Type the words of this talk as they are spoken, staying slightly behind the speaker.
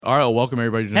All right, well, welcome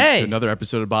everybody to another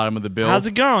episode of Bottom of the Bill. How's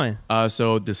it going?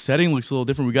 So the setting looks a little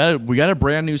different. We got a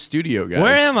brand new studio, guys.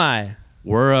 Where am I?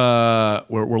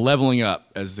 We're leveling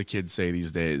up, as the kids say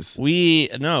these days. We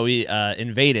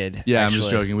invaded. Yeah, actually. I'm just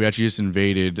joking. We actually just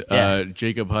invaded. Yeah.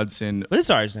 Jacob Hudson, But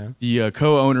it's ours now. the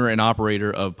co-owner and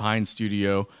operator of Pine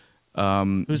Studio,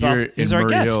 Who's here in our Murray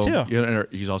guest Hill. too. Yeah,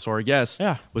 he's also our guest.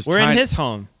 Yeah, we're in his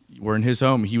home. We're in his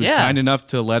home. He was Yeah. kind enough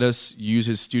to let us use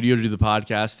his studio to do the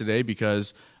podcast today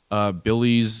because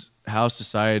Billy's house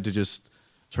decided to just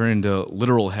turn into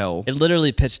literal hell. It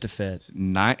literally pitched a fit.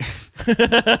 90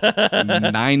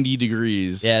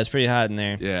 degrees. Yeah, it's pretty hot in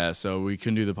there. Yeah, so we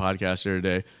couldn't do the podcast here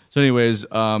today. So anyways,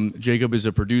 Jacob is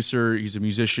a producer. He's a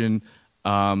musician.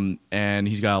 And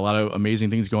he's got a lot of amazing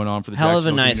things going on for the Hell of a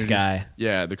Jacksonville nice community. guy.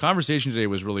 Yeah, the conversation today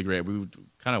was really great. We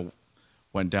kind of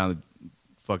went down the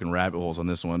fucking rabbit holes on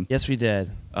this one. Yes, we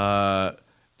did.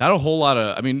 Not a whole lot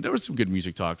of, I mean, there was some good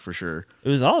music talk for sure. It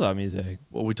was all about music.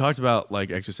 Well, we talked about like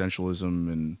existentialism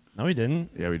and No, we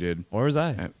didn't. yeah, we did. Where was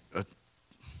I?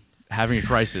 Having a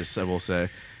crisis, I will say.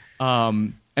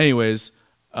 Anyways,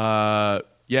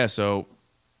 yeah, so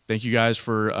thank you guys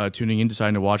for tuning in,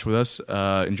 deciding to watch with us.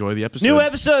 Enjoy the episode. New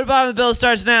episode of Bottom of the Bill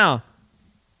starts now.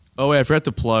 Oh, wait, I forgot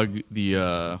to plug the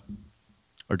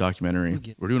our documentary.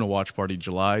 We're doing a watch party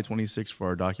July 26th for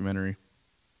our documentary.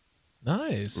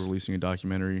 Nice. We're releasing a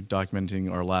documentary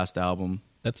documenting our last album.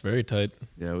 That's very tight.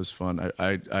 Yeah, it was fun.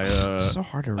 I so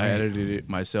hard to I write. edited it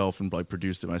myself and like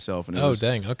produced it myself. And it Oh, was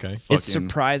dang. Okay. It's fucking-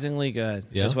 surprisingly good.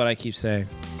 Yeah? That's what I keep saying.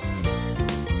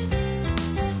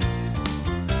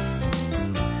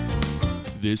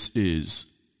 This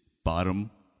is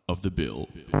Bottom of the Bill,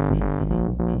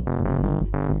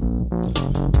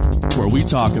 where we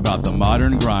talk about the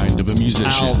modern grind of a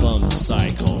musician. Album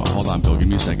cycle. Hold on, Bill. Give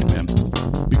me a second, man.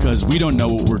 Because we don't know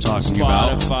what we're talking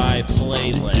about. Spotify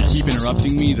You playlist. keep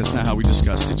interrupting me. That's not how we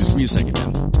discussed it. Just give me a second,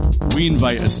 man. We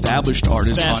invite established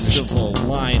artists on the show. Festival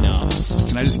lineups.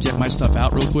 Can I just get my stuff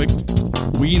out real quick?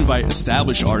 We invite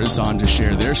established artists on to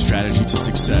share their strategy to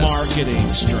success. Marketing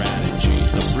strategies.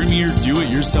 The premier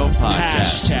do-it-yourself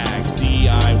podcast. Hashtag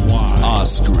DIY. Ah,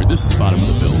 screw it. This is Bottom of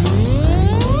the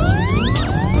Bill.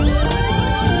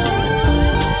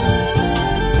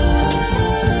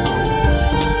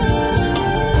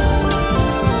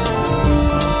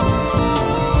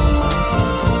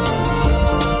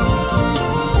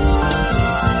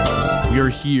 We are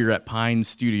here at Pine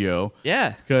Studio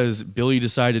Yeah. because Billy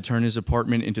decided to turn his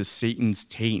apartment into Satan's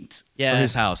taint. Yeah. Or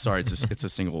his house. Sorry, it's a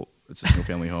single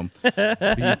family home.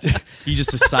 He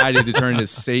just decided to turn it into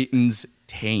Satan's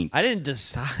taint. I didn't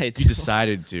decide. You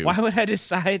decided to. Why would I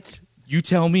decide? You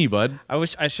tell me, bud. I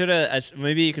wish I should have.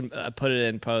 Maybe you can put it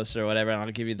in post or whatever, and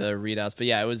I'll give you the readouts. But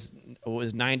yeah, it was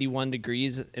 91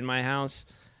 degrees in my house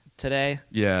today.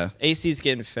 Yeah. AC's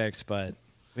getting fixed, but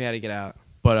we had to get out.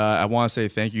 But I want to say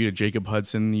thank you to Jacob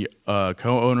Hudson, the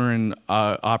co-owner and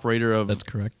operator of That's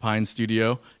correct. Pine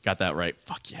Studio. Got that right.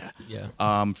 Fuck yeah.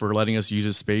 Yeah. For letting us use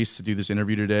his space to do this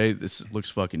interview today. This looks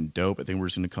fucking dope. I think we're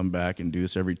just going to come back and do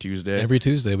this every Tuesday. Every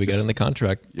Tuesday we Just- got in the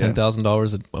contract. yeah.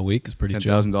 $10,000 a week is pretty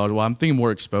chill. $10,000. Well, I'm thinking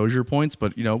more exposure points,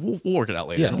 but you know we'll work it out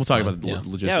later. Yeah, We'll that's talk fine. about the Yeah.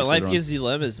 logistics. Yeah, life later on. gives you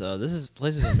limits, though. This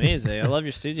place is amazing. I love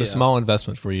your studio. It's a small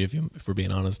investment for you if we're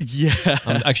being honest. Yeah.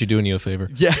 I'm actually doing you a favor.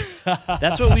 Yeah.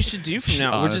 That's what we should do from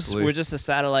now. Honestly. We're just a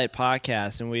satellite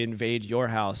podcast, and we invade your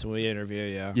house and we interview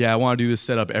you. Yeah, I want to do this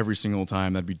setup every single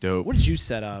time. That'd be dope. What did you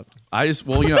set up? I was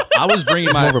bringing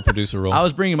It's more my of a producer role. I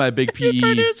was bringing my big PE.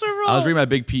 producer role. I was bringing my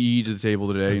big PE to the table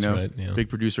today. That's you know, right, yeah. big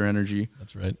producer energy.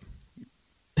 That's right.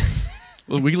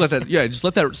 Well, we can let that. Yeah, just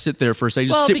let that sit there for a second.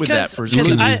 Just Well, sit with that because- for a You because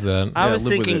can second. use that. I Yeah, was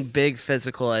live with thinking it. big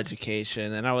physical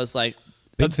education, and I was like,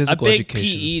 Big physical a big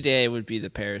education. PE day would be the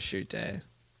parachute day.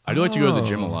 I do like to go to the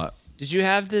gym a Oh. lot. Did you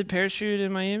have the parachute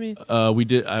in Miami? We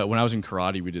did when I was in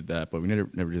karate. We did that, but we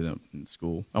never did that in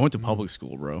school. I went to public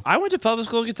school, bro. I went to public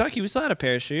school in Kentucky. We still had a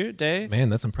parachute day. Man,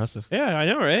 that's impressive. Yeah, I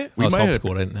know, right? We I was might have-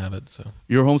 homeschooled. I didn't have it, so.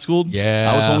 You were homeschooled? Yeah.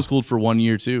 I was homeschooled for 1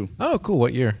 year too. Oh, cool.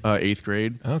 What year? 8th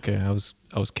grade. Okay, I was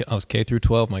K through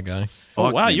 12, my guy. Oh,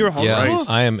 wow, you were Fucking Yeah, homeschooled? Christ.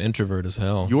 I am introvert as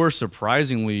hell. You're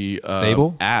surprisingly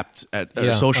Stable? apt at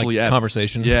Yeah, socially like apt.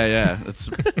 conversation. Yeah, that's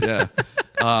yeah,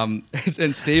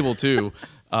 and stable too.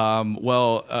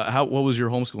 What was your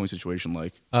homeschooling situation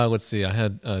like? Let's see. I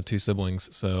had 2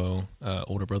 siblings, so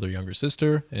older brother, younger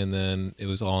sister, and then it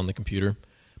was all on the computer.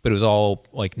 But it was all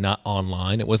like not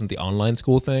online. It wasn't the online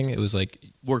school thing. It was like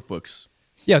Workbooks.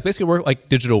 yeah, basically like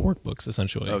digital workbooks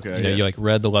essentially. Okay, you know, yeah. you like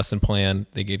read the lesson plan.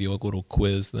 They gave you like a little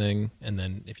quiz thing, and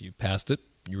then if you passed it,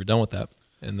 you were done with that.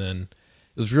 And then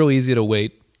it was real easy to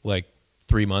wait like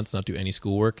 3 months, not do any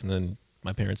schoolwork, and then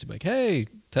my parents would be like, "Hey,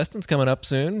 testing's coming up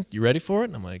soon. You ready for it?"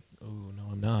 And I'm like, "Oh no,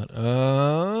 I'm not.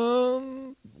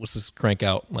 Let's just crank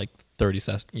out like 30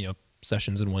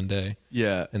 sessions in one day,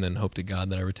 Yeah. and then hope to God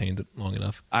that I retained it long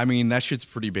enough. I mean, that shit's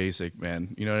pretty basic,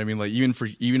 man. You know what I mean? Like even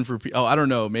for I don't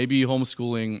know, maybe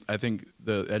homeschooling. I think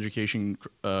the education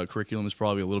curriculum is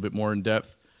probably a little bit more in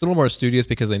depth. It's a little more studious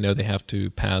because they know they have to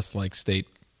pass like state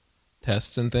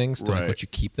tests and things to like Right. let you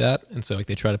keep that, and so like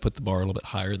they try to put the bar a little bit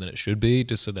higher than it should be,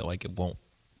 just so that like it won't,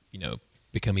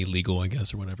 become illegal, I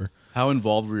guess, or whatever. How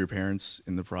involved were your parents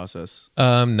in the process?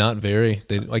 Not very.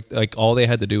 They like all they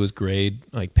had to do was grade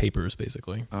like papers,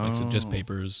 basically. Like so just Oh.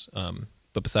 papers.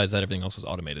 But besides that, everything else was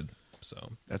automated.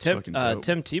 So That's Tim, fucking dope.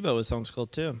 Tim Tebow was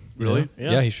homeschooled too. Really?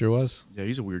 Yeah. Yeah, he sure was. Yeah,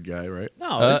 he's a weird guy, right?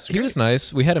 No, He was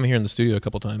nice. We had him here in the studio a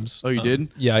couple times. Oh, you did?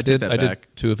 Yeah, I Take did. that I did back.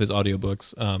 2 of his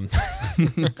audiobooks.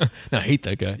 No, I hate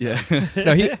that guy. Yeah.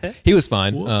 No, he was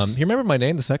fine. Whoops. He remembered my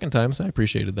name the second time, so I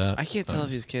appreciated that. I can't tell if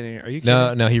he's kidding. Are you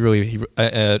kidding? No,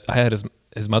 I had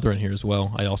his mother in here as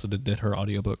well. I also did her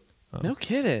audiobook. No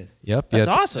kidding. Yep. That's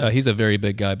it's- awesome. He's a very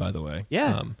big guy, by the way.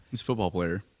 Yeah. He's a football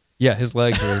player. Yeah, his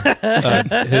legs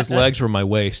were my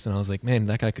waist, and I was like, man,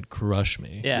 that guy could crush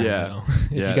me. Yeah. Yeah.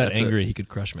 If Yeah, he got that's angry, he could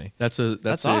crush me. That's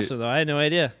That's awesome though. I had no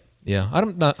idea. Yeah,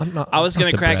 I'm not. I was not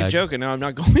gonna to crack a brag. joke, and now I'm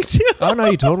not going to. Oh no,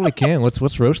 you totally can.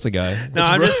 Let's roast the guy. No,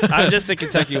 I'm just a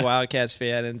Kentucky Wildcats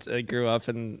fan, and I grew up,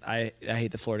 and I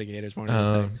hate the Florida Gators more than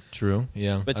anything. True.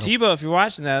 Yeah. But I don't- Tebow, if you're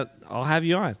watching that, I'll have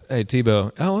you on. hey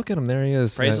Tebow. Oh, look at him. There he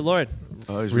is. Praise the Lord.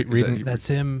 Oh, he's Reading- That's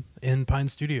him in Pine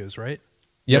Studios, right?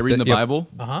 Yep, reading the yep. Bible.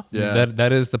 Uh huh. Yeah.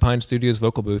 That is the Pine Studios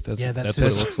vocal booth. That's Yeah, that's what it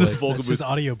his, looks like. Vocal that's his booth.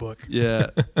 audiobook. Yeah.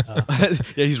 Yeah,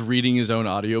 he's reading his own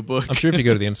audiobook. I'm sure if you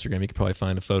go to the Instagram, you could probably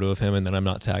find a photo of him, and then I'm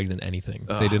not tagged in anything.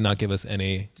 They did not give us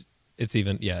any. It's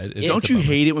even it's Don't it's a you bummer.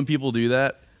 hate it when people do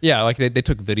that? Yeah, like they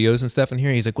took videos and stuff in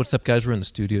here. He's like, "What's up, guys? We're in the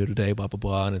studio today." Blah blah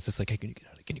blah, and it's just like, "Hey, can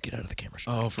you get out of the camera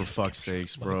shot?" Oh, for fuck's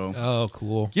sakes, bro. Oh,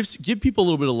 cool. Give people a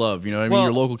little bit of love. You know what I mean? Well,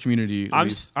 Your local community. at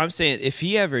least. I'm saying if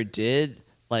he ever did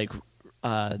like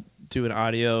do an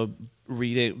audio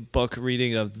book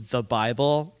reading of the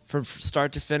Bible from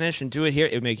start to finish and do it here,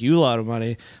 it would make you a lot of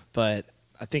money, but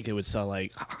I think it would sell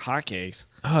like hotcakes.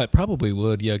 Oh, it probably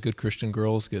would. Yeah, good Christian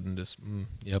girls getting just.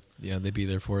 Yep. Yeah, they'd be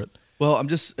there for it. Well,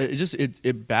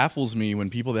 it baffles me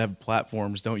when people that have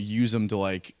platforms don't use them to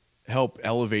like help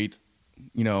elevate,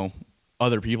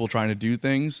 other people trying to do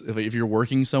things. If you're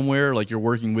working somewhere, like you're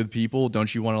working with people,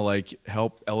 don't you want to like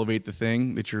help elevate the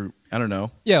thing that you're? I don't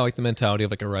know. Yeah, like the mentality of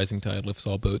like a rising tide lifts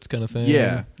all boats kind of thing.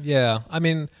 Yeah. Yeah. I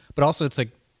mean, but also it's like,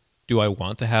 do I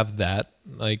want to have that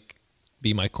like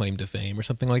be my claim to fame or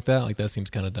something like that? Like that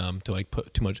seems kind of dumb to like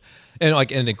put too much, and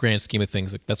like in the grand scheme of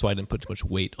things, like that's why I didn't put too much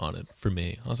weight on it for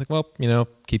me. I was like, well,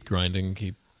 keep grinding,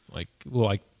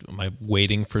 am I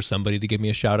waiting for somebody to give me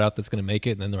a shout out that's going to make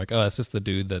it? And then they're like, oh, that's just the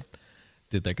dude that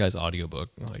did that guy's audiobook.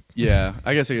 Like, Yeah,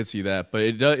 I guess I could see that, but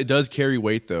it does carry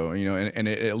weight though, and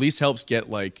it at least helps get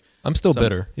like. I'm still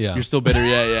bitter. Yeah. You're still bitter.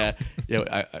 Yeah.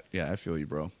 I feel you,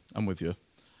 bro. I'm with you.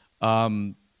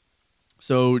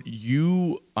 So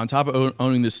you, on top of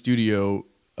owning the studio,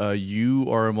 you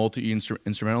are a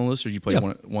multi-instrumentalist, or you play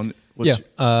Yeah. one?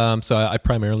 So I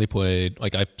primarily played,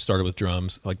 like I started with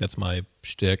drums, like that's my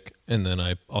shtick, and then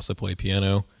I also play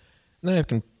piano, and then I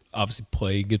can obviously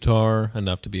play guitar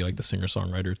enough to be like the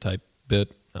singer-songwriter type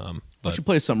bit. Why don't you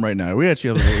play something right now? We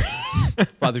actually have a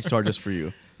little project guitar just for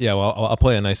you. Yeah, well, I'll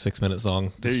play a nice 6-minute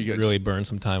song. There Just you go. really burn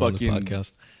some time on this Fucking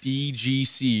podcast.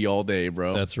 DGC all day,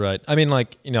 bro. That's right. I mean,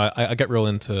 like, I got real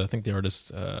into, I think the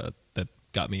artist that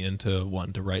got me into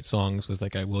wanting to write songs was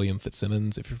that guy William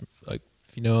Fitzsimmons. If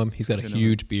you know him, he's got a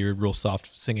huge beard, real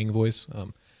soft singing voice. It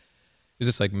was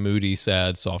just like moody,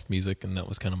 sad, soft music, and that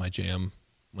was kind of my jam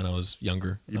when I was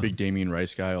younger. You a big Damien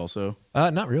Rice guy also?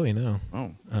 Not really, no.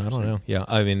 Oh, I don't know. Yeah,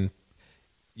 I mean,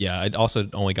 I also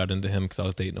only got into him because I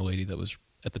was dating a lady that was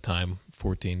at the time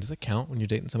 14. Does it count when you're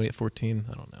dating somebody at 14?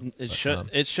 I don't know. It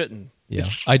shouldn't. Yeah,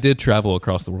 I did travel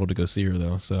across the world to go see her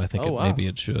though, so I think Oh, wow. maybe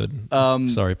it should.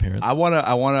 Sorry, parents. I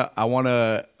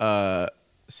wanna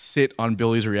sit on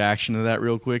Billy's reaction to that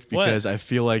real quick because I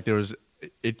feel like there was.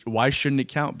 Why shouldn't it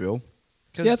count, Bill?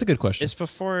 Yeah, that's a good question. It's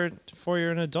before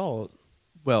you're an adult.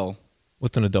 Well,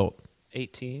 What's an adult?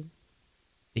 18.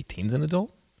 18's an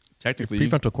adult? technically,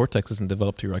 Prefrontal cortex isn't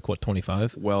developed till you're like what,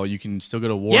 25? well, you can still go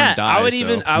to war Yeah, and die. I would so.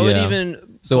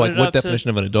 even So put like it what up to- definition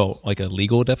of an adult? Like a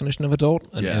legal definition of adult?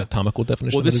 An Yeah. anatomical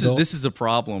definition Well, of an adult? this is the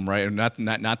problem, right? And not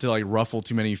to like ruffle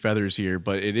too many feathers here,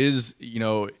 but it is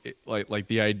like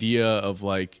the idea of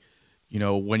like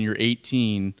when you're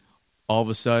 18, all of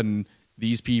a sudden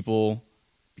these people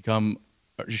become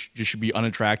just should be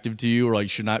unattractive to you or like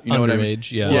should not. You know what I mean?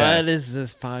 Underage, yeah. Yeah. What is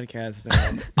this podcast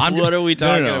now? I'm what are we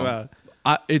talking no. about?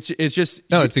 It's just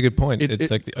No, it's a good point.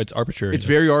 It's- It's it's arbitrary. it's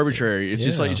very arbitrary. It's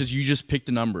just Yeah. like you just picked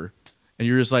a number, and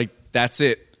you're just like, that's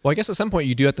it. Well, I guess at some point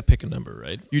you do have to pick a number,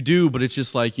 right? You do, but it's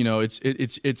just like,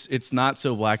 it's not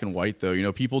so black and white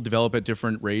though. People develop at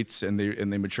different rates, and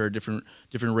they mature at different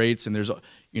rates, and there's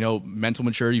mental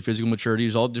maturity, physical maturity.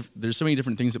 There's so many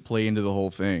different things that play into the whole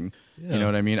thing. Yeah. You know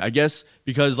what I mean? I guess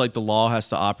because like the law has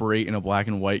to operate in a black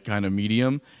and white kind of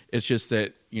medium. It's just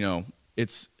that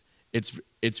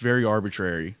it's very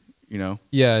arbitrary.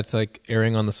 Yeah, it's like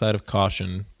erring on the side of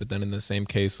caution, but then in the same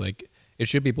case, like it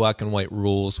should be black and white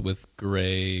rules with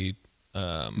gray.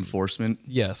 Enforcement.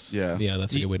 Yes. Yeah. Yeah,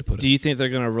 that's a good way to put Do it. you think they're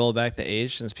going to roll back the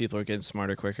age since people are getting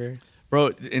smarter quicker?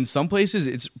 Bro, in some places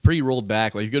it's pretty rolled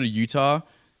back. Like you go to Utah,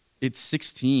 it's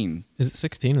 16. Is it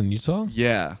 16 in Utah?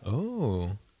 Yeah.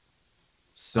 Oh,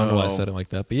 So I don't know why I said it like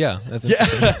that, but yeah, that's Yeah.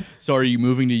 interesting. So are you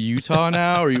moving to Utah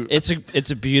now? Or you? It's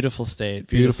a beautiful state.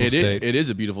 Beautiful It is, state. it is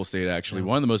a beautiful state, actually.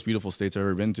 One of the most beautiful states I've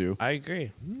ever been to. I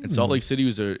agree. And Salt Lake City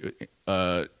was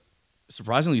a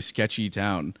surprisingly sketchy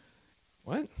town.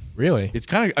 What? Really? It's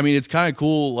kind of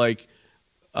cool. Like,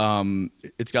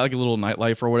 it's got like a little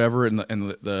nightlife or whatever, and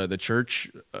the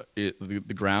church,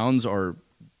 the grounds are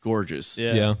gorgeous.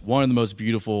 Yeah. Yeah. One of the most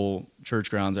beautiful church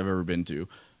grounds I've ever been to.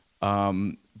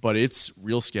 But it's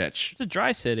real sketch. It's a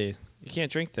dry city. You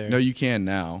can't drink there. No, you can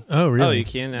now. Oh, really? Oh, you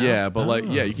can now? Yeah, but Oh.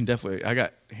 you can definitely. I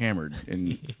got hammered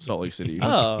in Salt Lake City.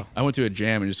 Oh. I went to a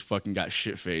jam and just fucking got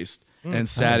shit faced and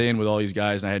sat in with all these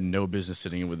guys, and I had no business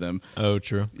sitting in with them. Oh,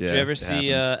 true. Yeah, Did you ever it see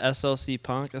happens. SLC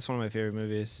Punk? That's one of my favorite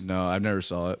movies. No, I've never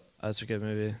saw it. Oh, that's a good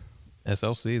movie.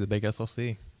 SLC, the big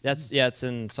SLC. It's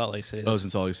in Salt Lake City. Oh, it's in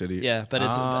Salt Lake City. Yeah, but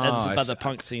it's I about the see-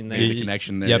 punk scene Made there. the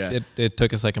connection there. Yep, yeah. it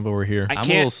took a second, but we're here. I I'm a can't-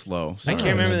 little slow. I Sorry. can't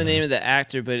remember the Sorry. name of the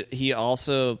actor, but he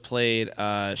also played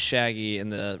Shaggy in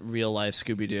the real life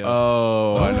Scooby Doo.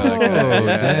 Oh, I know that guy. Oh,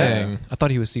 Yeah. dang. I thought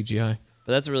he was CGI.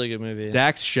 But that's a really good movie.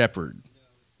 Dax Shepard.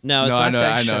 no, it's No, not I know.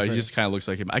 Dax I know. Shepard. He just kind of looks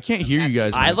like him. I can't hear you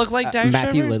guys. I look like Dax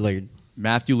Matthew Shepard? Lillard.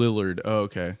 Matthew Lillard. Oh,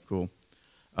 okay, cool.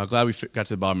 Glad we got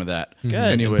to the bottom of that. Good.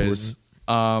 Anyways,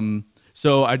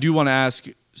 so I do want to ask.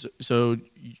 So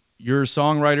you're a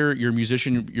songwriter, you're a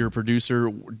musician, you're a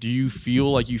producer. Do you feel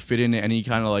like you fit into any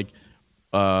kind of like?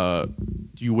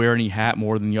 Do you wear any hat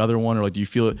more than the other one, or like do you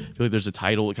feel like there's a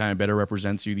title that kind of better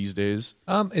represents you these days?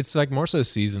 It's like more so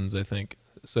seasons, I think.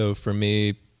 So for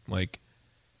me, like,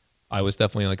 I was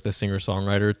definitely like the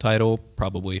singer-songwriter title,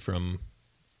 probably from,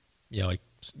 like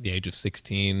the age of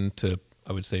 16 to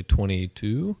I would say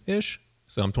 22-ish.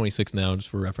 So I'm 26 now, just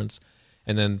for reference.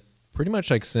 And then pretty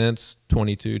much like since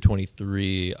 22,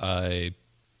 23, I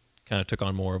kind of took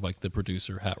on more of like the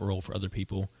producer hat role for other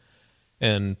people.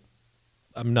 And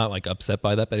I'm not like upset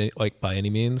by that, but like by any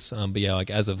means. But yeah, like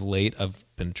as of late, I've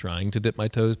been trying to dip my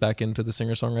toes back into the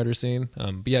singer-songwriter scene.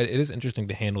 But yeah, it is interesting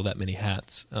to handle that many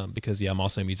hats because yeah, I'm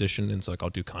also a musician, and so like I'll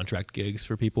do contract gigs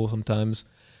for people sometimes.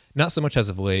 Not so much as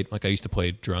of late. Like I used to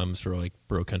play drums for like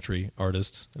bro country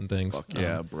artists and things. Fuck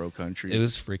yeah, bro country. It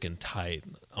was freaking tight.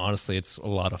 Honestly, it's a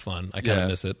lot of fun. I kind of Yeah.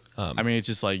 miss it. I mean, it's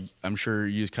just like I'm sure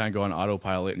you just kind of go on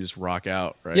autopilot and just rock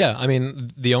out, right? Yeah, I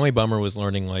mean, the only bummer was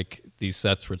learning like these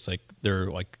sets where it's like they're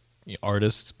like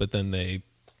artists, but then they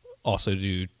also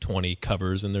do 20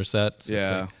 covers in their set. So it's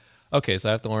Yeah. like, okay, so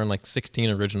I have to learn like 16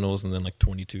 originals and then like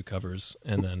 22 covers,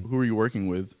 and then Who are you working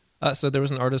with? so there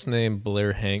was an artist named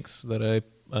Blair Hanks that I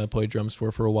played drums for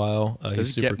a while. Does He's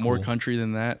it super get more cool. country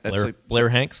than that? That's Blair, like, Blair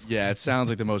Hanks. yeah, it sounds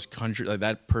like the most country. Like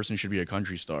that person should be a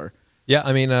country star. Yeah,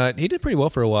 I mean, he did pretty well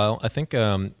for a while. I think.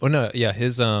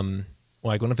 His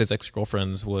like one of his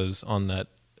ex-girlfriends was on that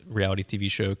reality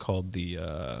TV show called the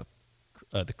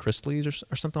Chrisleys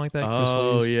or something like that.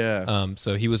 Oh Chrisleys. yeah.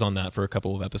 So he was on that for a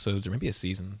couple of episodes or maybe a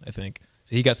season, I think.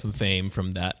 So he got some fame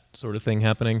from that sort of thing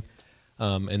happening.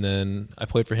 And then I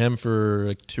played for him for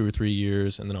like 2 or 3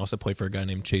 years, and then also played for a guy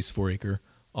named Chase Foraker,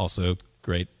 also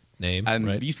great name. And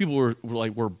right? these people were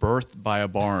birthed by a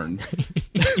barn,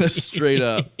 straight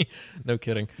up. No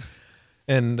kidding.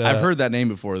 And I've heard that name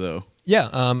before though. Yeah,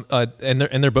 and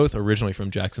they're both originally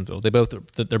from Jacksonville. They're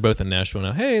both in Nashville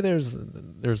now. Hey,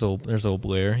 there's old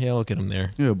Blair. Yeah, look at him there.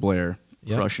 Yeah, Blair,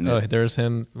 Yep. crushing Oh, it. there's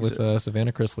him with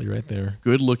Savannah Chrisley right there.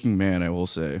 Good looking man, I will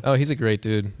say. Oh, he's a great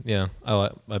dude. Yeah. I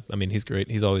mean, he's great.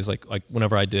 He's always like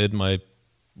whenever I did my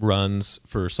runs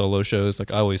for solo shows,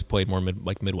 like I always played more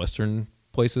Midwestern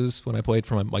places when I played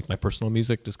for my personal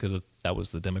music, just because that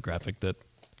was the demographic that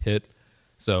hit.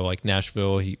 So like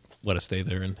Nashville, he let us stay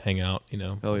there and hang out,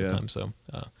 Hell all the yeah. time. So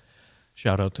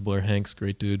shout out to Blair Hanks,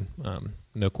 great dude.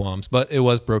 No qualms, but it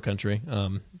was bro country.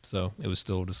 So it was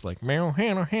still just like meow,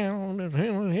 Yeah.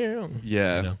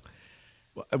 You know?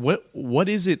 What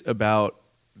is it about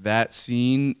that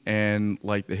scene and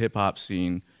like the hip hop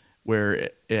scene where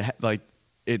like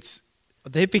it's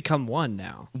They've become one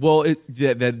now. well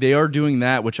that they are doing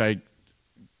that, which I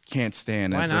can't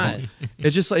stand. Why That's not?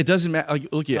 it's just like it doesn't matter. Like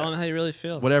look, Tell them how you really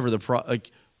feel. whatever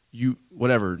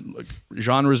whatever like,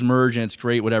 genres merge and it's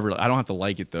great. Whatever. I don't have to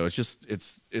like it though. It's just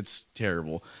it's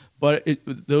terrible. But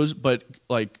but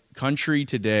like country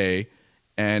today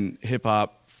and hip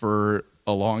hop for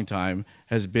a long time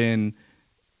has been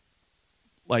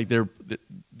like they're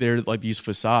like these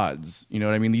facades. You know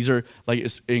what I mean? These are like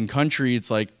in country.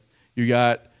 It's like you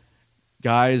got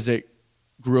guys that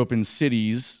grew up in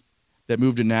cities that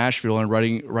moved to Nashville and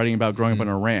writing about growing up on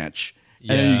a ranch. And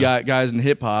then you got guys in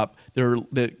hip hop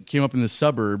that came up in the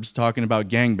suburbs talking about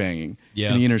gangbanging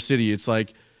in the inner city. It's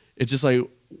just like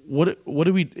what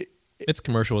do we? It's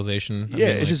commercialization. Yeah,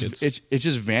 it's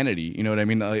just vanity. You know what I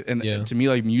mean? Like, and to me,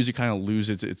 like music kind of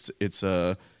loses its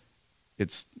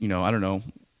you know, I don't know,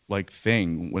 like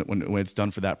thing when it's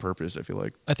done for that purpose. I feel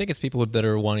like I think it's people that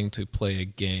are wanting to play a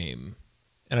game,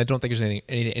 and I don't think there's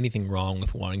anything wrong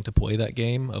with wanting to play that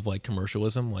game of like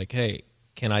commercialism. Like, hey,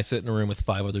 can I sit in a room with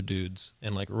 5 other dudes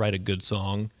and like write a good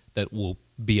song that will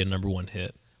be a #1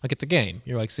 hit? Like it's a game.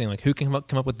 You're like saying like who can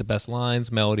come up with the best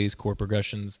lines, melodies, chord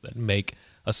progressions that make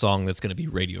a song that's going to be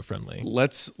radio friendly.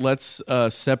 Let's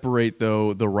separate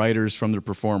though the writers from the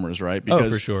performers, right?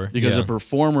 Because, for sure. Because the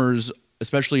performers,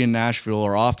 especially in Nashville,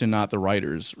 are often not the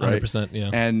writers, right? 100%, yeah.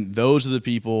 And those are the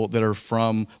people that are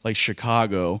from like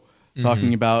Chicago,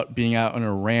 talking about being out on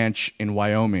a ranch in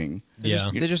Wyoming.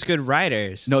 They're just good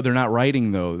writers. No, they're not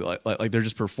writing though. Like they're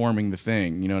just performing the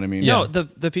thing. You know what I mean? No,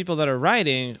 the people that are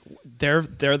writing, they're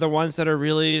the ones that are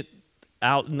really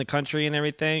out in the country and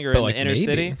everything, or in like the inner maybe.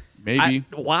 city. Maybe.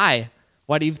 Why?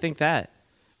 Why do you think that?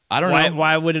 I don't know.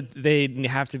 Why would they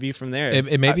have to be from there?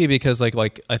 It may be because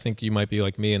like I think you might be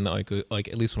like me, and like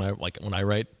at least when I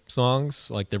write songs,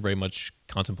 like they're very much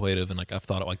contemplative, and like I've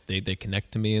thought like they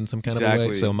connect to me in some kind of a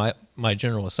way. So my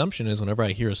general assumption is whenever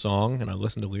I hear a song and I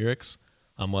listen to lyrics,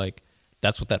 I'm like,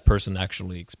 that's what that person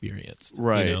actually experienced,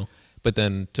 right? You know? But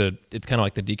then it's kind of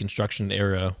like the deconstruction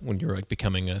era when you're like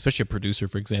becoming, especially a producer,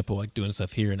 for example, like doing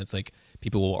stuff here, and it's like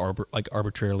people will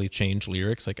arbitrarily change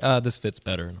lyrics, like this fits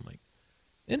better, and I'm like,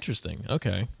 interesting,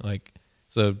 okay, like.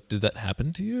 So did that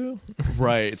happen to you?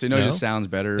 Right. So it just sounds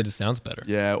better. It just sounds better.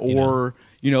 Yeah. Or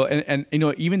and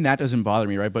even that doesn't bother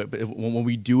me, right? But when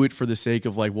we do it for the sake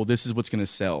of like, well, this is what's going to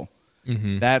sell.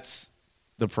 That's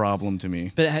the problem to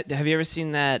me. But have you ever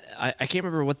seen that? I can't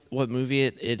remember what movie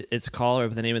it's called or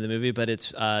the name of the movie, but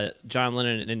it's John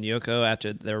Lennon and Yoko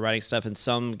after they're writing stuff, and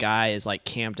some guy is like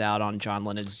camped out on John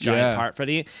Lennon's giant part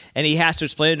party, and he has to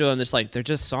explain to him, it's like they're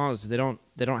just songs. They don't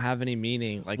have any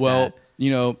meaning like that.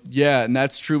 And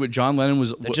that's true. But John Lennon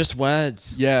They're just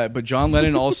words. Yeah, but John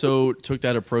Lennon also took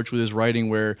that approach with his writing,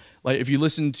 where like if you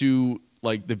listen to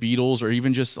like the Beatles or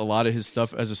even just a lot of his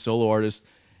stuff as a solo artist,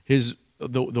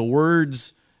 the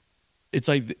words, it's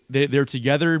like they're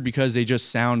together because they just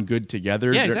sound good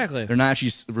together. Yeah, exactly. They're not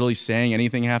actually really saying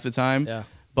anything half the time. Yeah.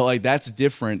 But like that's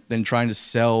different than trying to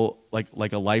sell like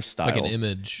a lifestyle, like an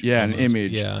image. Yeah, almost. an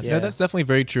image. Yeah. Yeah. No, that's definitely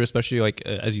very true. Especially like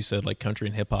as you said, like country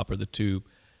and hip hop are the two,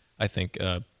 I think,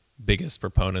 biggest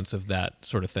proponents of that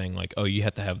sort of thing. Like, oh, you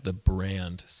have to have the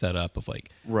brand set up of like,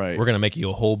 right, we're gonna make you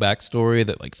a whole backstory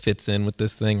that like fits in with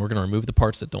this thing. We're gonna remove the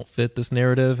parts that don't fit this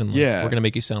narrative, and like, we're gonna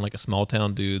make you sound like a small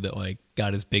town dude that like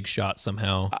got his big shot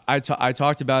somehow. I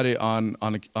talked about it on a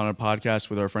podcast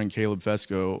with our friend Caleb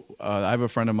Fesco. I have a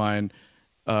friend of mine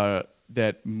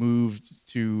that moved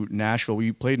to Nashville.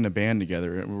 We played in a band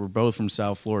together, and we were both from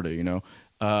South Florida,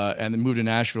 and then moved to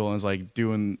Nashville and was like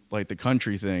doing like the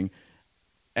country thing.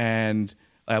 And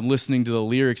I'm listening to the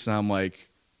lyrics, and I'm like,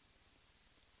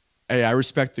 "Hey, I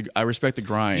respect the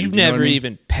grind." You've never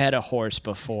even pet a horse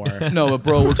before. No, but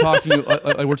bro, we're talking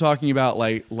about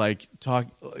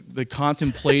the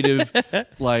contemplative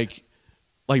like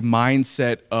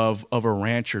mindset of a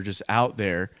rancher just out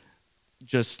there,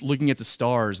 just looking at the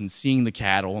stars and seeing the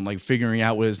cattle and like figuring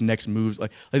out what his next moves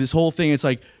like this whole thing. It's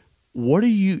like, what are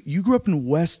you grew up in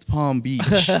West Palm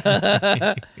Beach?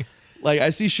 Like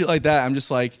I see shit like that, I'm just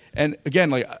like, and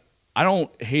again, like I don't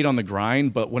hate on the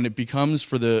grind, but when it becomes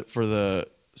for the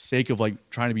sake of like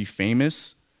trying to be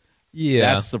famous,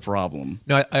 that's the problem.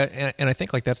 No, I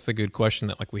think like that's the good question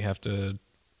that like we have to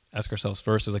ask ourselves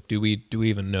first is like, do we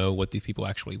even know what these people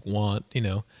actually want?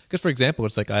 Because for example,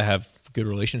 it's like I have good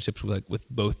relationships with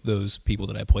both those people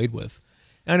that I played with,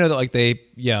 and I know that like they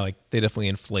definitely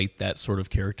inflate that sort of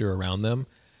character around them,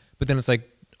 but then it's like,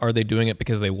 are they doing it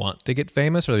because they want to get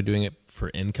famous, or are they doing it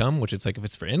for income? Which it's like, if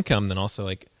it's for income, then also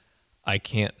like I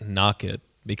can't knock it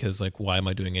because like why am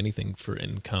I doing anything for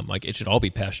income? Like it should all be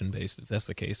passion based if that's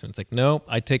the case. And it's like no,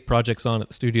 I take projects on at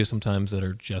the studio sometimes that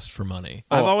are just for money.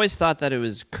 I've always thought that it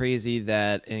was crazy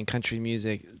that in country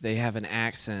music they have an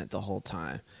accent the whole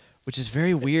time, which is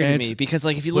very weird And to me it's because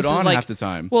like if you put listen on to like half the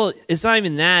time. well, it's not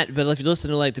even that, but if you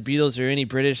listen to like the Beatles or any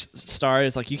British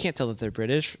stars, like you can't tell that they're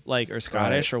British, like or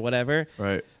Scottish or whatever.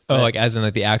 Right. Oh, like as in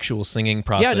like the actual singing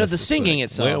process. Yeah, no, the it's singing like,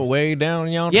 itself. way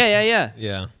down yonder. Yeah.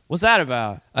 Yeah. What's that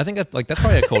about? I think that's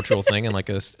probably a cultural thing, and like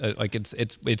like it's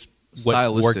what's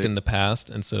Stylistic. worked in the past,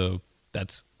 and so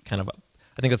that's kind of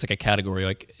I think that's like a category.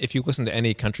 Like if you listen to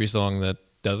any country song that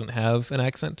doesn't have an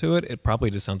accent to it, it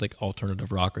probably just sounds like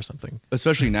alternative rock or something.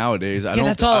 Especially nowadays. Yeah,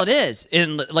 that's all it is.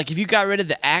 And like if you got rid of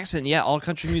the accent, yeah, all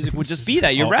country music would just be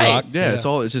that. You're Alt right. rock. Yeah,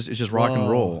 it's just rock and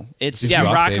roll. It's It's yeah,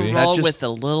 rock, rock baby. and roll That just- with a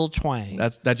little twang.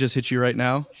 That just hit you right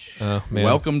now. Oh man.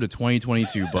 Welcome to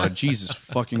 2022, bud. Jesus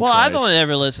fucking Well, Christ. I've only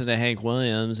ever listened to Hank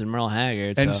Williams and Merle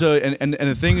Haggard. and so and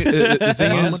the thing the thing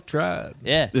Mama is tried.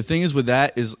 yeah, the thing is with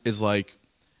that is like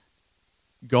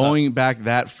going back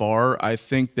that far. I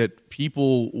think that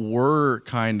people were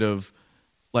kind of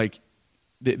like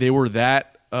they were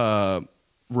that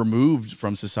removed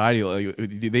from society. Like they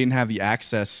didn't have the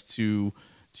access to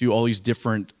all these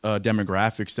different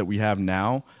demographics that we have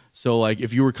now. So like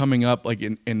if you were coming up like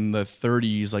in the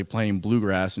 30s, like playing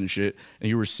bluegrass and shit, and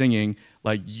you were singing,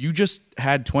 like you just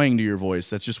had twang to your voice.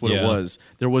 That's just what it Yeah. was.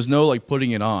 There was no like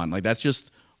putting it on. Like that's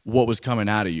just what was coming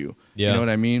out of you. Yeah. You know what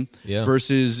I mean? Yeah.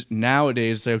 Versus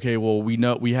nowadays, say, okay, well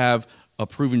we have a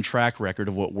proven track record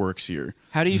of what works here.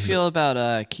 how do you feel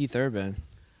about Keith Urban?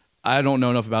 I don't know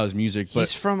enough about his music, but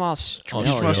He's from Australia.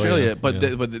 he's from Australia. Yeah.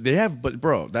 But they have, but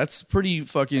bro, that's pretty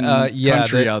fucking Yeah,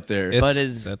 country that- out there. it's- But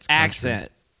his that's country.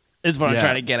 accent is what I'm Yeah.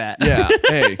 trying to get at. Yeah.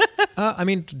 Hey, I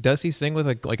mean, does he sing with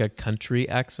like a country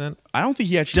accent? I don't think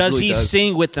he actually Does really he does.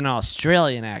 sing with an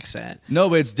Australian accent? No,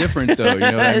 but it's different though. You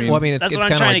know what I mean? Well, I mean, it's That's it's what I'm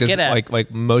kind of trying like to this, get at.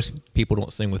 like most people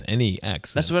don't sing with any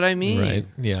accent. That's what I mean. Right?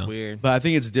 Yeah. It's weird. But I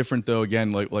think it's different though.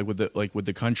 Again, like with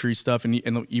the country stuff and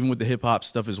even with the hip hop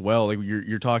stuff as well. Like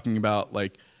you're talking about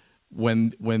like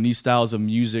when these styles of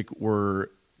music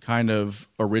were kind of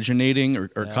originating or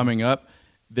coming up.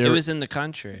 It was in the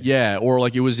country. Yeah, or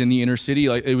like it was in the inner city.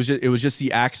 Like it was just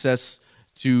the access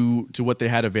to what they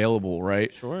had available,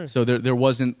 right? Sure. So there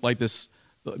wasn't like this.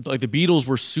 Like the Beatles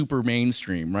were super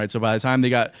mainstream, right? So by the time they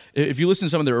got, if you listen to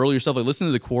some of their earlier stuff, like listen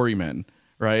to the Quarrymen,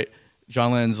 right?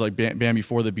 John Lennon's like band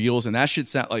before the Beatles, and that shit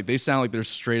sound like they're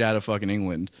straight out of fucking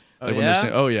England. Oh, Like when yeah? they're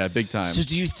saying, oh yeah, big time. So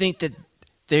do you think that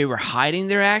they were hiding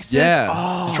their accents? Yeah,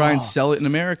 Oh, to try and sell it in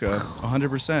America,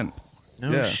 100%.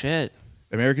 no yeah. shit.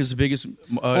 America's the biggest.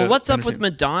 Well, what's up with entertainment-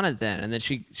 Madonna then? And then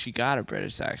she got a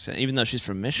British accent, even though she's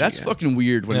from Michigan. That's fucking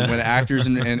weird when actors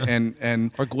and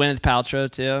Or Gwyneth Paltrow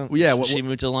too. Well, yeah, she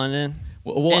moved to London.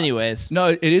 well, Anyways, no,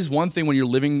 it is one thing when you're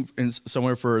living in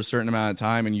somewhere for a certain amount of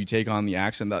time and you take on the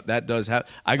accent. That does have.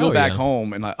 I go Oh, back yeah.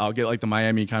 home and I'll get like the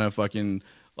Miami kind of fucking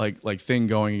like thing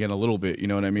going again a little bit. You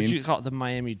know what I mean? would you call it the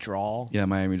Miami drawl? Yeah,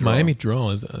 Miami drawl. Miami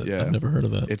drawl is. Yeah. I've never heard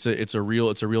of that. It's a real.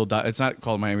 It's not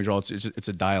called Miami drawl. It's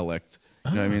a dialect.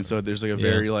 You know what I mean? So there's like a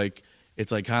Yeah. very like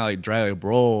it's like kind of like dry like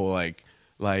bro like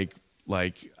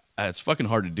it's fucking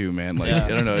hard to do, man. Like Yeah. I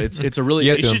don't know. It's a really You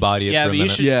have it to should- embody it Yeah, for a but you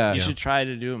minute. should. Yeah. You Yeah. should try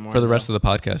to do it more For the though. rest of the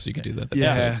podcast, you could do that. That'd be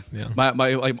Yeah. good. Yeah.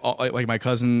 My like my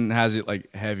cousin has it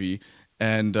like heavy,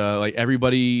 and like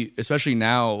everybody, especially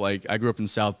now. Like I grew up in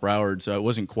South Broward, so it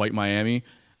wasn't quite Miami,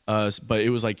 but it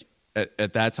was like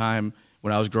at that time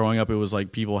when I was growing up, it was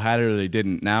like people had it or they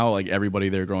didn't. Now like everybody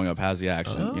there growing up has the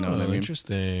accent. You know what I Oh, mean?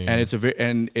 Interesting. And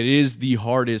it is the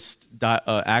hardest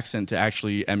accent to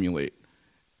actually emulate.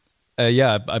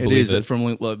 yeah, I It believe is it.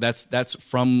 from that's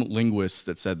from linguists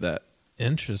that said that.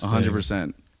 Interesting.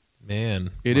 100%.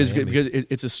 Man, It is good Miami. because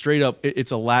it's a straight up.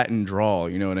 It's a Latin drawl.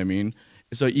 You know what I mean?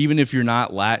 So even if you're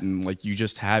not Latin, like you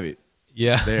just have it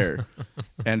Yeah. there,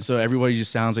 and so everybody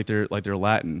just sounds like they're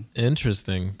Latin.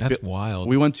 Interesting. That's wild.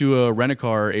 We went to a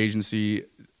rent-a-car agency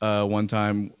one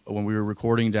time when we were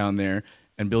recording down there,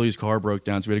 and Billy's car broke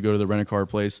down, so we had to go to the rent-a-car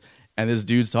place, and this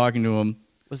dude's talking to him.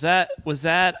 Was that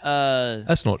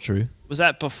That's not true.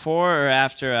 before or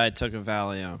after I took a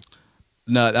Valium?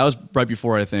 No, that was right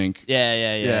before, I think.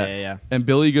 Yeah. And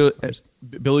Billy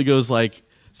goes like,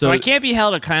 So I can't be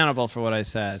held accountable for what I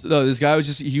said. No, this guy was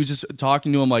just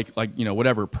talking to him like you know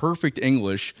whatever perfect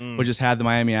English, but just had the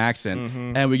Miami accent.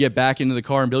 And we get back into the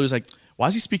car, and Billy was like, "Why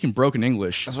is he speaking broken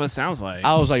English?" That's what it sounds like.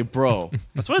 I was like, "Bro,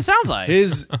 That's what it sounds like.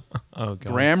 his Oh god.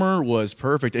 grammar was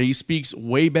perfect, and he speaks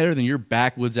way better than your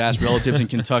backwoods ass relatives in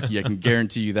Kentucky. I can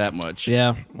guarantee you that much."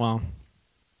 Yeah. Well.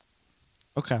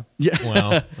 Okay. Yeah.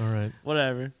 Wow. All right.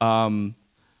 Whatever.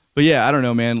 But yeah, I don't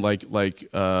know, man. Like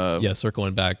Yeah,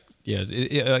 circling back. Yeah,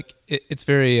 it's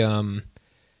very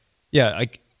yeah,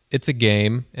 like it's a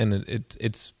game, and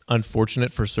it's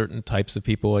unfortunate for certain types of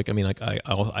people. Like, I mean, like I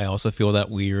also feel that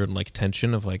weird like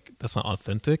tension of like that's not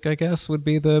authentic, I guess would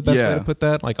be the best way to put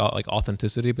that, like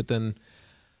authenticity. But then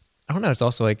I don't know. It's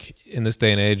also like in this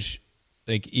day and age,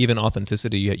 like even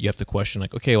authenticity, you have to question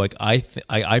like, okay, like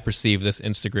I perceive this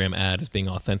Instagram ad as being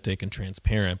authentic and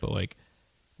transparent, but like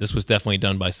this was definitely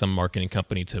done by some marketing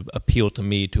company to appeal to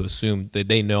me, to assume that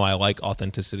they know I like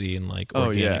authenticity and like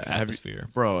organic atmosphere.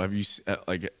 Have you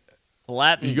like? The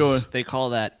Latins, go- they call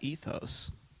that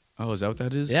ethos. Oh, is that what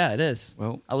that is? Yeah, it is.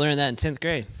 Well, I learned that in 10th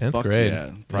grade. 10th fuck grade.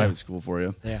 yeah, private school for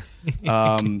you. Yeah.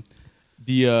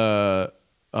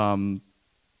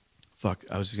 Fuck,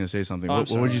 I was just gonna say something. Oh, I'm What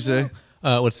sorry. would you say?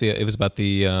 Let's see. It was about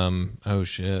the oh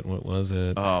shit, what was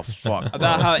it? Oh fuck.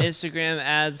 About how Instagram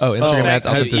ads Oh, Instagram affect ads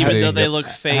you, authenticity. even though they Yep. look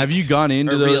fake. Have you gone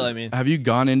into or those? real, I mean. Have you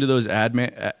gone into those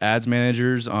ads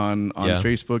managers on Yeah.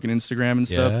 Facebook and Instagram and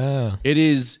stuff? Yeah. It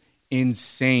is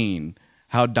insane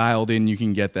how dialed in you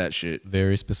can get that shit.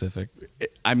 Very specific.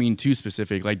 I mean, too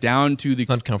specific. Like down to It's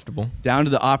uncomfortable.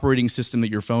 the operating system that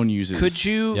your phone uses. Could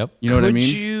you? Yep. You know what I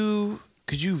mean?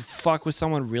 Could you fuck with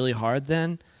someone really hard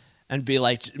then, and be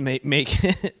like make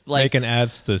like Make an ad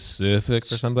specific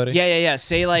for somebody. Yeah.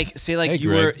 Say like Hey, you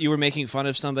Greg. were making fun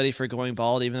of somebody for going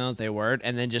bald, even though they weren't,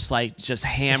 and then just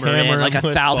hammer Hammer in like them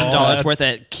with $1,000 bald worth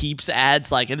of Keeps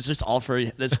ads, like it's just all for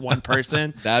this one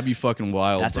person. That'd be fucking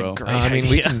wild, That's bro. a great I mean,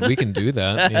 idea. we can do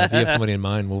that. Yeah, if you have somebody in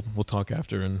mind, we'll talk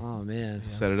after. And Oh man,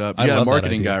 Set it up. I You got a love that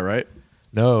marketing idea. guy, right?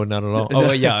 no, not at all.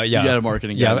 Oh yeah. You got a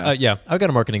marketing guy Yeah, now. yeah. I've got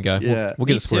a marketing guy. Yeah. We'll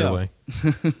get Me it squared too. away.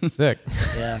 Sick.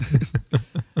 yeah.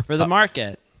 For the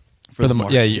market, For the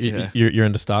market, yeah, you're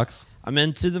into stocks. I'm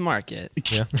into the market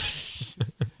Yeah.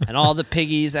 and all the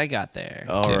piggies I got there.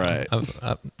 All Yeah.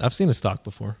 right. I've seen a stock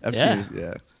before. I've Yeah. seen this.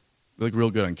 Yeah. They look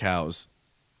real good on cows.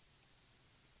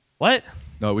 What?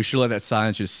 No, we should let that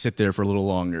silence just sit there for a little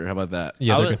longer. How about that?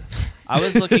 Yeah, I they're was, good. I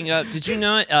was looking up. Did you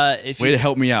know if Way you to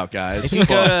help me out, guys. if you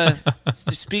go to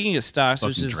speaking of stocks,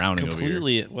 which Fucking is drowning over here.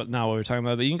 completely not what we're talking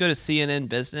about, but you can go to CNN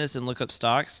Business and look up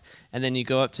stocks, and then you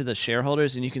go up to the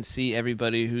shareholders, and you can see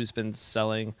everybody who's been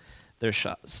selling their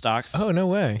stocks. Oh no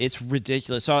way. It's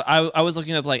ridiculous. So I was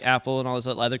looking up like Apple and all this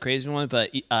other crazy one,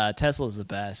 but Tesla's the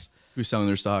best. Who's selling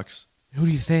their stocks? Who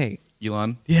do you think?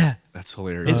 Elon? Yeah. That's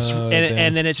hilarious. It's Oh, and, damn.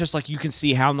 and then it's just like you can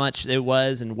see how much it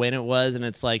was and when it was, and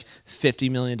it's like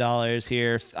 $50 million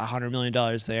here, $100 million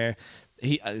there.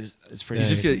 It's pretty.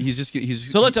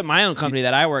 He's So I looked at my own company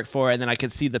that I work for, and then I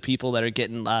could see the people that are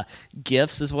getting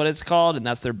gifts, is what it's called, and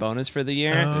that's their bonus for the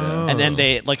year. Oh. And then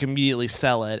they like immediately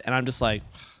sell it, and I'm just like,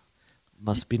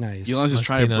 must be nice. Elon's just Must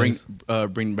trying be to nice.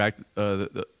 bring back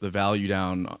the value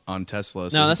down on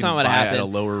Tesla. So No, he that's can not what buy it happened. at a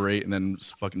lower rate and then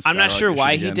fucking. I'm not sure skyrocket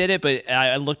why shit he again. did it, but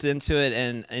I looked into it,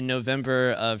 and in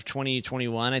November of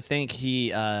 2021, I think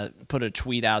he put a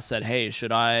tweet out, said, "Hey,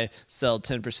 should I sell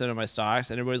 10% of my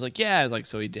stocks?" And everybody's like, "Yeah." I was like,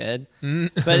 "So he did,"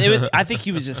 but it was. I think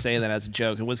he was just saying that as a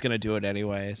joke and was going to do it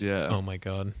anyways. Yeah. Oh my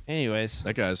god. Anyways,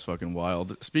 That guy's fucking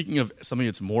wild. Speaking of something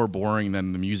that's more boring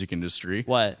than the music industry,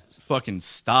 what? fucking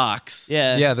stocks.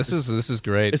 Yeah, Yeah, this is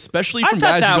great. Especially I from thought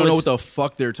guys who that don't know was- what the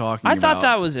fuck they're talking I about. thought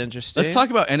that was interesting. Let's talk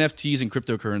about NFTs and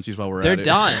cryptocurrencies while we're They're at it.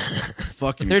 done.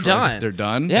 Fucking They're Christ. done. They're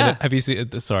done? Yeah. And have you seen?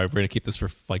 Sorry, we're gonna keep this for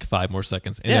like 5 more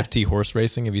seconds. Yeah. NFT horse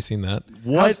racing. Have you seen that?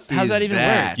 What How's is that even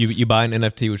that? You buy an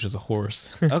NFT, which is a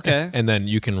horse, Okay. and then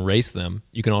you can race them.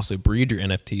 You can also breed your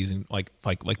NFTs and like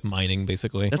mining,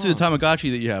 basically. That's the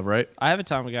Tamagotchi that you have, right? I have a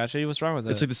Tamagotchi. What's wrong with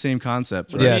it? It's like the same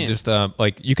concept, right? do you yeah, mean? just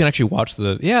like you can actually watch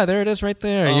the. Yeah, there it is, right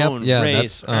there. Own, Yep. Yeah,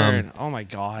 race, that's earn. Oh my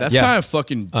god. That's Yeah. kind of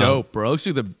fucking dope, bro. Looks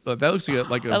like that looks like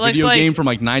a That looks video like- game from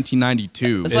like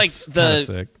 1992. It's like it's kinda the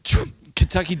sick.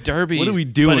 Kentucky Derby. What are we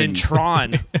But doing? in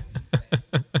Tron.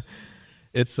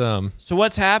 It's So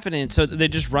what's happening? So they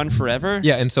just run forever?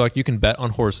 yeah, and so like you can bet on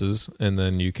horses, and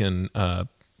then you can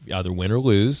either win or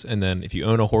lose. And then if you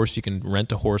own a horse, you can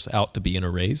rent a horse out to be in a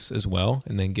race as well,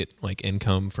 and then get like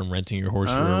income from renting your horse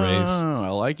for a race. Oh, I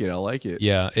like it. I like it.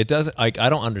 Yeah, it does. Like I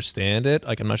don't understand it.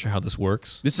 Like I'm not sure how this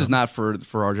works. This is not for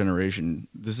our generation.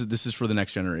 This is for the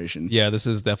next generation. Yeah, this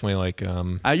is definitely like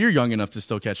You're young enough to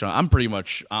still catch on. I'm pretty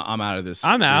much. I'm out of this.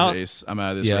 I'm out. Race. I'm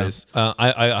out of this yeah. race.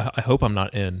 I hope I'm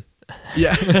not in.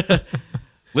 Yeah.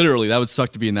 Literally, that would suck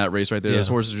to be in that race right there. Yeah. Those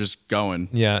horses are just going.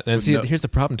 Yeah, and With see, no- here's the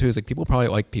problem too. Is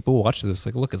like people watch this.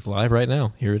 Like, look, it's live right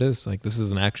now. Here it is. Like this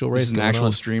is an actual race. This is an going actual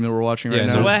on. stream that we're watching Yeah, right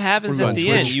so So now. what happens We're at on the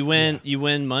Twitch. end? You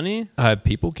win money?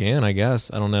 People can, I guess.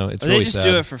 I don't know. It's Or really they just sad.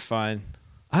 do it for fun?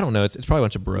 I don't know. It's probably a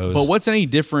bunch of bros. But what's any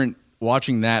different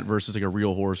watching that versus like a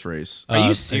real horse race. Are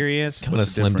you serious? Kind of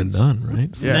What's the slim to difference? none,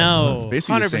 right? Yeah, no, it's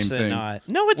basically the same 100% thing. not.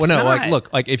 No, it's Well, no, not. like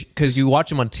look, like if because you watch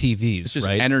them on TVs, It's just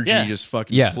right? energy Yeah. just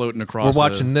fucking Yeah, floating across. We're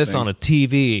watching a this thing. on a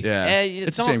TV. Yeah, you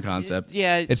it's the don't- same concept.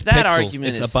 Yeah, It's that pixels. argument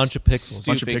It's is a bunch of pixels. stupid,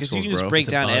 Bunch of 'cause you pixels, can just bro. break It's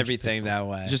a down bunch of everything pixels. that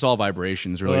way. It's just all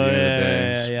vibrations, really. At the end of the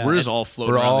day. Yeah, yeah. We're just all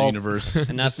floating We're around the all- universe.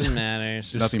 And nothing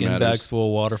matters. Just Nothing skin matters. bags full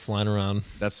of water flying around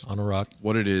That's on a rock.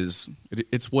 what it is.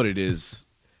 It's what it is.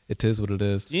 It is what it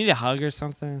is. Do you need a hug or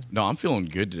something? No, I'm feeling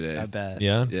good today. I bet.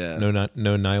 Yeah, Yeah.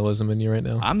 No nihilism in you right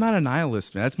now. I'm not a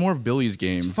nihilist, man. That's more of Billy's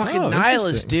game. It's fucking Oh,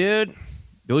 nihilist, dude.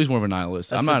 Billy's more of a nihilist.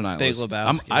 That's I'm not a the Big nihilist.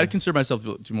 Lebowski. I consider myself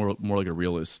to more like a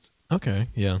realist. Okay,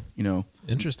 yeah, You know,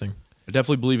 interesting. I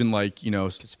definitely believe in like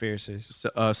Conspiracies.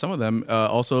 some of them.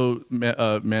 Also,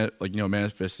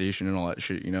 manifestation and all that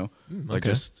shit. You know, like okay.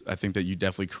 just I think that you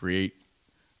definitely create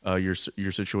your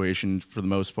situation for the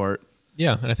most part.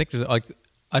 Yeah, and I think there's like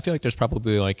I feel like there's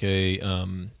probably like a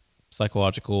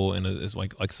psychological and is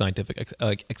like scientific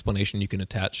explanation you can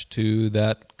attach to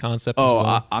that concept. Oh, as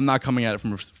well. I'm not coming at it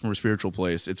from a spiritual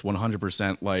place. It's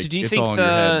 100% like So do you it's think all in your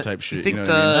head the- type you shit. think You know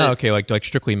what I mean? Oh, okay, like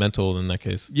strictly mental in that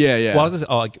case. Yeah, yeah. Well, I was just,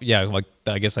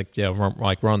 I guess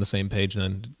we're on the same page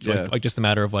then. Yeah. Like just a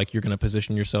matter of like you're going to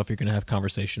position yourself. You're going to have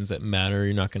conversations that matter.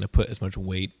 You're not going to put as much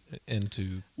weight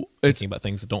into thinking about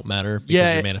things that don't matter because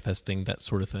Yeah. you're manifesting that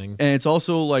sort of thing. And it's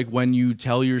also like when you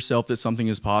tell yourself that something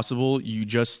is possible, you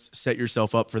just set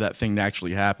yourself up for that thing to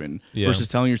actually happen. Yeah. Versus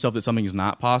telling yourself that something is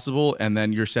not possible, and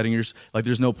then you're setting your like.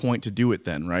 There's no point to do it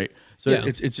then, right? So Yeah.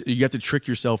 it's you have to trick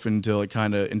yourself into like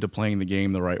kind of into playing the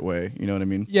game the right way. You know what I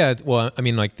mean? Yeah, well, I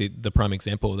mean, like the prime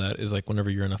example of that is like whenever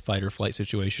you're in a fight or flight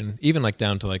situation, even like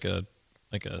down to like a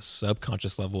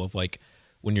subconscious level of like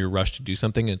when you're rushed to do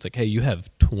something, and it's like, hey, you have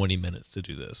 20 minutes to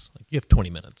do this. Like you have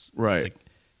 20 minutes. Right. It's like,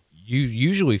 you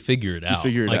usually figure it out.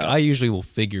 figure it like out. I usually will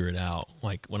figure it out.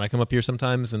 Like when I come up here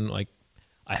sometimes and like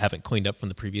I haven't cleaned up from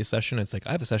the previous session, it's like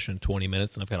I have a session in 20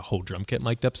 minutes and I've got a whole drum kit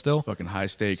mic'd up still. It's fucking high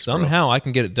stakes. bro. Somehow I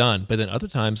can get it done, but then other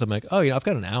times I'm like, oh, I've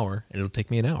got an hour and it'll take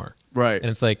me an hour. Right. And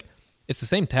it's like it's the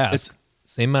same task,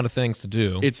 same amount of things to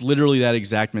do. It's literally that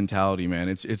exact mentality, man.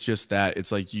 It's just that.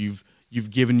 It's like you've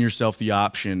given yourself the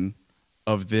option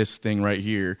of this thing right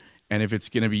here, and if it's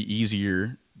gonna be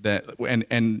easier that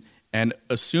and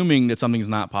assuming that something's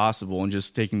not possible and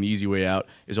just taking the easy way out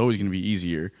is always gonna be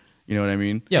easier. You know what I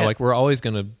mean? Yeah, like we're always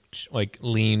going to like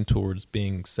lean towards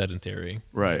being sedentary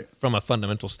Right. from a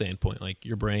fundamental standpoint. Like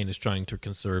your brain is trying to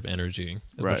conserve energy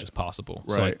as Right. much as possible.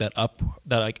 So Right. like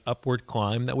that like upward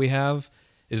climb that we have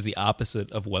is the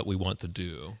opposite of what we want to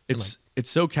do. And, It's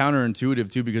so counterintuitive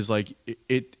too because like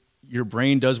it your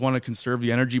brain does want to conserve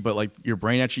the energy, but like your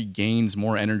brain actually gains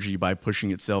more energy by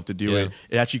pushing itself to do Yeah. it.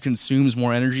 It actually consumes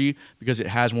more energy because it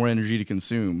has more energy to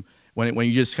consume. When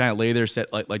you just kind of lay there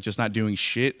set like just not doing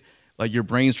shit, like your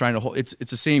brain's trying to hold. It's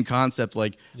the same concept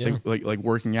like Yeah. like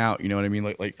working out. You know what I mean?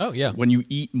 Like Oh, yeah. When you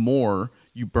eat more,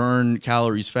 you burn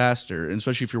calories faster, and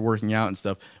especially if you're working out and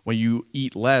stuff. When you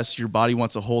eat less, your body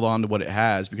wants to hold on to what it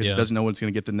has because Yeah. it doesn't know when it's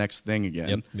going to get the next thing again.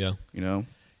 Yep. Yeah. You know.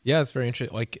 Yeah, it's very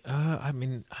interesting. Like, I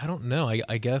mean, I don't know.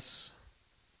 I guess,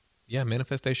 yeah,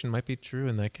 manifestation might be true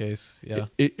in that case. Yeah.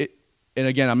 And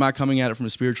again, I'm not coming at it from a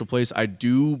spiritual place. I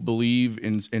do believe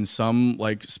in some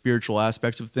like spiritual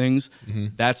aspects of things. Mm-hmm.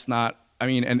 That's not. I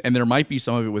mean, and there might be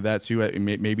some of it with that too.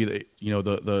 Maybe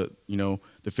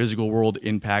the physical world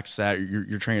impacts that.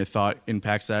 Your train of thought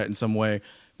impacts that in some way.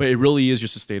 But it really is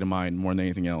just a state of mind more than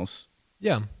anything else.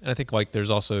 Yeah, and I think like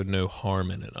there's also no harm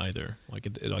in it either. Like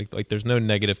like there's no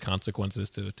negative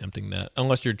consequences to attempting that,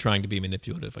 unless you're trying to be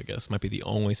manipulative. I guess might be the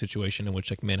only situation in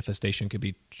which like manifestation could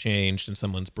be changed in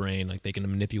someone's brain. Like they can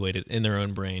manipulate it in their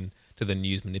own brain to then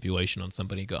use manipulation on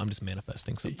somebody. And go, I'm just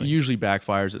manifesting It something. usually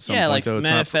backfires at some Yeah, point. like though. It's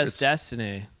not- manifest it's-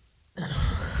 destiny.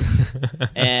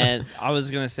 And I was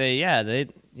gonna say, yeah,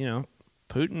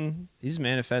 Putin, he's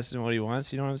manifesting what he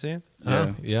wants. You know what I'm saying?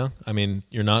 Yeah. I mean,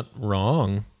 you're not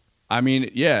wrong. I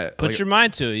mean, yeah. Put like, your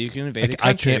mind to it. You can invade a I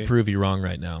country. can't prove you wrong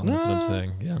right now. That's what I'm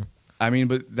saying. Yeah. I mean,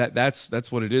 but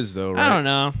that's what it is, though, right? I don't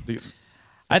know.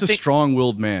 I It's a think-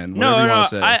 strong-willed man. No, Whatever you no. want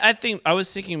to say. I think I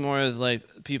was thinking more of like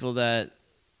people that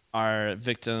are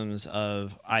victims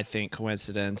of, I think,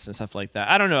 coincidence and stuff like that.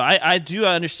 I don't know. I do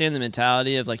understand the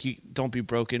mentality of like you don't be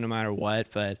broken no matter what,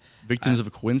 but Victims of a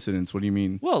coincidence. What do you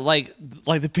mean? well, like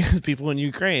the people in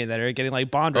Ukraine that are getting like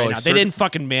bombed right like now, they didn't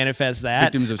fucking manifest that.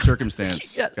 Victims of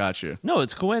circumstance. Yeah. Gotcha. No,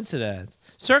 it's coincidence,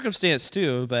 circumstance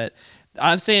too, but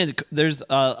I'm saying there's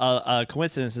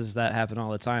coincidences that happen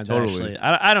all the time. That Totally. Actually,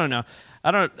 I don't know. I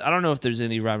don't know if there's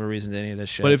any rhyme or reason to any of this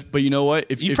shit. But you know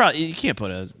what? you can't put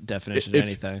a definition to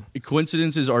anything.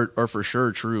 Coincidences are for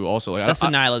sure true. Also, like That's the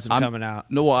nihilism coming out.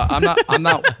 No, I'm not.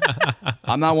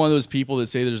 I'm not one of those people that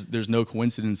say there's no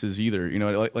coincidences either. You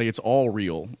know, like it's all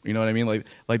real. You know what I mean?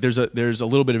 Like there's a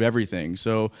little bit of everything.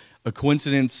 So a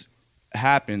coincidence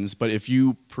happens, but if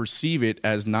you perceive it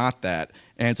as not that,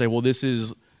 and it's like, well, this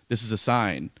is a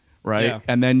sign, right? Yeah.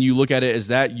 And then you look at it as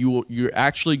that, you're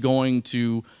actually going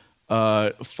to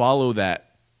follow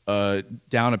that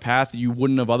down a path you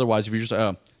wouldn't have otherwise if you're just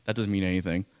oh, that doesn't mean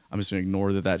anything. I'm just gonna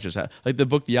ignore that just happened. Like the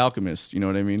book The Alchemist, you know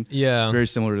what I mean? Yeah. It's very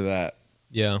similar to that.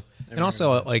 Yeah, and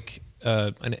also like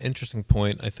an interesting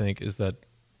point I think is that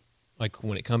like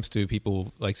when it comes to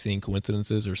people like seeing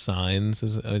coincidences or signs,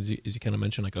 as you kind of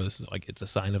mentioned, like oh this is like it's a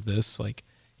sign of this, like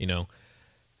you know,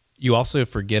 you also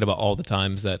forget about all the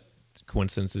times that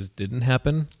coincidences didn't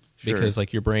happen. Sure. Because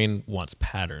like your brain wants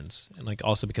patterns, and like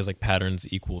also because like patterns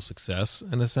equal success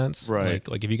in a sense. Right.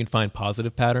 Like if you can find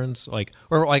positive patterns, like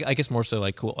or like I guess more so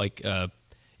like cool like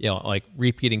you know like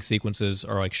repeating sequences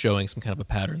are like showing some kind of a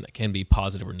pattern that can be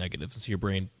positive or negative, and so your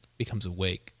brain becomes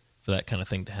awake for that kind of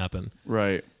thing to happen.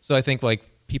 Right. So I think like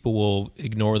people will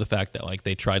ignore the fact that like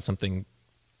they tried something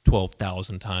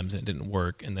 12,000 times and it didn't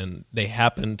work, and then they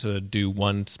happen to do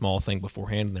one small thing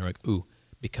beforehand, and they're like, ooh,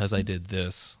 because I did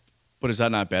this. But is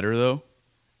that not better though?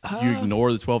 You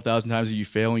ignore the 12,000 times that you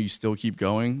fail and you still keep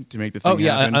going to make the thing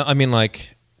happen. I mean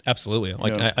like absolutely.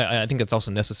 Like Yeah. I think that's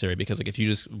also necessary because like if you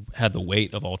just had the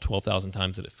weight of all 12,000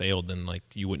 times that it failed, then like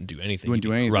you wouldn't do anything. You wouldn't You'd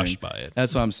do be anything. crushed by it.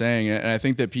 That's what I'm saying, and I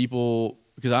think that people,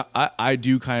 because I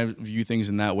do kind of view things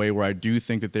in that way, where I do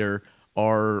think that there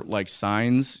are like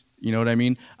signs. You know what I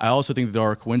mean? I also think that there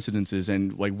are coincidences,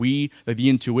 and like the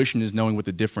intuition is knowing what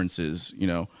the difference is. You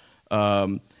know,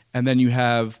 and then you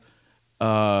have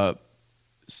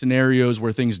scenarios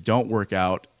where things don't work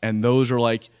out, and those are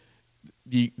like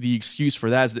the excuse for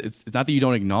that is that it's not that you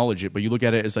don't acknowledge it, but you look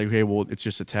at it as like, okay, well, it's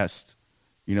just a test.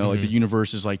 You know, like the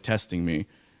universe is like testing me.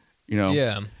 You know,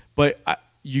 Yeah. But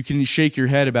you can shake your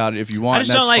head about it if you want. I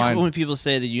just and that's don't like fine. when people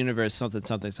say the universe something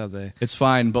something something. It's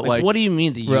fine, but Like, what do you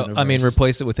mean the Well, universe? I mean,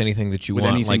 replace it with anything that you With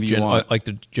want, anything like that you want. like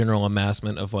the general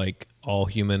amassment of like all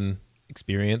human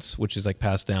experience, which is like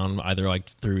passed down either like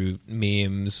through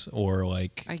memes or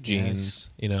like I genes.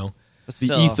 You know, But the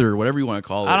still, ether, whatever you want to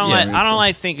call it. I don't Yeah, like. mean, I don't so-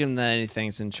 like thinking that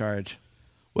anything's in charge.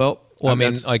 Well, well, I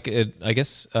mean, that's- like I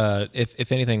guess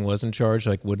if anything was in charge,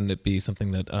 like wouldn't it be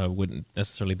something that wouldn't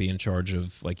necessarily be in charge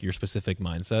of like your specific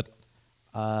mindset?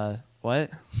 What?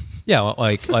 Yeah, well,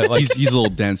 like he's a little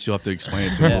dense. You'll have to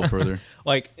explain it to him a Yeah. little further.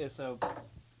 like so.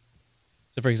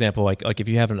 So, for example, like if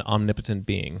you have an omnipotent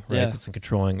being, right, Yeah. that's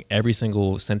controlling every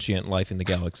single sentient life in the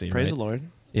galaxy, Praise right? the Lord.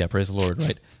 Yeah, praise the Lord,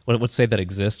 right? Let's say that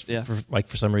exists Yeah.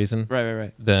 for some reason.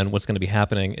 Right. Then what's going to be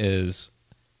happening is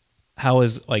how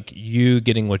is like you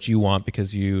getting what you want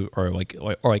because you are like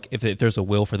or like if there's a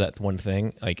will for that one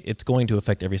thing, like it's going to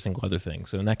affect every single other thing.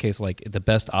 So in that case, like the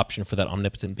best option for that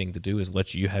omnipotent being to do is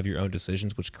let you have your own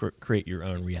decisions, which create your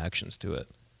own reactions to it.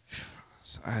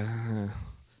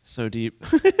 So deep.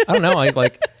 I don't know. I I'm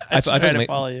think trying to it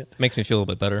follow you. makes me feel a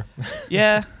little bit better.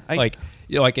 Yeah. Like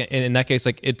you know, like in that case,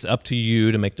 like it's up to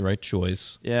you to make the right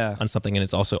choice. Yeah. On something, and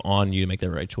it's also on you to make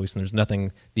that right choice. And there's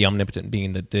nothing the omnipotent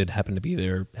being that did happen to be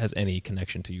there has any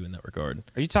connection to you in that regard.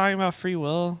 Are you talking about free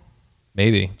will?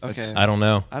 Maybe. Okay. I don't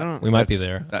know. I don't- We might be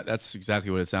That's- there. That's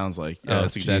exactly what it sounds like. Yeah, Oh,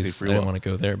 that's exactly geez, free I didn't will. want to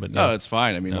go there, but No, no. it's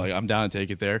fine. I mean, No. like I'm down to take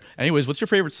it there. Anyways, what's your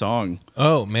favorite song?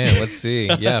 Oh man, let's see.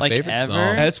 Yeah, Like favorite ever? song.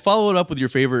 And let's follow it up with your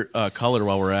favorite color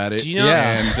while we're at it. Do you know-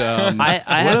 Yeah. And I what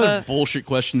have other a- bullshit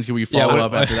questions can we Yeah, follow what-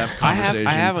 up after that conversation?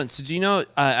 I haven't. So do you know?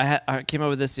 I came up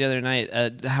with this the other night.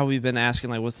 How we've been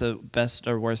asking like, what's the best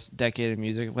or worst decade of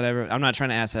music, whatever. I'm not trying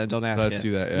to ask that. Don't ask Let's it.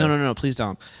 do that, yeah. No. Please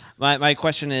don't. My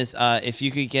question is, if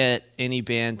you could get any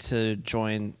band to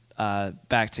join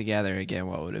back together again,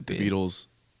 what would it be? The Beatles.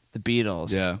 The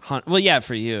Beatles. Yeah. Well, yeah,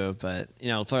 for you, but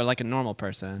for like a normal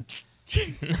person.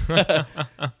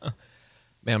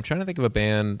 Man, I'm trying to think of a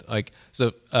band like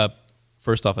so.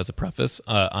 First off, as a preface,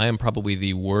 I am probably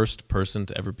the worst person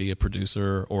to ever be a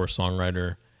producer or a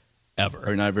songwriter ever. Are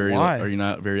you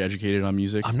not very educated on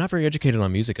music? I'm not very educated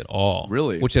on music at all.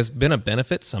 Really? Which has been a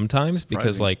benefit sometimes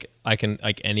because Surprising. like I can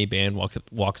like any band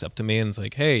walks up to me and is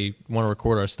like, "Hey, you want to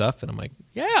record our stuff?" And I'm like,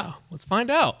 "Yeah, let's find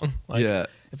out." Like, Yeah.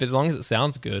 if as long as it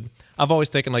sounds good. I've always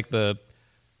taken like the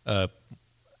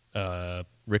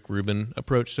Rick Rubin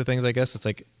approach to things, I guess. It's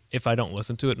like if I don't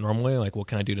listen to it normally, like what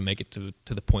can I do to make it to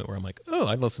the point where I'm like, oh,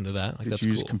 I'd listen to that. Like Did that's you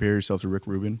cool. just compare yourself to Rick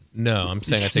Rubin? No, I'm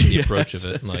saying I take the approach of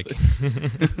it, and like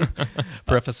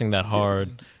prefacing that hard.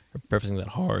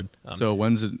 So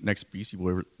when's the next Beastie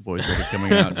Boys record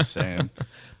coming out? Just saying.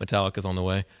 Metallica's on the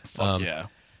way. Fuck yeah.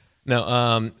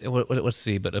 No, let's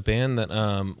see. But a band that,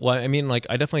 well, I mean, like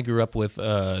I definitely grew up with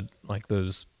like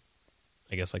those,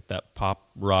 I guess like that pop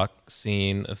rock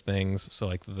scene of things. So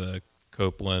like the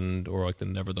Copeland or like the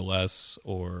Nevertheless,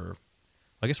 or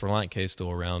I guess Reliant K is still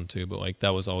around too. But like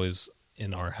that was always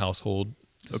in our household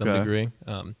to some degree.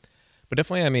 But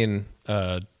definitely, I mean,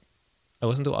 I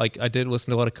did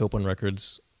listen to a lot of Copeland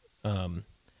records.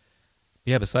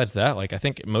 Yeah. Besides that, like I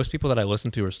think most people that I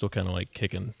listen to are still kind of like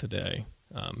kicking today.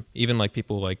 Even like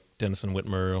people like Denison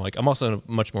Whitmer. Like I'm also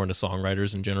much more into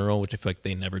songwriters in general, which I feel like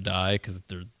they never die because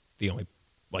they're the only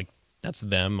like that's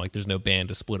them. Like there's no band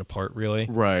to split apart really.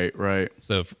 Right.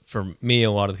 So for me,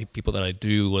 a lot of the people that I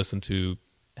do listen to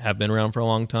have been around for a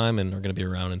long time and are going to be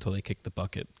around until they kick the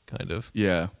bucket, kind of.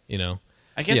 Yeah. You know.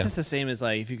 I guess Yeah. it's the same as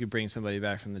like if you could bring somebody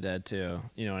back from the dead too.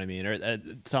 You know what I mean? Or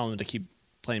tell them to keep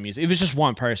playing music. If it's just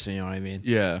one person, you know what I mean?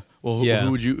 Yeah. Well, who, Yeah.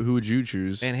 who would you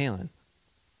choose Van Halen.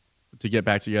 to get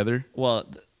back together? Well,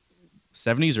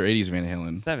 70s or 80s Van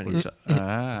Halen? 70s.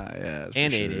 Yeah. for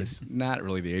And sure. 80s. Not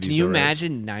really the 80s. Can you though, right?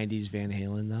 imagine 90s Van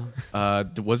Halen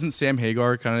though? Wasn't Sam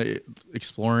Hagar kind of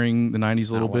exploring the 90s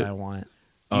a little Not what bit? I want.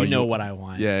 Oh, You know you- what I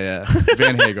want. Yeah.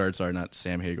 Van Hagar, sorry, not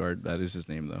Sam Hagar. That is his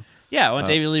name though. Yeah, I want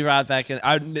David Lee Roth back in,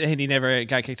 and he never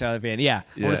got kicked out of the band. Yeah,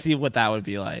 I Yeah. want to see what that would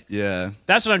be like. Yeah.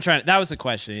 That's what I'm trying. That was the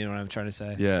question. You know what I'm trying to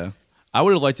say? Yeah. I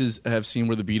would have liked to have seen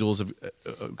where the Beatles have,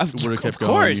 would have kept going.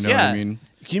 course, You know yeah. what I mean?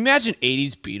 Can you imagine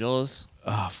 80s Beatles?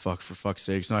 Oh, fuck, for fuck's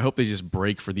sakes. No, I hope they just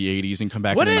break for the 80s and come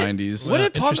back What in the did- 90s. what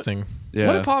did Paul- Interesting. Yeah.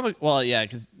 What did Paul? Well, yeah,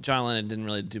 because John Lennon didn't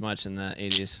really do much in the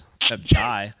 80s except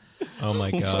die. Oh my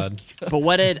god. But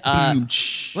what did? Boom,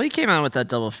 Well, he came out with that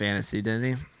Double Fantasy, didn't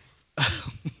he?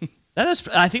 That is.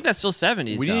 I think that's still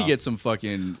 70s. We need though. to get some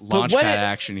fucking what launchpad did-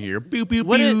 action here. Boop, boop,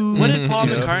 What did boop. Paul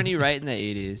You know? McCartney write in the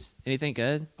 80s? Anything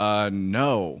good?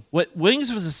 No. What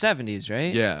Wings was the 70s,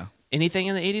 right? Yeah. Anything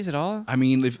in the 80s at all? I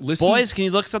mean, listen. Boys, can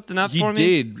you look something up he for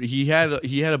me? did. He had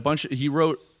a bunch. He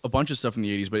wrote a bunch of stuff in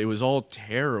the 80s, but it was all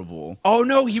terrible. Oh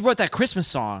no, he wrote that Christmas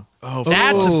song. Oh,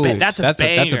 That's a banger. That's a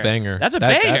banger. That's a That-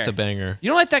 banger. That's a banger. You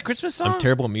don't like that Christmas song? I'm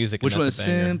terrible at music. Which and one that's is a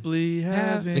banger. simply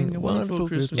having a wonderful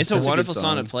Christmas? It's a That's wonderful good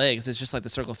song to play because it's just like the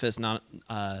circle fifths. Not.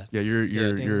 Yeah, you're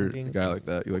ding, you're ding, a guy like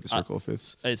that. You like the circle of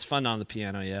fifths. It's fun on the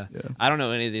piano. Yeah. Yeah. I don't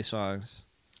know any of these songs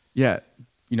Yeah.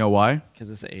 You know why? because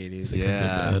it's the 80s.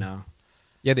 Yeah. I know.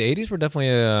 Yeah, the 80s were definitely.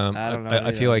 I don't know I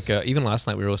any feel of like even last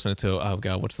night we were listening to. Oh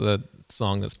god, what's the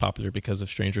song that's popular because of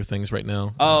Stranger Things right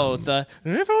now? Oh, the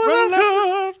if it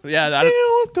was good. Yeah,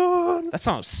 that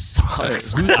song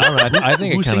sucks. I don't know. I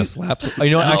think Who it kind of sings- slaps. You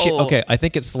know, actually, No. okay. I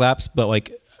think it slaps, but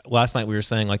like last night we were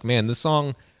saying, like, man, this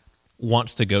song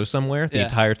wants to go somewhere the Yeah.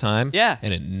 entire time, Yeah.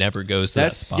 and it never goes to that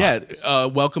That's spot. yeah.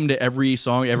 Welcome to every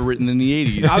song ever written in the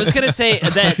 80s. I was gonna say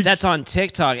that's on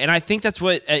TikTok, and I think that's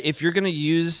what if you're gonna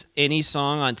use any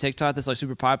song on TikTok that's like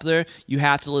super popular, you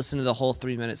have to listen to the whole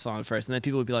 3-minute song first, and then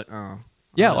people would be like, oh,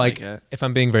 Yeah, I don't like it. if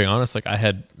I'm being very honest, like I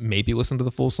had maybe listened to the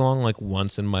full song like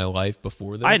once in my life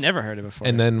before this. I had never heard it before.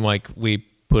 And then like we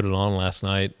put it on last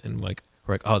night, and like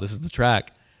we're like, oh, this is the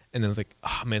track, and then it's like,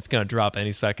 oh man, it's gonna drop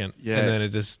any second. Yeah. And then it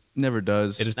just Never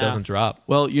does. it just No. doesn't drop.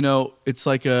 Well, you know, it's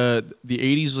like the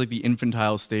 80s was like the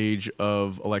infantile stage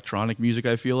of electronic music,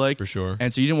 I feel like. For sure.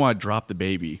 And so you didn't want to drop the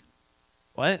baby.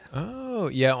 what? Oh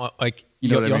yeah, like You you,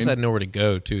 know what I you also mean? had nowhere to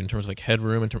go too in terms of like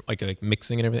headroom and like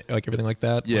mixing and everything like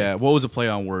that. Yeah. What was a play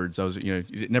on words? I was, you know,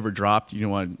 it never dropped. You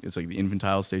didn't want, it's like the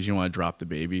infantile stage. You don't want to drop the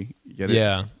baby. You get it?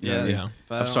 Yeah, You know what I yeah. mean?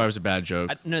 But I I'm don't- sorry, it was a bad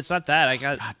joke. No, it's not that. I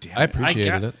got. God damn I it.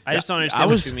 appreciated it. I just don't understand I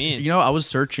was, what you mean. You know, I was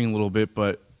searching a little bit,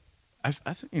 but I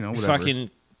think, you know, whatever. Fucking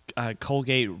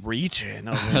Colgate region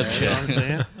over there. You know what I'm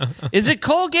saying? Is it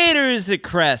Colgate or is it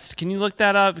Crest? Can you look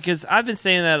that up? Because I've been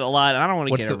saying that a lot, and I don't want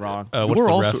to What's get the, it wrong. what's We're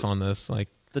the also- ref on this? Like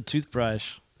The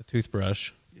toothbrush. the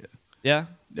toothbrush. Yeah.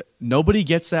 Nobody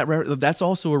gets that. That's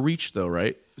also a reach, though,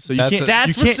 right? So you That's can't. a-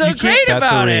 That's you what's can't, so you can't- great That's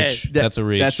about a it. reach. That- That's a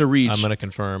reach. that's a reach. I'm gonna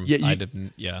confirm. Yeah, you- I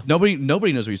didn't. Yeah. Nobody knows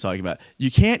what he's talking about.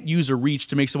 You can't use a reach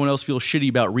to make someone else feel shitty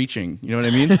about reaching. You know what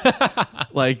I mean?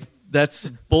 Like that's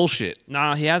bullshit.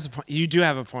 No, he has a point. You do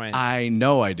have a point. I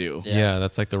know I do. Yeah,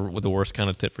 that's like the worst kind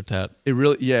of tit for tat. It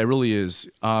really is.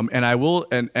 And I will.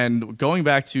 And going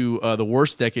back to the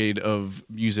worst decade of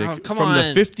music Oh, come from the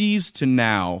on. 50s to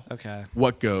now. Okay.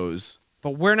 What goes?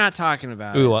 But we're not talking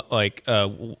about Ooh, it.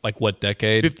 like what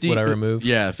decade 50. would I remove?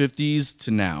 Yeah, 50s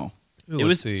to now. Ooh, It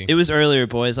let's see. was earlier,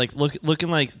 boys. Like looking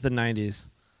like the 90s.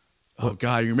 Oh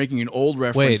God, you're making an old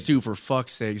reference Wait. too. For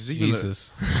fuck's sake, Is this even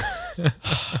Jesus.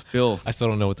 Bill. I still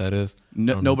don't know what that is. I don't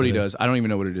know what Nobody that is. does. I don't even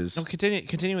know what it is. No,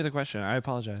 continue with the question. I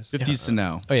apologize. 50s to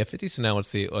now. Oh yeah, 50s to now. Let's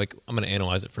see. Like I'm gonna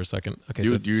analyze it for a second. Okay,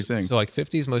 Do so your thing. So like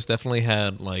 50s most definitely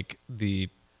had like the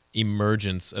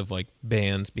emergence of like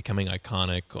bands becoming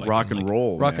iconic. Like, Rock and like,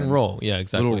 roll, Rock man. and roll. Yeah,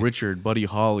 exactly. Little Richard, Buddy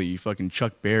Holly, fucking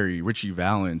Chuck Berry, Richie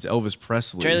Valens, Elvis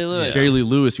Presley, Jerry Lee Lewis. Jerry Lee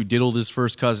Lewis, who diddled his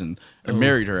first cousin or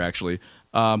married her actually.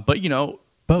 But you know,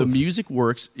 the Both. music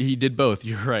works. He did both.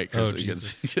 You're right, Chris. Oh,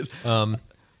 Jesus.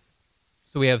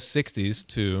 So we have 60s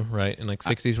too, right? And like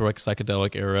 60s were like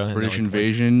psychedelic era. and British like,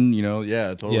 Invasion. You know, yeah,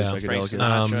 totally Yeah. Frank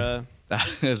psychedelic. Sinatra.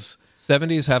 That is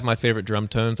 70s have my favorite drum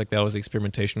tones. Like that was the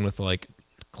experimentation with like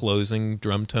closing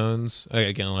drum tones.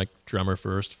 Again, like drummer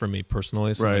first for me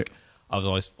personally. So Right. like I was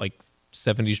always like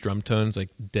 70s drum tones, like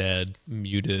dead,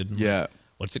 muted. Yeah.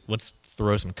 Let's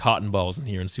throw some cotton balls in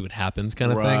here and see what happens,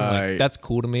 kind of thing. Right. Like that's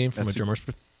cool to me from That's a drummer's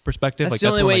perspective. That's like the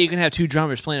only when, way like, you can have two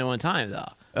drummers playing at one time,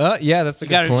 though. Yeah, that's a You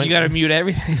good point. got to mute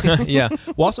everything. Yeah.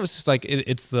 Well, also it's just like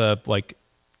it's the like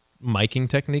miking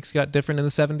techniques got different in the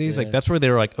 70s. Yeah. Like that's where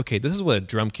they were like, okay, this is what a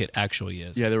drum kit actually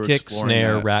is. Yeah, they were kick, exploring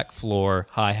snare, that. rack, floor,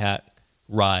 hi hat,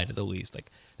 ride at the least.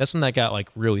 Like that's when that got like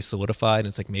really solidified. And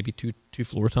it's like maybe two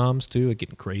floor toms too, like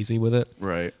getting crazy with it.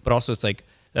 right. But also it's like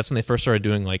that's when they first started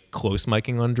doing like close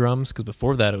miking on drums because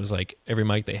before that it was like every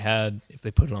mic they had, if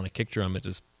they put it on a kick drum, it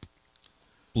just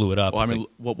blew it up. Well, I It's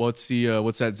mean,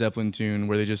 what's that Zeppelin tune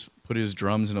where they just put his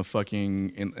drums in a fucking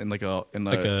in like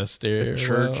a stereo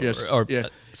church, yes, or yeah.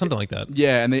 something like that.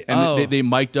 Yeah, and Oh. they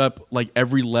mic'd up like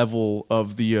every level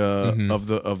of the of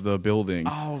the building.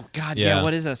 Oh God, Yeah. yeah.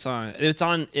 What is that song? It's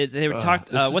on. They were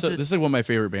talked. This, What's is, it? this is like one of my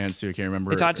favorite bands too. I can't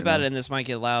remember. They talked about now. it in This Might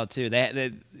Get Loud too.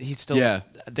 He still. Yeah.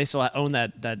 They still own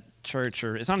that church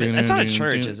or it's not. It's not a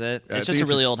church, is it? I It's think just a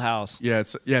it's really old house. Yeah,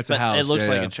 it's a But house. It looks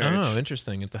yeah, like yeah. a church. Oh,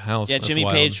 interesting. It's a house. Yeah, That's Jimmy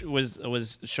wild. Page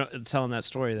was telling that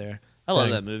story there. I love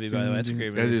Dang. that movie, by the way. It's a great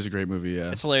That movie. is a great movie.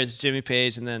 Yeah, It's hilarious. Jimmy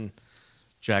Page and then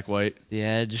Jack White, The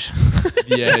Edge.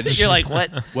 The Edge. You're like, what?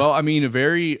 Well, I mean, a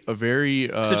very.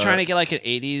 So trying to get like an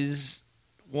 '80s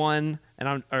one, and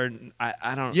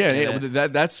I don't. Yeah, get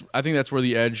it. that's. I think that's where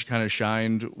the Edge kind of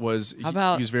shined. Was How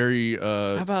about- he was very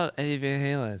How about Eddie Van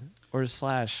Halen or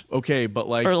Slash okay, but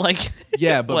like or like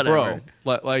yeah, but whatever.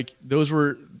 bro, like those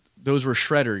were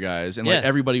shredder guys, and like Yeah.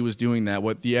 everybody was doing that.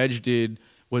 What the Edge did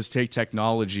was take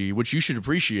technology, which you should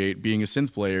appreciate being a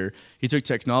synth player. He took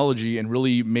technology and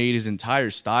really made his entire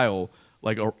style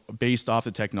like based off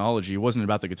the technology. It wasn't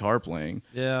about the guitar playing.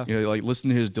 Yeah. You know, like listen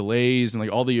to his delays and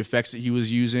like all the effects that he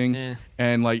was using, Yeah.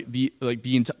 and like the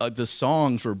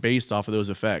songs were based off of those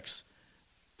effects.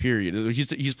 Period.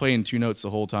 He's playing two notes the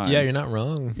whole time. Yeah, you're not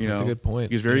wrong. You That's know, a good point.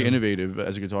 He was very Yeah. innovative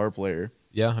as a guitar player.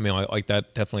 Yeah, I mean, like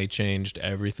that definitely changed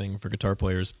everything for guitar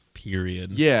players.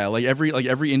 Period. Yeah, like every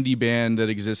indie band that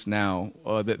exists now,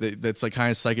 that's like kind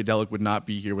of psychedelic would not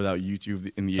be here without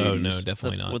YouTube in the 80s. Oh no,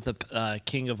 definitely not. With the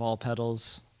King of All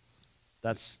Pedals.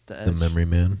 That's the Edge. The Memory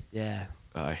Man. Yeah.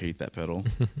 I hate that pedal.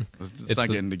 It's It's not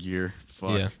the- getting the gear.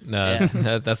 Fuck. Yeah, no,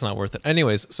 Yeah. that's not worth it.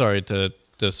 Anyways, sorry to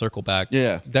circle back.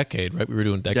 Yeah. Decade, right? We were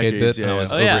doing decade Decades, bit, and yeah, I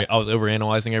was yeah. Oh, I was over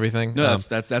analyzing everything. No,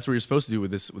 that's what you're supposed to do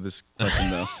with this question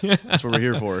though. That's what we're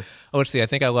here for. Oh, let's see. I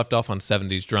think I left off on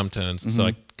 70s drum tones. So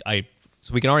Mm-hmm.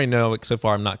 so we can already know like, so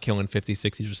far I'm not killing 50s,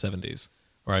 60s, or 70s.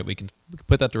 All right, we can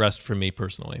put that to rest for me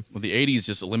personally. Well, the 80s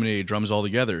just eliminated drums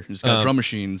altogether. You just got drum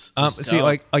machines. See, go.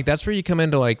 like that's where you come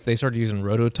into like they started using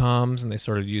rototoms and they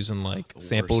started using like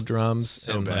sample worst. drums.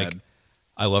 So and bad. like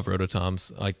I love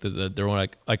rototoms. Like they're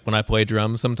like when I play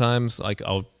drums sometimes like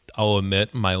I'll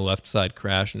omit my left side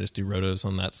crash and just do rotos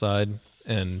on that side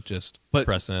and just But-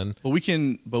 press in. But we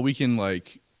can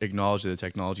like acknowledge that the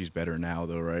technology is better now,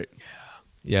 though, right?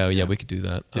 Yeah, we could do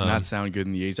that. Did not sound good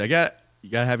in the 80s. You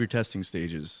gotta have your testing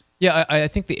stages. Yeah, I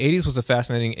think the 80s was a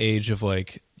fascinating age of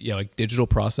like digital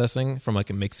processing from like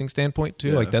a mixing standpoint too.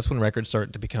 Yeah. Like that's when records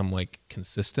start to become like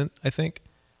consistent, I think,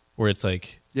 where it's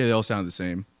like Yeah, they all sound the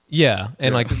same. yeah,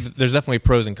 and Yeah. like there's definitely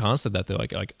pros and cons to that though.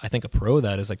 Like I think a pro of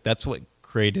that is like that's what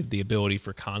created the ability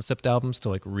for concept albums to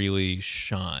like really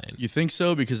shine. You think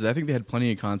so? Because I think they had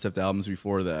plenty of concept albums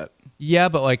before that. Yeah,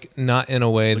 but like not in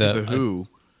a way Look that at the Who.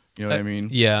 You know what I mean?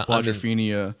 yeah, I mean-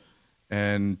 Quadrophenia,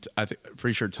 and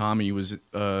pretty sure Tommy was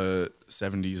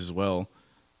 70s as well.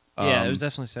 Yeah, it was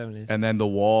definitely 70s. And then The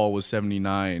Wall was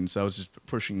 79, so I was just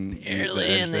pushing the Early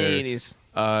edge in the there.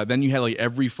 80s. Then you had like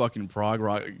every fucking prog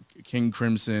rock, King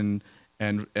Crimson,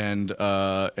 and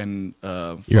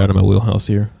You're out of my wheelhouse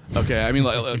here. okay, I mean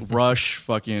like Rush,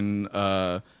 fucking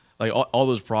like all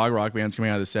those prog rock bands coming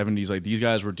out of the 70s. Like these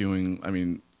guys were doing. I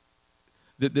mean,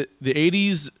 the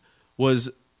 80s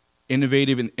was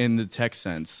innovative in the tech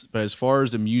sense, but as far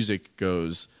as the music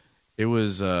goes, it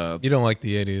was You don't like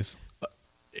the 80s.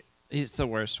 He's the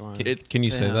worst one. Can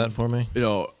you say Damn. that for me?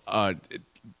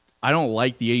 I don't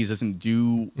like the 80s. Doesn't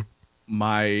do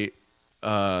my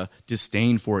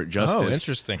disdain for it justice. Oh,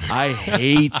 interesting. I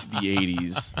hate the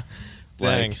 80s.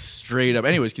 Dang. Like straight up.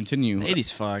 Anyways, continue. The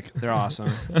 80s fuck. They're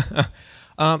awesome.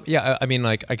 Yeah, I mean,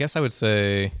 like, I guess I would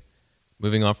say,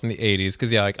 moving on from the 80s,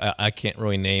 because, yeah, like, I can't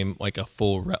really name, like, a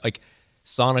full, like,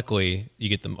 sonically, you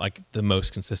get the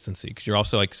most consistency, because you're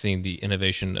also, like, seeing the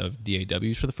innovation of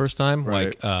DAWs for the first time.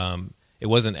 Right. Like, it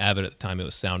wasn't Avid at the time, it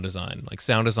was Sound Design. Like,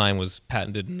 Sound Design was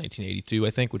patented in 1982, I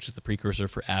think, which is the precursor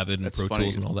for Avid and That's Pro funny.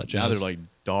 Tools and all that jazz. Now they're like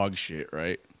dog shit,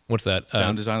 right? What's that?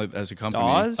 Sound Design as a company.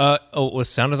 Dawes? It was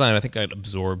Sound Design, I think, got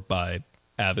absorbed by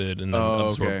Avid, and then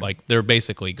absorbed, okay. like, they're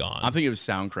basically gone. I'm thinking of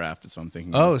Soundcraft. That's what I'm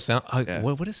thinking. Oh, of. Yeah.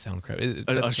 what is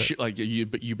Soundcraft? Like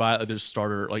you buy there's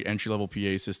starter like entry level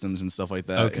PA systems and stuff like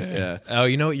that. Okay. Yeah. Oh,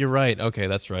 you know what? You're right. Okay,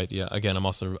 that's right. Yeah. Again, I'm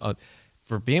also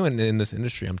for being in this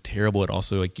industry, I'm terrible at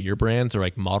also like gear brands or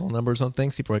like model numbers on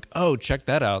things. People are like, "Oh, check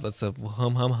that out. That's a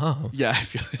hum." Yeah, I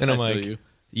feel. And I'm I feel like, you.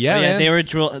 yeah, Oh, yeah, man.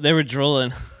 they were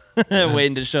drooling,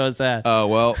 waiting to show us that. Oh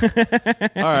well.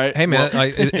 All right. Hey, man. Well,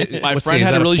 my let's friend see, is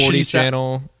had that a really 40 shitty sound-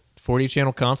 channel. 40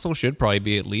 channel console should probably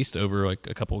be at least over like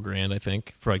a couple grand, I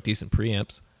think, for like decent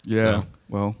preamps. Yeah. So,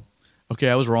 Well. Okay,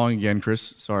 I was wrong again, Chris.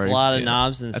 Sorry. There's a lot of Yeah.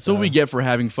 knobs and That's stuff. what we get for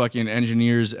having fucking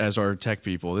engineers as our tech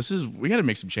people. We got to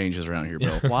make some changes around here,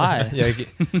 Bill. Why? yeah,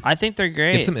 I think they're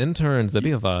great. get some interns. That'd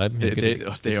be a vibe.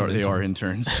 They are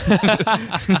interns.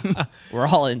 We're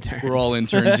all interns. We're all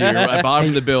interns here. At bottom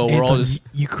of the bill, we're all Anton, just.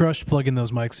 you crushed plugging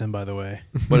those mics in, by the way.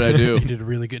 What did I do? You did a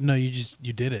really good. No, you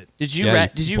did it. Did you Yeah,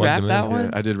 rap? you Did you plugged rap them that in. one?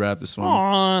 Yeah, I did rap this one.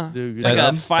 Aw. Dude, It's like Yeah,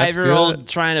 a that's 5-year-old good.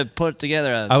 trying to put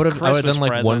together a I would have Christmas done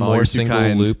like present. one Oh, more you're too single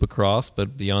kind. loop across,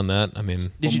 but beyond that, I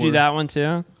mean, Did you more. do that one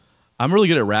too? I'm really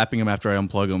good at rapping them after I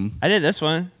unplug them. I did this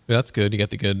one. that's good. You got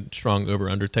the good strong over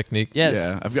under technique. Yes.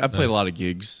 Yeah, I've played Nice. a lot of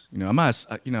gigs. I'm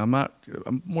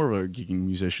more of a gigging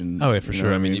musician. Oh, yeah, for you know sure.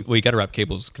 what I mean, you got to wrap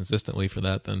cables consistently for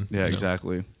that. Then yeah, you know.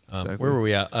 exactly. Exactly. Where were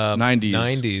we at? 90s.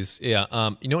 90s.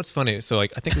 Yeah. You know what's funny? So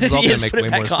like, I think this is all You going to just make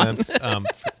put way it more back on.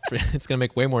 sense. It's going to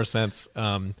make way more sense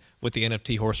with the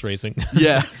NFT horse racing.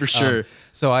 Yeah, for sure.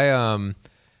 So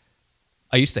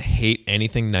I used to hate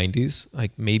anything 90s.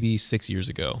 Like maybe 6 years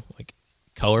ago, like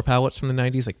color palettes from the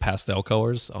 90s, like pastel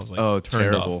colors. I was like, Oh,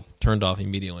 turned off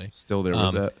immediately. Still there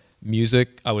with that.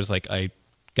 Music, I was like, I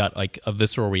got like a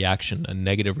visceral reaction, a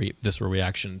negative visceral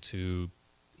reaction to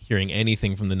hearing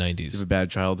anything from the 90s. You have a bad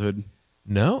childhood.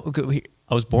 No, okay,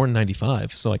 I was born in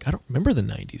 '95, so like I don't remember the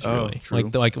 '90s Oh, really. true.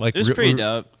 Like It was pretty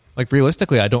dope. Like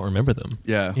realistically, I don't remember them.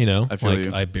 Yeah, you know, I feel like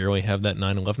you. I barely have that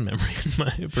 9/11 memory in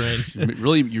my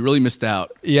brain. You really missed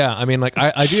out. Yeah, I mean, like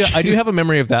I do have a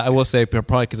memory of that. I will say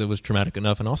probably because it was traumatic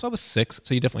enough, and also I was 6,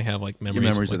 so you definitely have like memories.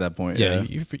 Your memories of, at like, that point. Yeah,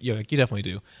 Yeah. you definitely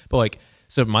do. But like,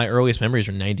 so my earliest memories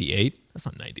are '98. That's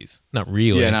not '90s. Not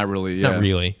really. Yeah, not really. Yeah. Not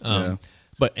really. Yeah.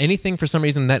 But anything for some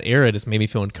reason in that era just made me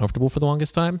feel uncomfortable for the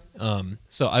longest time.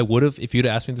 So I would have, if you'd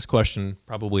asked me this question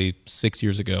probably 6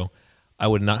 years ago, I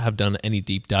would not have done any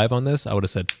deep dive on this. I would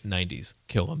have said 90s,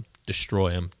 kill them,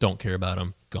 destroy them, don't care about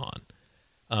them, gone.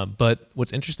 But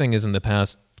what's interesting is in the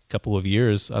past couple of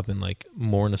years, I've been like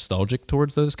more nostalgic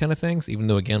towards those kind of things, even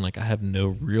though again, like I have no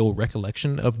real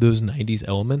recollection of those 90s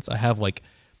elements. I have like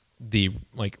the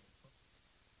like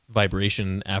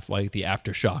vibration after like the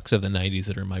aftershocks of the 90s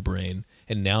that are in my brain,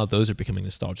 and now those are becoming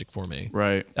nostalgic for me.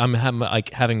 Right. I'm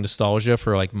like having nostalgia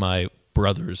for like my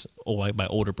brothers, or like my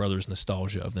older brother's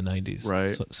nostalgia of the 90s,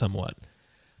 Right. somewhat.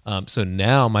 So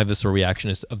now my visceral reaction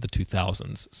is of the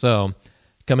 2000s. So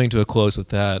coming to a close with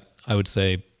that, I would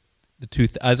say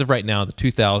as of right now, the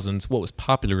 2000s, what was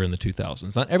popular in the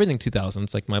 2000s, not everything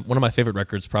 2000s. Like one of my favorite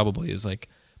records probably is like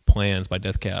Plans by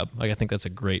Death Cab. Like I think that's a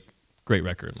great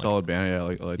record. Like, Solid band. Yeah, I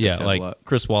like that yeah, tab a like lot.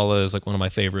 Chris Walla is like one of my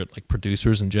favorite like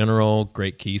producers in general.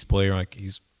 Great keys player, like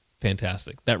he's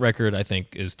fantastic. That record I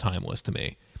think is timeless to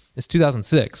me. It's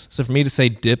 2006, so for me to say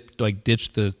ditch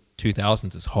the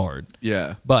 2000s is hard.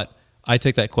 Yeah. But I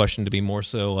take that question to be more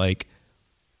so like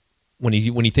when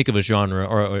you think of a genre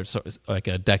or like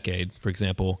a decade, for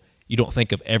example, you don't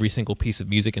think of every single piece of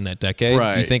music in that decade.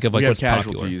 Right. You think of like we have what's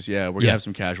casualties. popular. Yeah, we're gonna have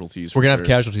some casualties. We're for gonna sure. have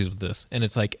casualties with this, and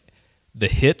it's like the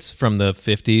hits from the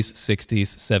 50s, 60s,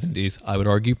 70s. I would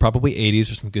argue probably 80s.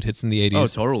 There's some good hits in the 80s. Oh,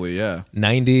 totally. Yeah.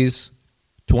 90s,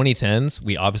 2010s.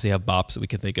 We obviously have bops that we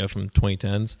can think of from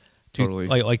 2010s. Totally.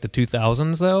 Like the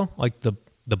 2000s though, like the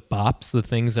bops, the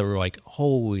things that were like,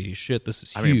 holy shit, this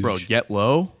is I huge. mean, bro, Get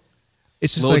Low.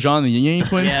 it's just Lil like Jon and the Ying Yang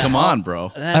Twins. Yeah. Come on,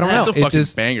 bro. That- I don't That's know. a fucking It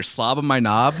just banger. Slob on my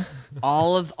knob.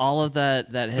 all of that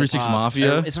hip 3 6 hop.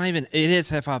 Mafia? It's not even. It is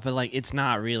hip hop, but like it's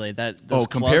not really that. Oh, Those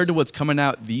compared clubs- to what's coming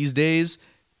out these days,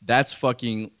 that's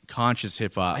fucking conscious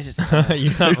hip hop. I just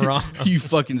you're not wrong. You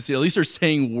fucking see. At least they're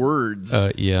saying words.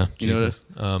 Yeah, You know Jesus.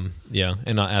 Yeah,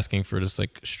 and not asking for just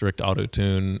like strict auto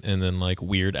tune and then like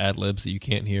weird ad libs that you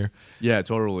can't hear. Yeah,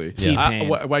 totally. T-Pain.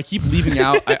 What I keep leaving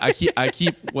out, I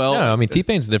keep. Well, No, I mean T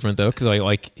Pain's different though because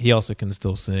like he also can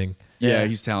still sing. yeah,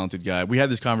 he's a talented guy. We had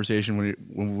this conversation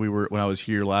when I was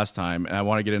here last time, and I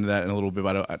want to get into that in a little bit,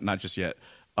 but not just yet.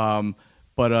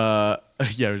 But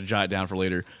yeah, jot it down for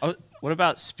later. Oh, what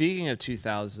about speaking of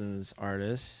 2000s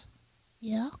artists?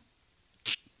 Yeah.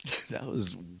 That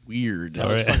was weird. That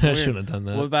was Sorry, fucking I weird. shouldn't have done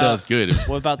that. What That was about good.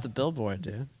 what about the Billboard,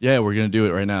 dude? Yeah, we're gonna do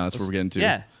it right now. That's what we're getting to.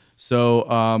 Yeah. So,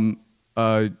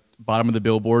 bottom of the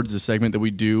billboard is a segment that we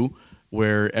do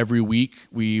where every week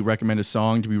we recommend a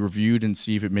song to be reviewed and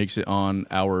see if it makes it on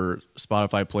our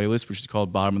Spotify playlist, which is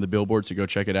called Bottom of the Billboard. So go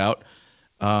check it out.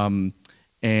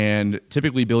 And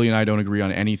typically, Billy and I don't agree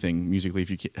on anything musically, if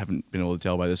you haven't been able to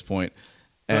tell by this point.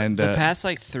 And the past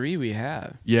like 3 we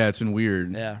have. yeah, it's been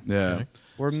weird. Yeah. Yeah.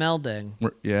 We're melding.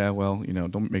 Yeah. Well,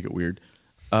 don't make it weird.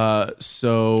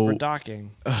 So We're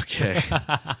docking. okay.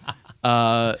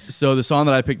 So the song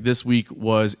that I picked this week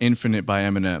was "Infinite" by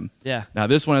Eminem. Yeah. Now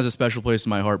this one has a special place in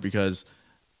my heart because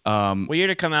What year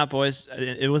did it come out, boys?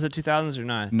 It was it 2000s or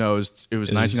not? no, it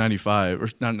was 1995 or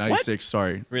not 96.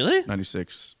 Sorry, Really?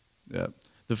 96. Yeah,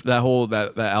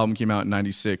 that album came out in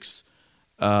 96,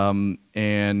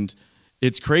 and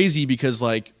it's crazy because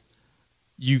like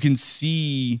you can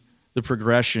see the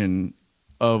progression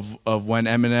of when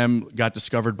Eminem got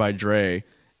discovered by Dre,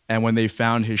 and when they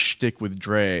found his shtick with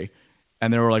Dre,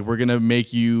 and they were like, "We're gonna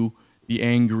make you the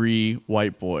angry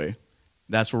white boy.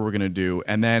 That's what we're gonna do."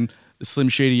 And then the Slim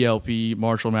Shady LP,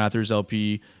 Marshall Mathers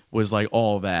LP was like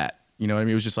all that. You know what I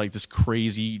mean? It was just like this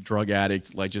crazy drug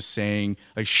addict, like just saying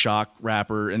like shock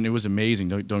rapper, and it was amazing.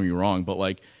 Don't get me wrong, but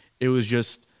like it was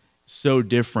just so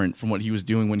different from what he was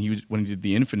doing when he did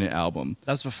the Infinite album,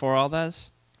 That was before all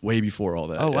this? way before all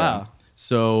that. Oh, yeah. wow.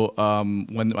 So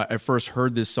when I first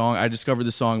heard this song, I discovered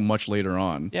the song much later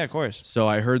on. Yeah, of course. So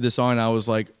I heard this song and I was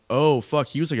like, oh fuck,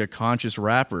 he was like a conscious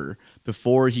rapper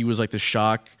before he was like the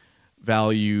shock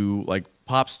value like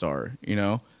pop star, you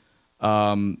know?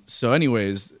 So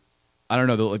anyways, I don't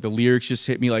know, the lyrics just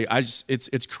hit me like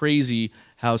it's crazy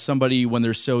how somebody when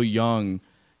they're so young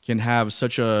can have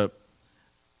such a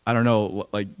I don't know,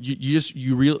 like you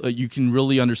can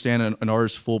really understand an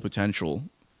artist's full potential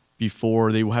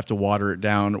before they have to water it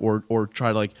down or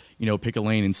try to like, pick a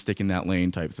lane and stick in that lane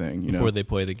type thing, Before they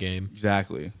play the game.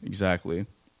 Exactly.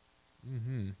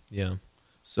 Yeah.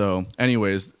 So,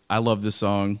 anyways, I love this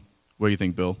song. What do you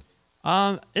think, Bill?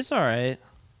 It's all right.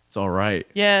 It's all right.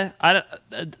 Yeah,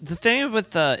 the thing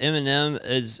with Eminem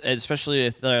is, especially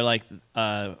if they're like,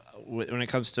 when it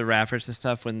comes to rappers and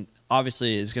stuff, when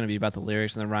obviously it's going to be about the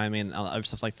lyrics and the rhyming and other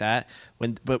stuff like that.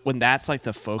 But when that's like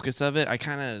the focus of it, I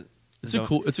kind of It's a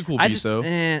cool beat though.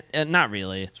 Not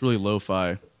really. It's really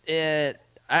lo-fi.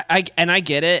 I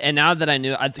get it, and now that I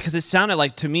knew, because it sounded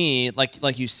like to me,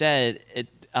 like you said,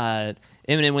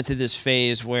 Eminem went through this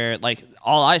phase where like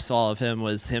all I saw of him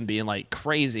was him being like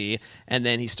crazy, and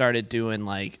then he started doing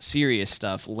like serious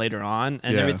stuff later on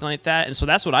and Yeah. everything like that, and so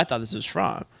that's what I thought this was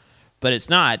from, but it's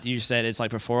not. You said it's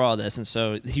like before all this, and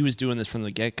so he was doing this from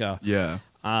the get go. Yeah.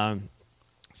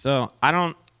 So I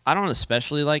don't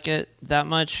especially like it that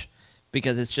much.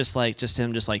 Because it's just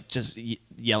him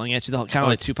yelling at you the whole kind of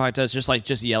like Tupac does,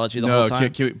 just yell at you the whole time.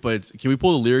 Can we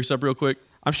pull the lyrics up real quick?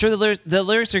 I'm sure the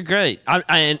lyrics are great.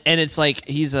 And it's like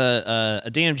he's a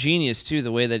damn genius too,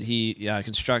 the way that he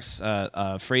constructs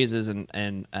phrases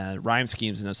and rhyme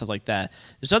schemes and stuff like that.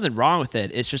 There's nothing wrong with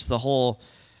it. It's just the whole.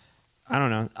 I don't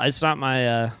know. It's not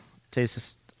my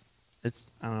taste. I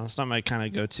don't know. It's not my kind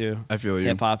of go-to. I feel you.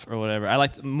 Hip hop or whatever. I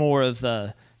like more of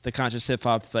the conscious hip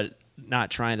hop, but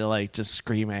not trying to like just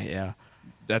scream at you.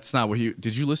 That's not what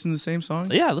did you listen to the same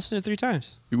song? Yeah, I listened to it 3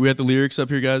 times. We have the lyrics up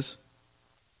here, guys.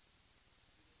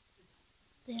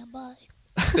 Stand by.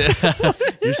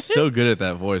 You're so good at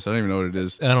that voice. I don't even know what it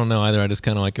is. I don't know either. I just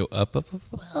kind of like go up, up, up.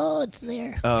 Oh, it's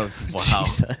there. Oh, wow.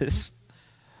 Jesus.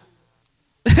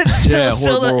 It's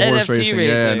still the horse NFT racing.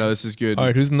 Yeah, racing. no, this is good. All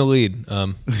right, who's in the lead?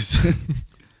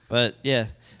 But yeah,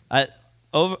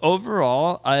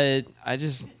 overall, I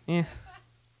just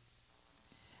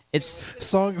it's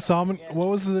Song. What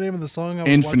was the name of the song? I was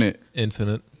Infinite.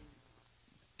 Infinite.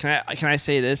 can I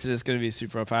say this? And it's going to be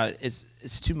super profound.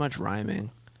 It's too much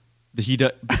rhyming. He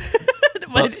does.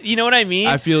 but you know what I mean?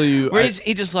 I feel you. Where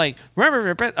he just like,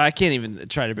 remember, I can't even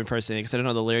try to impersonate because I don't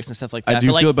know the lyrics and stuff like I that. do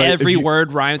but like feel bad if every you-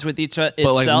 word rhymes with each like,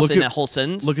 itself look in at- that whole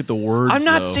sentence. Look at the words. I'm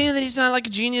not though. saying that he's not like a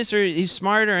genius or he's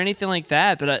smart or anything like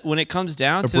that, but when it comes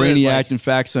down a to brainiac. it, like, In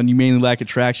fact, son, you mainly lack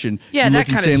attraction. Yeah, you that look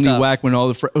kinda insanely stuff. whack when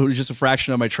all the it was just a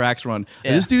fraction of my tracks run.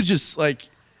 Yeah. This dude's just like,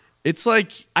 it's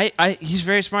like he's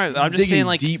very smart. he's I'm just digging saying,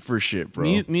 like, deep for shit,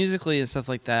 bro. musically and stuff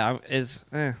like that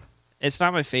it's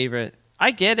not my favorite.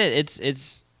 I get it.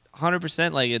 It's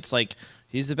 100% like it's like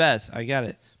he's the best. I got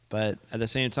it. But at the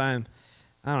same time,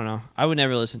 I don't know. I would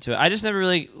never listen to it. I just never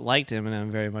really liked Eminem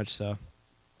very much. So,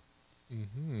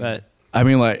 but I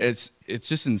mean, like it's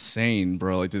just insane,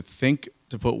 bro. Like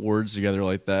to put words together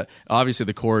like that. Obviously,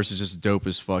 the chorus is just dope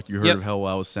as fuck. You heard Yep. of Hell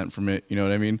While I Was Sent From It. You know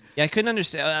what I mean? yeah, I couldn't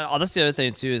understand. That's the other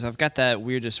thing too is I've got that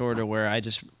weird disorder where I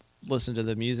just listen to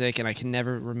the music and I can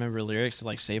never remember lyrics to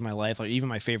like save my life. Like even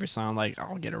my favorite song, like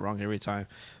I'll get it wrong every time.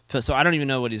 So I don't even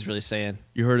know what he's really saying.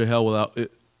 You heard of Hell without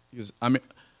it. Because I mean,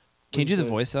 Can you do the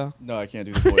voice though? no, I can't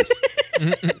do the voice.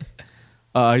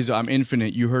 I'm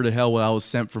infinite. You heard of hell when I was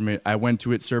sent from it. I went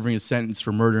to it serving a sentence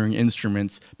for murdering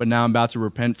instruments, but now I'm about to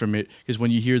repent from it because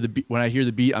when I hear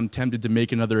the beat, I'm tempted to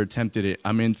make another attempt at it.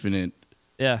 I'm infinite.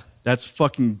 Yeah, That's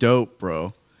fucking dope,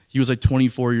 bro. He was like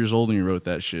 24 years old when he wrote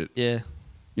that shit. yeah.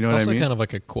 You know what also I mean? kind of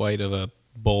like quite of a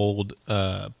bold,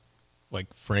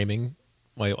 like framing,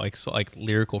 like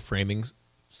lyrical framing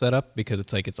setup because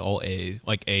it's like it's all A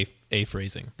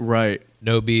phrasing. Right.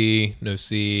 No B, no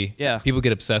C. Yeah. People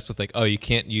get obsessed with like, oh,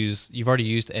 you've already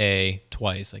used A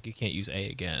twice, like you can't use A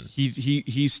again.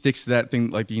 He sticks to that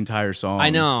thing like the entire song.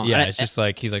 I know. Yeah, And it's just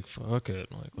like he's like, fuck it,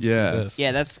 like let's Yeah. do this.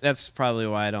 Yeah, that's probably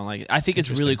why I don't like it. I think it's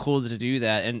really cool to do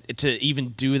that, and to even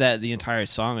do that the entire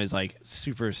song is like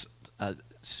super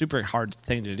hard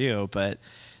thing to do. But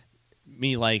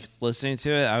me like listening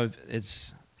to it,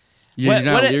 it's Yeah, you're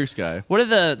not a it- lyrics guy. What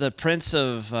are the Prince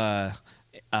of not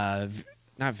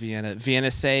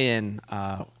Vienna say and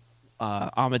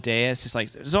Amadeus? It's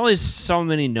like there's only so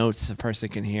many notes a person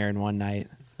can hear in one night,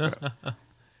 and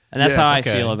that's Yeah, how I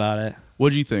okay. feel about it.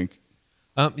 What do you think?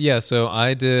 Yeah, so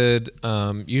I did.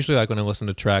 Usually, like when I listen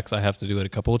to tracks, I have to do it a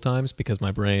couple of times because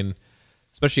my brain,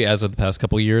 especially as of the past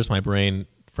couple of years, my brain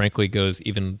frankly goes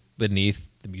even beneath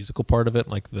the musical part of it.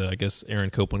 Like I guess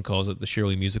Aaron Copland calls it the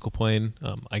Shirley musical plane.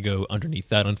 I go underneath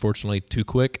that, unfortunately, too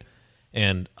quick,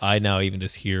 and I now even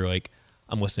just hear like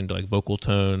I'm listening to like vocal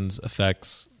tones,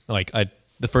 effects. Like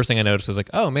the first thing I noticed was like,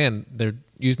 oh man, they're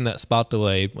using that spot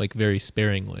delay like very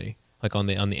sparingly, like on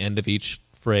the end of each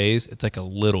phrase. It's like a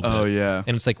little bit. Oh, yeah.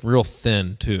 And it's like real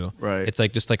thin too. Right. It's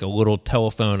like just like a little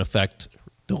telephone effect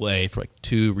delay for like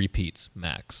 2 repeats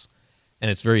max. And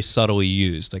it's very subtly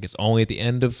used. Like it's only at the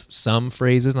end of some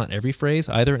phrases, not every phrase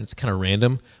either. And it's kind of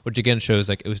random, which again shows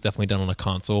like it was definitely done on a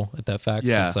console at that fact.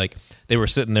 So Yeah. it's like they were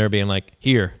sitting there being like,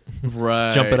 here,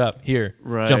 Right. jump it up, here,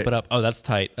 Right. jump it up. Oh, that's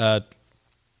tight.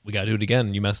 We got to do it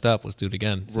again. You messed up. Let's do it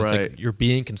again. So it's Right. like you're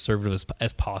being conservative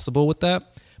as possible with that,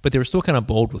 but they were still kind of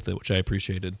bold with it, which I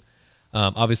appreciated.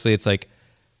 Obviously, it's like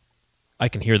I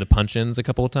can hear the punch-ins a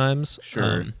couple of times,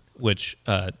 Sure. which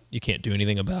you can't do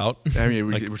anything about. I mean,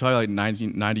 we're Like- talking like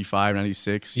 1995,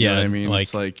 96. You Yeah, know what I mean? like-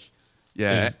 It's like,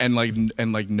 yeah, There's- and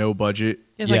like no budget.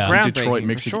 It's Yeah. like groundbreaking Detroit,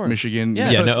 for sure. Michigan.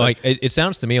 Yeah. Yeah, it's no, like it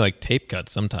sounds to me like tape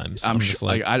cuts sometimes. I'm just sure,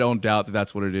 like, I don't doubt that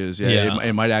that's what it is. Yeah, Yeah.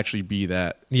 It might actually be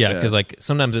that. yeah, because like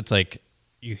sometimes it's like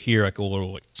you hear like a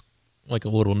little like a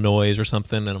little noise or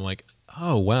something, and I'm like,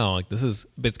 oh wow, like this is,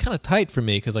 but it's kind of tight for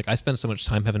me because like I spend so much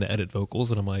time having to edit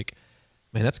vocals, and I'm like,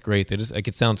 man, that's great. They just like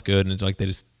it sounds good, and it's like they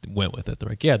just went with it. They're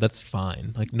like, yeah, that's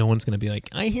fine. Like no one's gonna be like,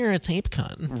 I hear a tape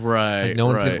cut. right. Like no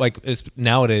one's right. gonna, like it's,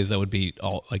 nowadays that would be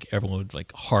all like everyone would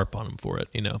like harp on them for it,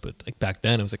 you know. But like back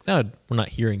then it was like, no, we're not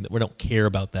hearing that. We don't care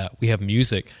about that. We have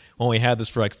music. We only had this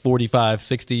for like 45,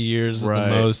 60 years at Right.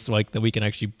 the most, like that we can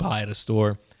actually buy at a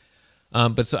store.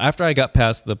 But so after I got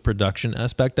past the production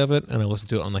aspect of it and I listened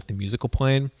to it on like the musical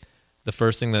plane, the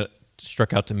first thing that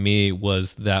struck out to me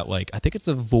was that like I think it's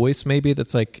a voice maybe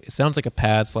that's like it sounds like a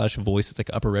pad / voice. It's like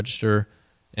upper register,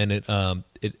 and it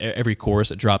every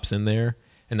chorus it drops in there,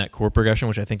 and that chord progression,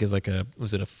 which I think is like a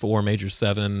 4 major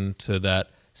 7 to that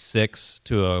 6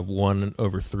 to a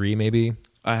 1/3 maybe.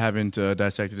 I haven't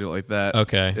dissected it like that.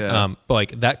 Okay. Yeah. But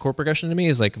like that chord progression to me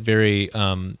is like very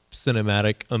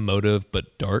cinematic, emotive,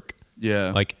 but dark.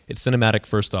 Yeah. Like it's cinematic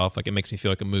first off, like it makes me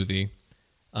feel like a movie.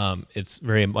 It's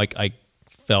very like I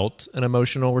felt an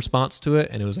emotional response to it,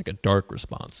 and it was like a dark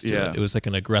response to Yeah. it. It was like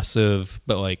an aggressive,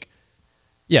 but like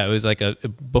yeah, it was like a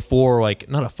before like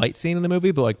not a fight scene in the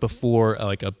movie, but like before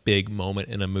like a big moment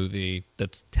in a movie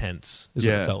that's tense is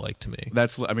what Yeah. it felt like to me.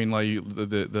 That's I mean like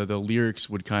the lyrics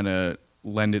would kind of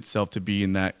lend itself to be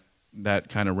in that that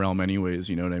kind of realm anyways,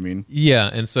 you know what I mean? Yeah,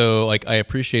 and so like I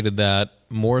appreciated that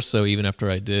more so even after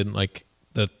I did like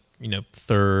the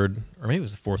third or maybe it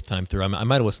was the fourth time through. I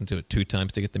might have listened to it 2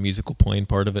 times to get the musical playing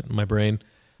part of it in my brain,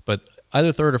 but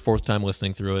either third or fourth time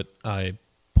listening through it, I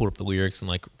pulled up the lyrics and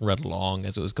like read along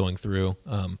as it was going through,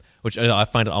 which I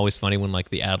find it always funny when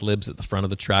like the ad libs at the front of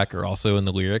the track are also in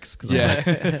the lyrics because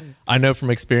Yeah. I know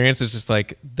from experience it's just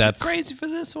like that's Crazy for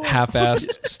this one.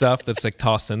 half-assed stuff that's like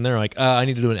tossed in there. Like, I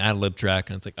need to do an ad lib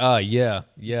track, and it's like, yeah,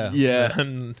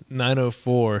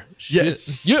 904. Shit.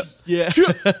 Yes. Yeah.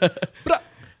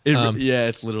 Yeah,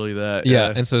 it's literally that.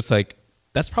 Yeah, and so it's like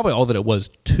that's probably all that it was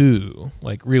too,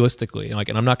 like realistically. Like,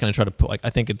 and I'm not going to try to put like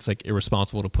I think it's like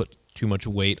irresponsible to put too much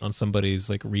weight on somebody's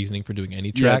like reasoning for doing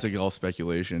any track. Yeah, it's like all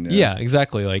speculation. Yeah,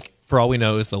 exactly. Like for all we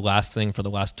know is the last thing for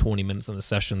the last 20 minutes in the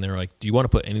session. They're like, "Do you want to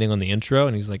put anything on the intro?"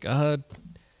 And he's like,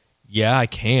 yeah, I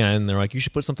can." They're like, "You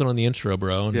should put something on the intro,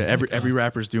 bro." And Yeah, he's every like,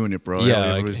 rapper's doing it, bro. yeah,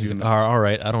 Everybody's like, he's doing like, all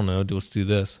right, I don't know, let's do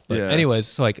this. But Yeah. anyways,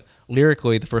 so like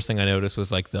lyrically, the first thing I noticed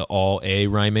was like the all A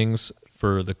rhymings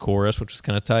for the chorus, which was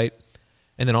kind of tight.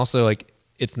 And then also like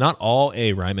it's not all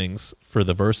A rhymings for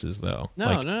the verses though. No,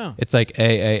 Like, no. It's like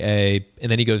A,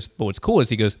 and then he goes. But what's cool is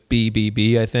he goes B, B,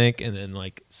 B, I think, and then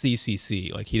like C, C,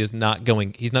 C. Like he's not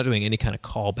doing any kind of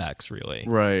callbacks really.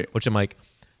 Right. Which I'm like,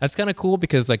 that's kind of cool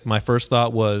because like my first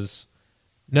thought was,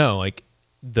 no, like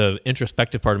the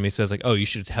introspective part of me says like, oh, you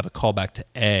should have a callback to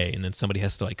A, and then somebody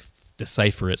has to like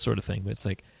decipher it, sort of thing. But it's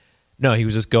like, no, he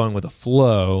was just going with a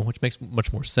flow, which makes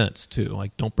much more sense too.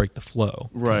 Like, don't break the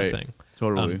flow, kind Right. of thing.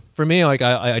 Totally. For me, like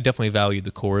I definitely valued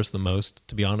the chorus the most,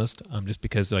 to be honest, just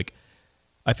because like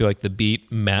I feel like the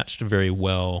beat matched very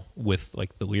well with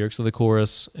like the lyrics of the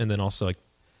chorus, and then also like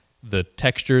the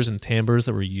textures and timbres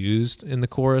that were used in the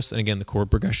chorus, and again the chord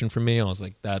progression for me, I was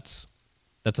like, that's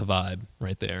a vibe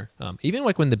right there. Even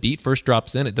like when the beat first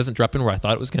drops in, it doesn't drop in where I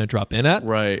thought it was going to drop in at.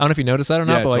 Right. I don't know if you noticed that or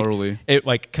not, Yeah, but like totally. it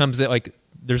like comes in like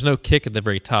there's no kick at the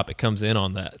very top. It comes in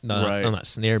on that Right. on that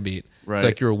snare beat. Right. So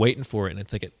like you were waiting for it, and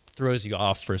it's like it throws you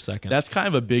off for a second. That's kind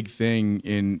of a big thing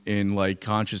in like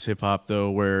conscious hip hop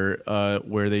though,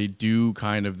 where they do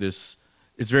kind of this.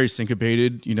 It's very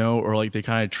syncopated, you know, or like they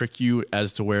kind of trick you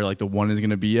as to where like the one is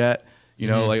going to be at. You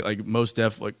know, like Mos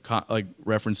Def like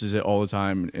references it all the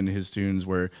time in his tunes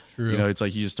where True. you know it's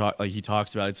like he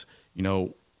talks about it's, you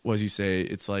know, what does he say?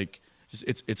 It's like just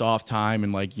it's off time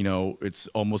and like, you know, it's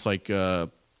almost like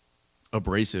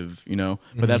abrasive, you know,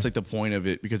 but that's like the point of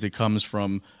it because it comes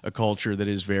from a culture that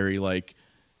is very like,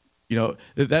 you know,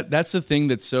 that's the thing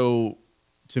that's so,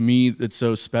 to me, that's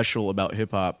so special about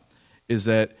hip hop is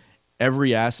that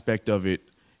every aspect of it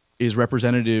is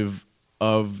representative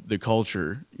of the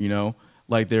culture, you know,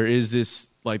 like there's this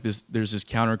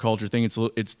counterculture thing.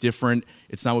 It's different.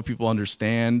 It's not what people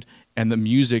understand. And the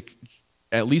music,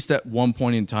 at least at one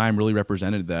point in time, really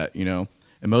represented that, you know,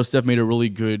 and Mos Def made a really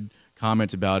good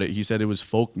comment about it. He said it was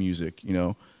folk music, you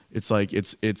know, it's like,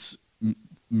 it's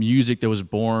music that was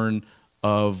born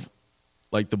of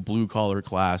like the blue collar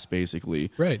class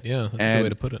basically. right. Yeah, that's a good way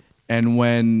to put it. And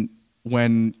when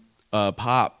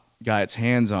pop got its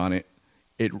hands on it,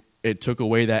 it took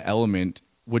away that element,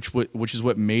 which is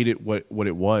what made it what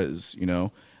it was. You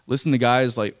know, listen to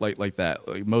guys like that,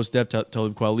 like Mos Def,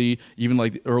 Talib Kweli, even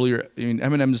like earlier. I mean,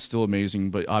 Eminem is still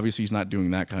amazing, but obviously he's not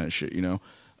doing that kind of shit. You know,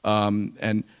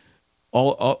 and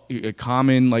all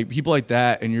Common, like people like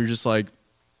that, and you're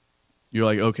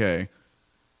like, okay,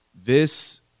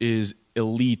 this is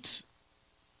elite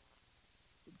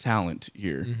talent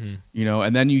here, you know.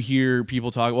 And then you hear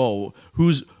people talk, oh,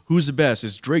 who's the best?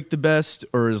 Is Drake the best,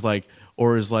 or is like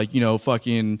you know,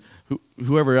 fucking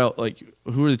whoever else? Like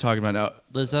who are they talking about now?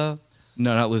 Lizzo.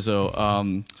 No, not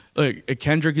Lizzo. Like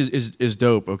Kendrick is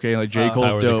dope. Okay, like J. Cole's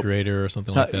Tyler, the dope. Creator or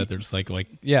something like that. They're just like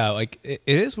yeah, like it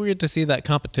is weird to see that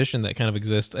competition that kind of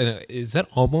exists. And is that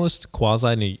almost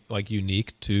quasi like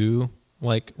unique to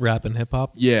like rap and hip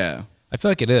hop? Yeah. I feel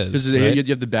like it is. Because right? you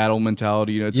have the battle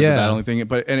mentality, you know, it's like the battling thing,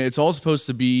 and it's all supposed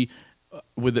to be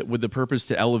with the purpose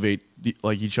to elevate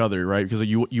like each other, right? Because like,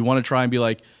 you want to try and be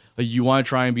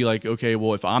like okay,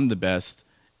 well, if I'm the best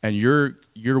and you're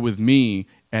with me,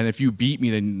 and if you beat me,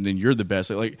 then you're the best.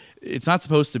 Like it's not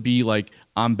supposed to be like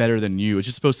I'm better than you. It's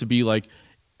just supposed to be like,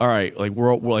 all right, like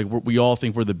we all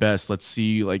think we're the best. Let's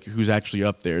see like who's actually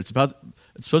up there. It's supposed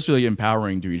to be like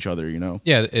empowering to each other, you know?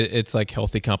 Yeah, it's like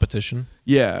healthy competition.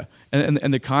 Yeah, and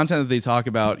the content that they talk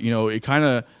about, you know, it kind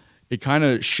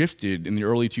of shifted in the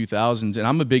early 2000s, and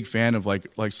I'm a big fan of like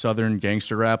Southern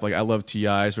gangster rap. Like I love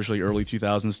T.I., especially early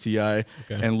 2000s T.I.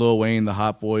 and Lil Wayne, the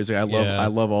Hot Boys. Like I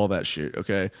love all that shit.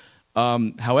 Okay,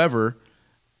 however,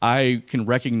 I can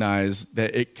recognize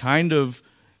that it kind of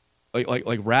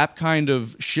like rap kind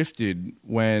of shifted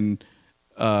when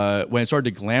it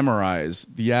started to glamorize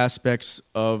the aspects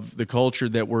of the culture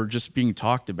that were just being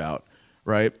talked about,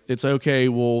 right? It's like, okay,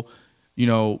 well, you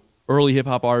know, early hip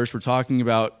hop artists were talking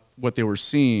about what they were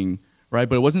seeing, right?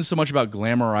 But it wasn't so much about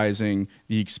glamorizing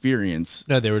the experience.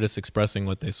 No, they were just expressing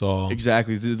what they saw.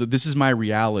 Exactly. This is my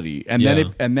reality. And Yeah.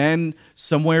 then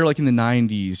somewhere like in the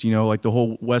 90s, you know, like the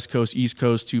whole West Coast, East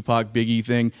Coast, Tupac, Biggie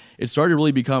thing, it started to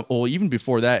really become, well, even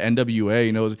before that, NWA,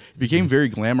 you know, it became very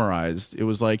glamorized. It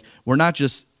was like, we're not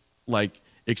just like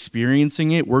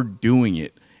experiencing it, we're doing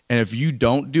it. And if you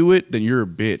don't do it, then you're a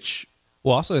bitch.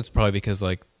 Well, also it's probably because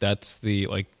like that's the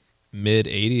like mid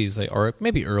 '80s, like, or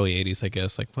maybe early '80s, I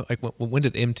guess. Like when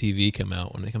did MTV come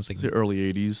out? When it comes like The early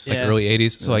 80s. like Yeah. early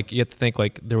 '80s. So like you have to think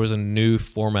like there was a new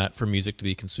format for music to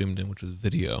be consumed in, which was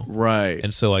video. Right.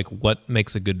 And so like what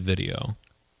makes a good video?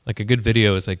 Like a good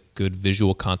video is like good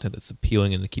visual content that's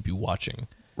appealing and to keep you watching.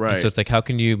 Right. And so it's like how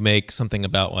can you make something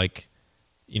about like,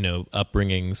 you know,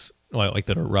 upbringings like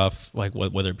that are rough, like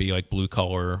whether it be like blue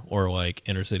collar or like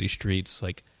inner city streets,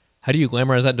 like how do you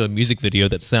glamorize that into a music video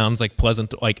that sounds like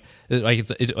pleasant? Like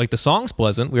it's like the song's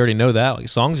pleasant. We already know that. Like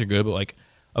songs are good, but like,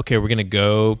 okay, we're gonna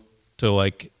go to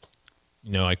like,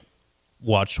 you know, like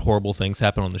watch horrible things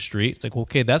happen on the street. It's like, well,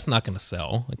 okay, that's not gonna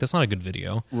sell. Like that's not a good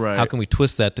video. Right. How can we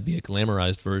twist that to be a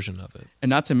glamorized version of it? And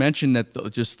not to mention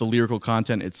that just the lyrical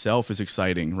content itself is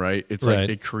exciting, right? It's Right. like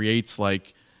it creates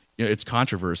like, you know, it's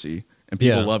controversy, and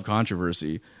people Yeah. love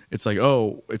controversy. It's like,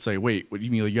 oh, it's like, wait, what do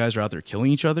you mean? Like, you guys are out there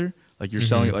killing each other? Like you're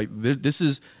selling like this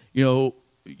is, you know,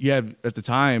 you had at the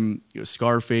time, you know,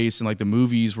 Scarface and like the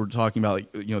movies were talking about,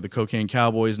 like, you know, the cocaine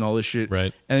cowboys and all this shit,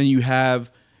 Right. And then you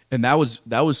have, and that was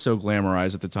so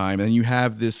glamorized at the time, and then you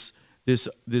have this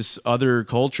other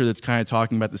culture that's kind of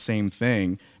talking about the same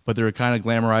thing, but they're kind of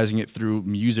glamorizing it through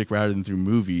music rather than through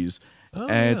movies.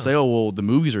 And it's like, oh, well, the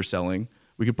movies are selling.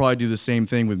 We could probably do the same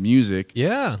thing with music.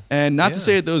 Yeah. And not Yeah. to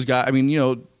say that those guys, I mean, you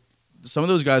know, some of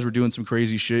those guys were doing some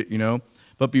crazy shit, you know.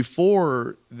 But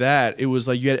before that, it was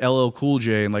like you had LL Cool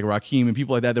J and like Rakim and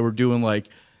people like that were doing like,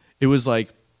 it was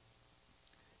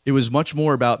much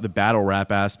more about the battle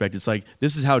rap aspect. It's like,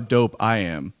 this is how dope I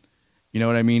am. You know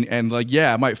what I mean? And like,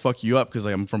 yeah, I might fuck you up because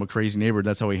like I'm from a crazy neighborhood.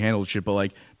 That's how we handled shit.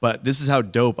 But this is how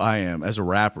dope I am as a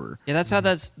rapper. Yeah, that's how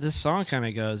this song kind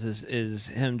of goes. Is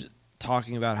him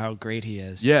talking about how great he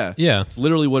is. Yeah. Yeah. It's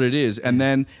literally what it is. And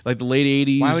then like the late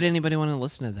 80s. Why would anybody want to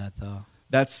listen to that though?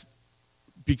 That's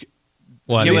because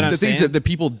Well, I Get mean, what I'm the things saying? that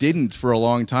people didn't for a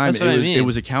long time. That's what I mean. It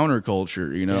was a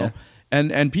counterculture, you know, Yeah.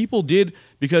 and people did,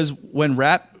 because when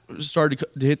rap started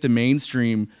to hit the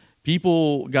mainstream,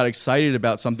 people got excited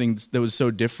about something that was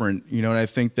so different, you know. And I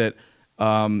think that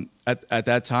at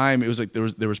that time it was like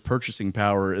there was purchasing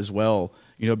power as well,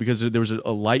 you know, because there was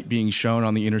a light being shown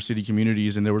on the inner city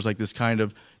communities, and there was like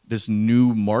this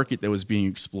new market that was being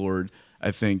explored,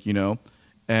 I think, you know,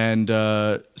 and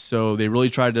so they really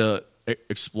tried to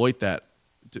exploit that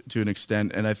to an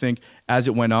extent. And I think as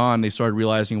it went on, they started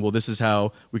realizing, well, this is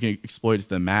how we can exploit it to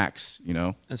the max, you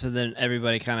know. And so then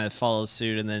everybody kind of follows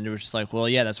suit, and then it was just like, well,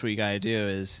 yeah, that's what you got to do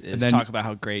is then- talk about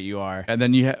how great you are. And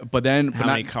then but How not,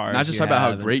 many cars not just you about how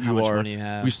have and great how you much are. money you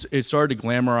have. It started to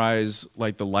glamorize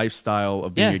like the lifestyle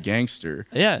of being Yeah. a gangster.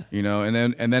 Yeah. You know, and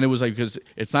then it was like, because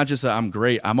it's not just that I'm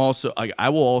great. I'm also like, I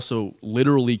will also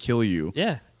literally kill you.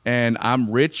 Yeah. And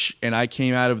I'm rich, and I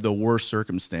came out of the worst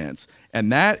circumstance.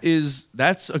 And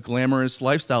that's a glamorous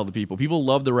lifestyle to people. People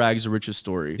love the rags to riches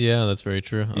story. yeah, that's very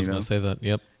true. I was know? going to say that.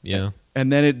 Yep. Yeah.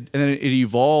 And then it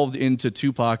evolved into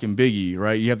Tupac and Biggie,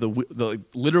 right? You have the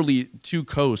literally two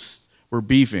coasts were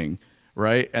beefing,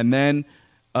 right? And then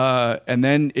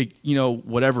it, you know,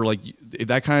 whatever, like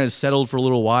that kind of settled for a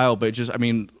little while, but just, I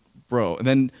mean, bro. And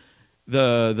then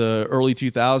the early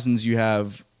 2000s, you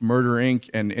have Murder Inc.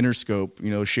 and Interscope, you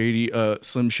know,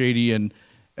 Slim Shady and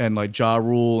like Ja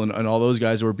Rule and all those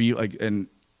guys were and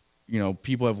you know,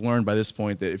 people have learned by this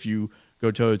point that if you go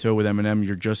toe to toe with Eminem,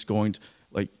 you're just going to,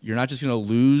 like, you're not just going to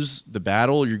lose the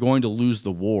battle, you're going to lose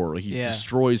the war. Like, he Yeah.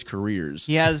 destroys careers.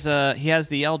 He has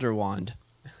the Elder Wand.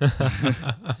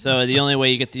 So the only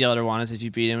way you get the Elder Wand is if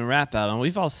you beat him in a rap battle. And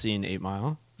we've all seen 8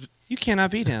 Mile. You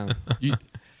cannot beat him.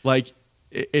 Like,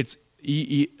 it's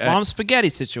Mom spaghetti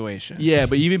situation. yeah,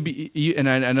 but and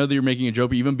I know that you're making a joke,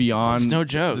 but even beyond It's no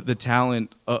joke. the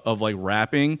talent of like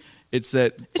rapping, it's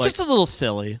that It's like, just a little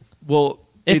silly, well,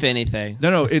 if it's- anything.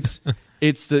 No, it's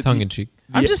the Tongue in cheek.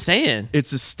 I'm just saying.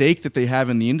 it's a stake that they have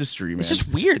in the industry, man. It's just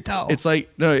weird, though. It's like,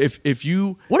 no, if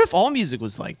you What if all music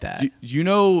was like that? you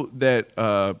know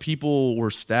that people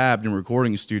were stabbed in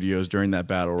recording studios during that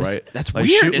battle, right? That's Like,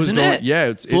 weird, shit was isn't going- it? Yeah,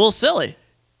 It's a little silly.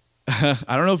 I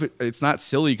don't know if it's not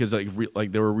silly because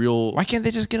like there were real Why can't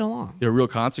they just get along?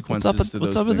 consequences to those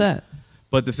What's up with things. that?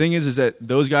 But the thing is that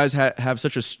those guys have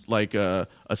such a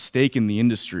stake in the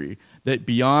industry that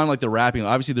beyond like the rapping,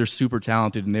 obviously they're super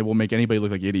talented and they will make anybody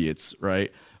look like idiots,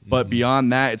 right? But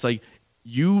beyond that, it's like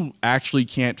you actually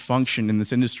can't function in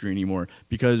this industry anymore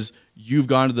because you've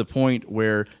gone to the point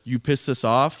where you pissed us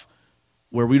off,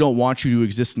 where we don't want you to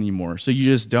exist anymore. So you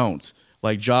just don't.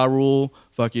 Like Ja Rule,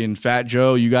 fucking Fat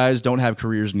Joe, you guys don't have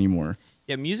careers anymore.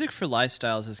 Yeah, music for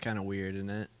lifestyles is kind of weird, isn't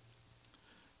it?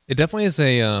 It definitely is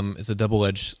it's a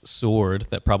double-edged sword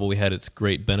that probably had its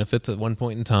great benefits at one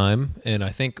point in time, and I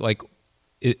think like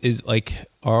it is like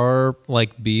are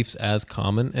like beefs as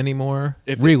common anymore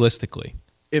realistically.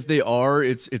 If they are,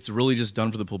 it's really just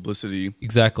done for the publicity.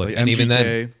 Exactly, Like and even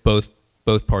MGK. then,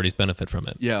 both parties benefit from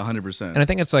it. Yeah, 100%. And I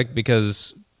think it's like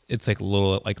because it's like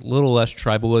little less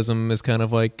tribalism is kind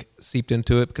of like seeped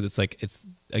into it because it's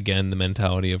again the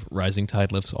mentality of rising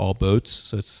tide lifts all boats.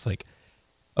 So it's like,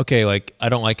 okay, like I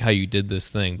don't like how you did this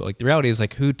thing, but like the reality is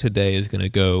like who today is going to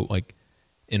go like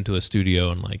into a studio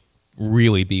and like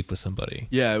really beef with somebody?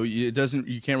 Yeah, it doesn't.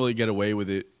 You can't really get away with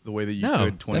it the way that you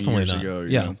could 20 definitely years not. ago. You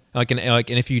Yeah, know? and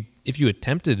if you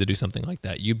attempted to do something like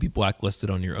that, you'd be blacklisted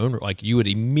on your own. Like you would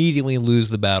immediately lose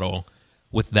the battle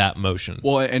with that motion.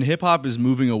 Well, and hip hop is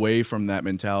moving away from that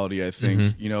mentality. I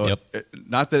think you know, Yep.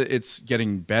 not that it's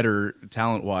getting better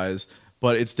talent wise,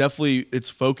 but it's definitely its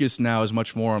focus now is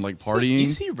much more on like partying. You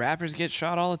see rappers get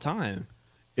shot all the time.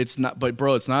 It's not, but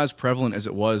bro, it's not as prevalent as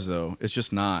it was though. It's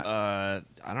just not. I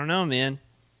don't know, man.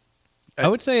 I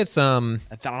would say it's I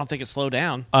don't think it slowed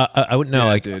down. I would know Yeah, it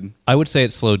like did. I would say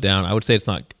it's slowed down. I would say it's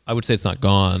not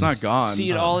gone. It's not gone.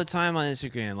 See it all the time on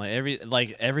Instagram.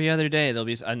 Like every other day, there'll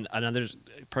be another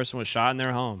person was shot in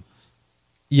their home.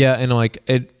 Yeah, and like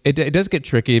it does get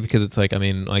tricky because it's like I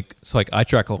mean like so like I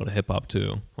track a lot of hip hop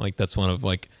too. Like that's one of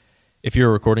like if you're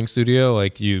a recording studio,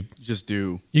 like you Just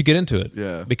do. get into it.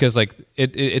 Yeah. Because like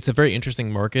it's a very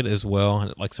interesting market as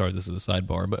well. Like sorry, this is a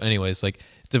sidebar, but anyways, like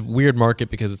it's a weird market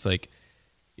because it's like,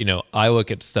 you know, I look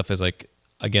at stuff as like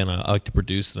again, I like to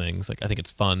produce things. Like I think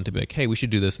it's fun to be like, hey, we should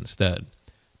do this instead.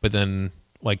 But then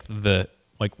like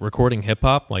recording hip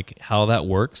hop, like how that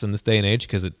works in this day and age,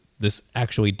 because this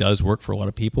actually does work for a lot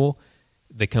of people.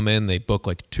 They come in, they book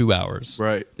like 2 hours.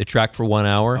 Right. They track for 1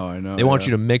 hour. Oh, I know, They want yeah.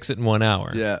 you to mix it in 1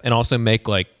 hour. Yeah. And also make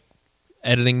like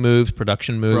editing moves,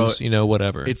 production moves, Bro, you know,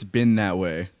 whatever. It's been that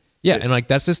way. Yeah, and like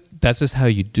that's just how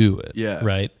you do it. Yeah.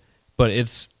 Right. But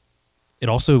it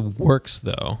also works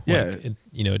though. Yeah.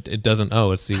 Like, it doesn't. Oh,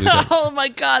 let's see. We got, Oh my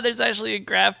God! There's actually a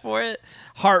graph for it.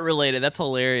 Heart related. That's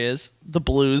hilarious. The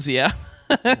blues, yeah,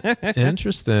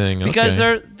 interesting. because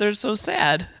okay. they're so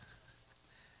sad.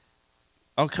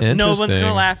 Okay, no one's Interesting.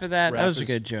 gonna laugh at that. Rap That was a is-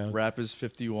 good joke. Rap is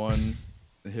 51.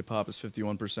 Hip hop is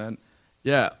 51%.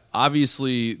 Yeah,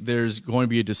 obviously there's going to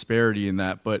be a disparity in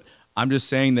that, but I'm just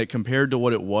saying that compared to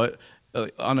what it was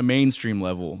on a mainstream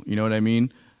level, you know what I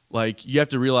mean? Like you have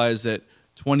to realize that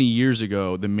 20 years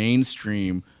ago, the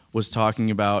mainstream was talking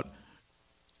about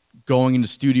going into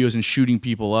studios and shooting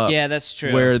people up. Yeah, that's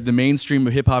true. Where the mainstream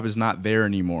of hip hop is not there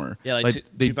anymore. Yeah, like,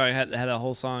 they, Tupac had a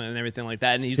whole song and everything like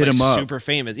that, and he's Hit like him up. super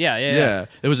famous. Yeah. yeah,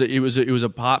 it was a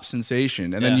pop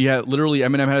sensation, and then Yeah. you had literally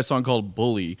Eminem had a song called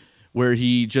 "Bully," where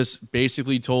he just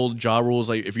basically told Ja Rule,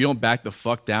 like, if you don't back the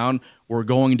fuck down, we're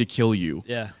going to kill you.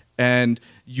 Yeah. And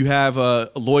you have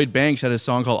Lloyd Banks had a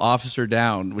song called "Officer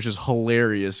Down," which is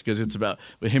hilarious because it's about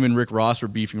him and Rick Ross were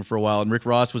beefing for a while, and Rick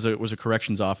Ross was a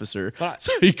corrections officer. But-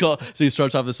 so he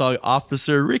starts off the song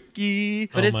 "Officer Ricky."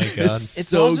 But Oh it's, my God. it's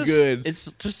so all just, good. It's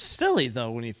just silly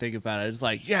though when you think about it. It's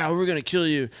like, yeah, we're gonna kill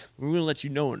you. We're gonna let you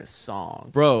know in a song.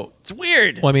 Bro, It's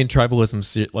weird. Well, I mean,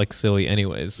 tribalism's like silly,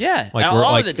 anyways. Yeah, Like all we're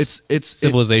of like it's- it's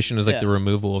civilization is like yeah. the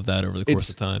removal of that over the course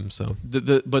It's- of time. So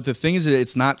but the thing is that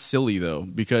it's not silly though,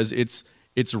 because it's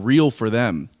real for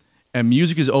them, and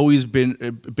music has always been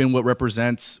what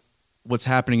represents what's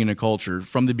happening in a culture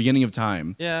from the beginning of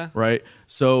time. Yeah. Right.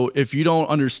 So if you don't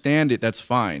understand it, that's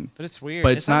fine. But it's weird.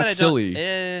 But it's not that I don't- silly.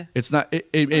 It's not.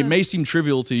 It may seem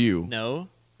trivial to you No,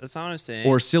 that's not what I'm saying.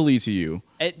 or silly to you.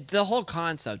 The whole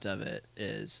concept of it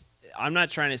is, I'm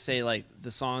not trying to say like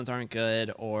the songs aren't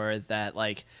good or that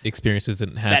like the experiences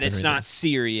didn't happen. that it's or not anything.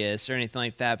 serious or anything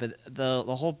like that. But the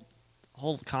whole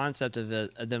concept of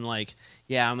it, of them like,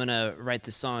 yeah, I'm gonna write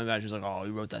this song about. She's like, oh,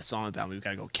 you wrote that song about me. We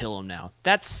gotta go kill him now.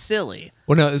 That's silly.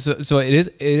 Well, no. So it is.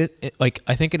 Like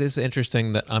I think it is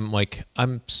interesting that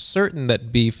I'm certain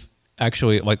that beef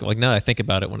actually like now that I think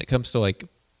about it, when it comes to like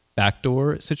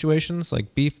backdoor situations,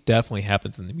 like beef definitely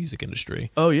happens in the music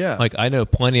industry. Oh yeah. Like I know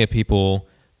plenty of people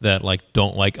that like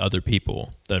don't like other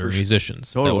people that are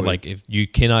musicians. That Totally. would, like, if you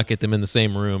cannot get them in the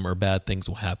same room, or bad things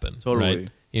will happen. Totally. Right?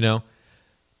 You know,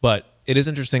 but it is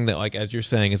interesting that, like, as you're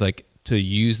saying, is like to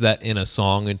use that in a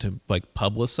song and to like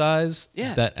publicize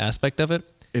that aspect of it.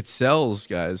 It sells,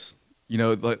 guys. You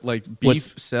know, like beef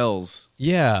sells.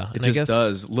 Yeah, It and I just guess,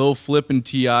 does. Lil Flip and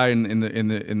T.I. in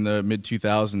the mid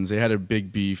 2000s, they had a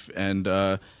big beef, and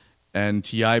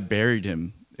T.I. buried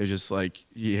him. It was just like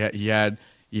he had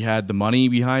the money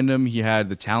behind him, he had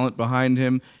the talent behind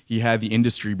him, he had the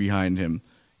industry behind him.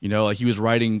 You know, like he was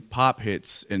writing pop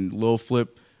hits, and Lil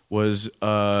Flip was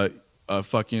a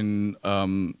fucking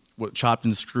chopped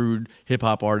and screwed hip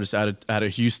hop artist out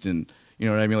of Houston. You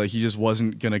know what I mean? Like he just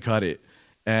wasn't gonna cut it.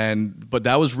 But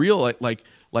that was real. Like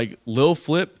Lil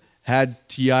Flip had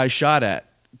T.I. shot at.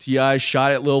 T.I.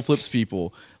 shot at Lil Flip's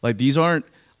people. Like these aren't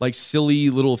like silly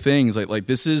little things. Like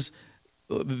this is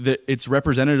it's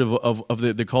representative of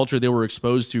the culture they were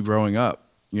exposed to growing up.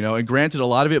 You know, and granted, a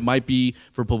lot of it might be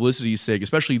for publicity's sake,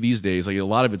 especially these days. Like a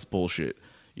lot of it's bullshit.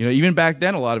 You know, even back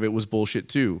then, a lot of it was bullshit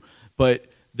too. But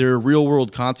there are real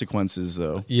world consequences,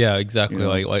 though. Yeah, exactly. You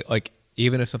know? Like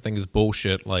even if something is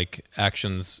bullshit, like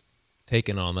actions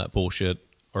taken on that bullshit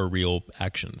are real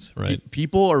actions, right?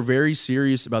 People are very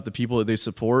serious about the people that they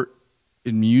support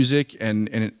in music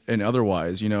and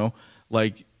otherwise. You know,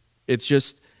 like it's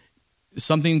just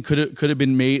something could have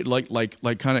been made like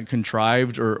kind of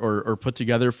contrived or put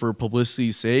together for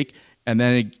publicity's sake, and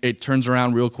then it turns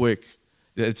around real quick.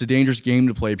 It's a dangerous game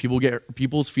to play.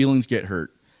 People's feelings get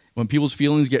hurt. When people's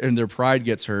feelings get and their pride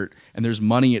gets hurt, and there's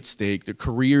money at stake, their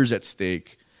careers at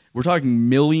stake. We're talking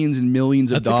millions and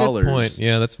millions of dollars. That's a good point.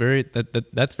 Yeah,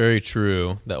 that's very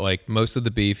true. That like most of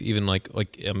the beef, even like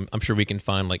I'm sure we can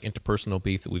find like interpersonal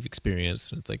beef that we've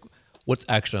experienced. And it's like, what's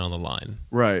actually on the line?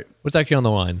 Right. What's actually on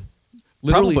the line?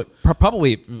 Literally,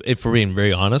 probably, if we're being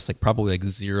very honest, like probably like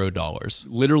 $0.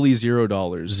 Literally $0.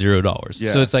 $0. Yeah.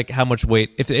 So it's like how much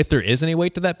weight, if there is any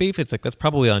weight to that beef, it's like that's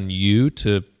probably on you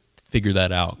to figure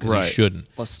that out because Right. you shouldn't.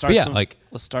 Let's start But yeah,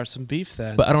 let's start some beef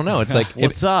then. But I don't know. It's like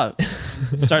What's up?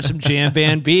 Start some jam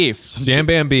band beef. jam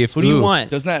band beef. What do you ooh.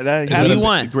 want? Doesn't that How do you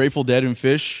want? Grateful Dead and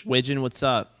Fish? Widgeon, what's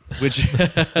up? Which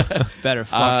Better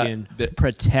fucking th-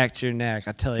 protect your neck.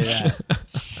 I tell you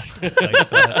that.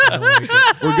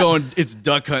 we're going. It's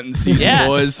duck hunting season,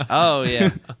 boys. Oh yeah.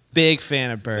 Big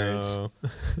fan of birds. No.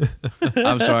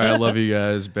 I'm sorry. I love you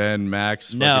guys, Ben,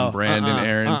 Max, No, fucking Brandon,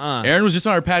 Aaron. Aaron was just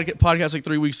on our podcast like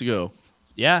 3 weeks ago.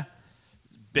 Yeah.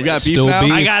 We got beef Still now.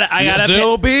 beef. I got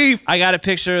Still beef. I got a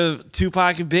picture of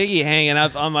Tupac and Biggie hanging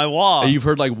up on my wall. You've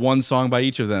heard like one song by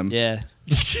each of them. Yeah.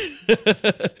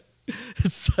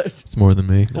 It's more than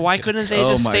me. But why couldn't they Oh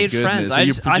just my stay goodness. friends? So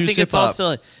you I produce think it's hip-hop. also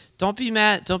like, don't be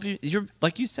mad. You're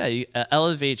like you said, you,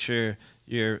 elevate your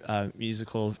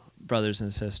musical brothers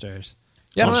and sisters.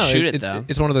 Yeah, I Don't don't know. shoot it, though.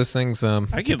 It's one of those things. I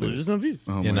can't believe there's no beef.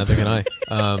 Oh Yeah, my neither can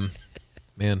I.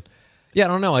 Man, yeah, I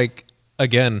don't know. Like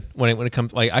again, when it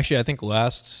comes, like actually, I think it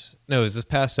was this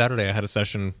past Saturday. I had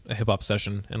a hip hop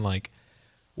session, and like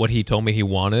what he told me he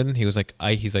wanted, he's like,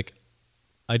 I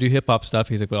do hip hop stuff.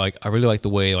 He's like, but like I really like the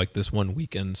way like this one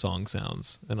Weekend song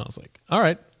sounds, and I was like, all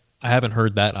right, I haven't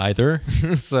heard that either,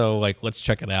 so like let's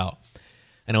check it out.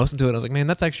 And I listened to it, and I was like, man,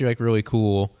 that's actually like really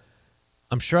cool.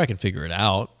 I'm sure I can figure it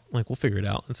out. Like we'll figure it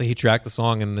out. And so he tracked the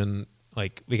song, and then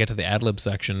like we get to the ad lib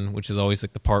section, which is always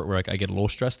like the part where like I get a little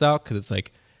stressed out because it's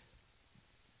like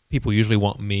people usually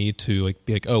want me to like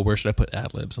be like, oh, where should I put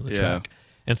ad libs on the track?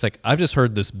 And it's like I've just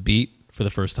heard this beat for the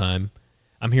first time.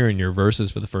 I'm hearing your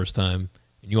verses for the first time,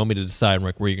 and you want me to decide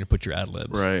like where you're gonna put your ad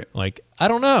libs. Right. Like I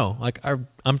don't know. Like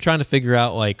I'm trying to figure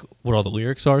out like what all the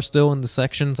lyrics are still in the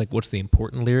sections. Like what's the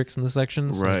important lyrics in the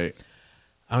sections? Right.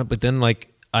 But then like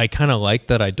I kind of like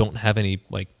that I don't have any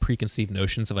like preconceived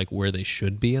notions of like where they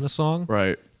should be in a song.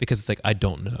 Right. Because it's like I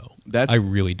don't know. That's- I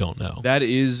really don't know. That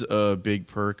is a big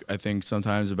perk, I think,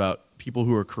 sometimes about people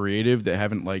who are creative that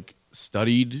haven't like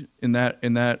studied in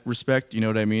that respect. You know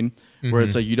what I mean? Where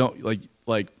it's like you don't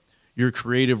like you're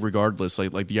creative regardless.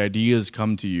 Like the ideas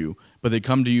come to you, but they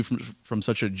come to you from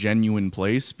such a genuine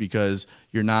place because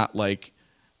you're not like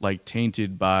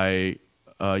tainted by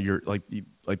your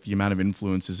the amount of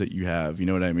influences that you have. You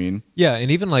know what I mean? Yeah,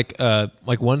 and even like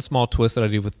one small twist that I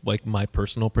do with like my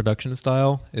personal production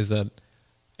style is that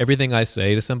everything I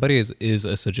say to somebody is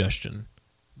a suggestion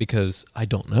because I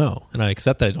don't know, and I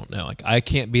accept that I don't know. Like I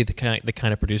can't be the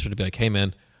kind of producer to be like, hey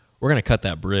man, we're gonna cut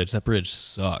that bridge. That bridge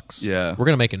sucks. Yeah. We're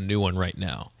gonna make a new one right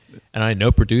now. And I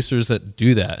know producers that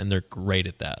do that, and they're great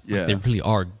at that. Like, Yeah. they really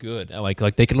are good. Like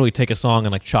they can really take a song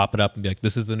and like chop it up and be like,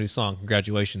 this is the new song.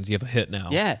 Congratulations, you have a hit now.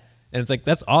 Yeah. And it's like,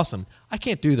 that's awesome. I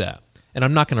can't do that. and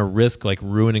I'm not going to risk like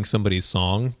ruining somebody's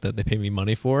song that they pay me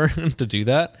money for to do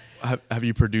that. Have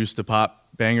you produced a pop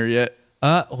banger yet?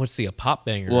 Let's see, a pop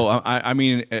banger. Well, I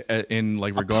mean, in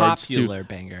like A regards popular to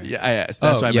banger. yeah, that's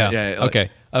what I meant. Yeah, like-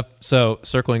 okay. So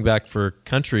circling back for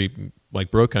country,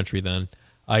 like bro country, then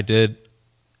I did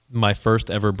my first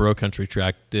ever bro country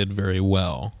track did very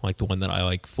well, like the one that I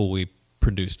like fully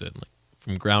produced it, like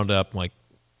from ground up, like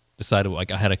decided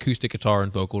like I had acoustic guitar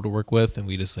and vocal to work with, and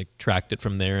we just like tracked it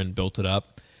from there and built it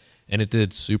up, and it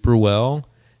did super well.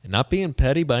 And not being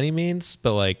petty by any means,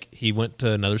 but like he went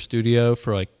to another studio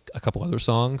for like a couple other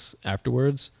songs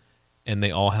afterwards, and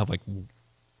they all have like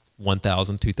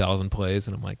 1,000, 2,000 plays,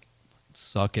 and I'm like,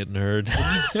 suck it, nerd.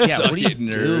 Yeah, what are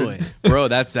you doing? Bro,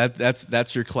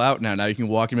 that's your clout now. Now you can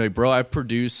walk in and be like, bro, I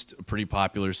produced a pretty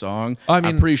popular song. I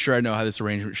mean- I'm pretty sure I know how this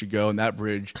arrangement should go, and that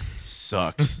bridge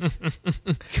sucks.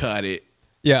 Cut it.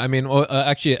 Yeah, I mean, well,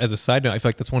 actually, as a side note, I feel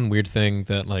like that's one weird thing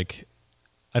that like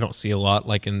I don't see a lot,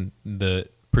 like in the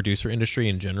producer industry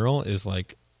in general, is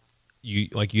like you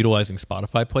like utilizing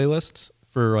Spotify playlists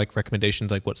for like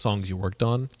recommendations, like what songs you worked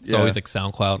on. It's Yeah. always like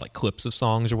SoundCloud, like clips of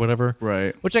songs or whatever.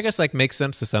 Right. Which I guess like makes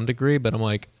sense to some degree, but I'm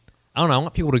like, I don't know. I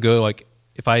want people to go like,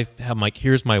 if I have like,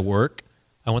 here's my work,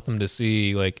 I want them to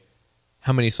see like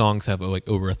how many songs have like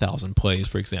over 1,000 plays,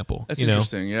 for example. That's you know?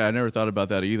 interesting. Yeah, I never thought about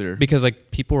that either. Because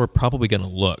like people are probably going to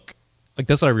look. Like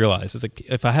that's what I realized. It's like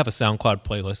if I have a SoundCloud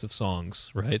playlist of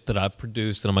songs, right, that I've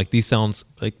produced, and I'm like, these sounds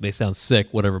like they sound sick,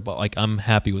 whatever, but like I'm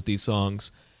happy with these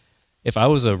songs. If I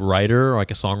was a writer or like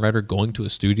a songwriter going to a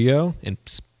studio and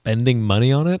spending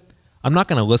money on it, I'm not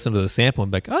going to listen to the sample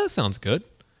and be like, oh, that sounds good.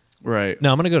 Right.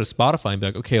 No, I'm going to go to Spotify and be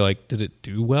like, okay, like, did it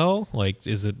do well? Like,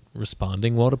 is it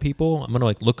responding well to people? I'm going to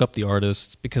like look up the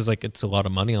artists because like it's a lot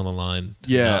of money on the line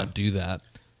to Yeah. not do that.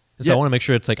 And so Yeah. I want to make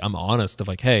sure it's like I'm honest of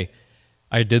like, hey,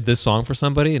 I did this song for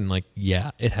somebody and like,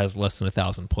 yeah, it has less than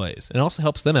 1,000 plays. And it also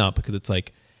helps them out because it's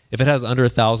like, if it has under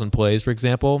 1,000 plays, for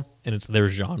example, and it's their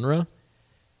genre,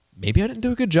 maybe I didn't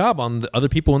do a good job on the other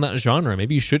people in that genre.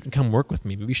 Maybe you shouldn't come work with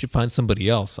me. Maybe you should find somebody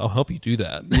else. I'll help you do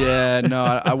that. Yeah, no,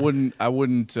 I wouldn't. I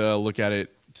wouldn't look at it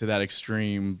to that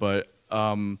extreme, but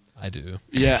I do.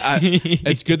 yeah,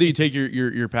 it's good that you take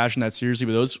your passion that seriously.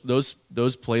 But those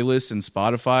playlists and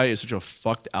Spotify is such a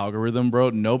fucked algorithm, bro.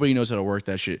 Nobody knows how to work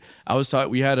that shit. I was taught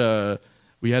we had a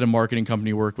marketing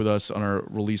company work with us on our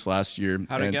release last year.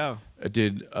 How'd it and go? It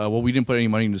did well. We didn't put any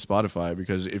money into Spotify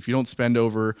because if you don't spend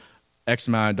over X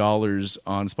amount of dollars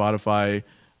on Spotify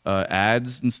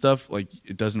ads and stuff, like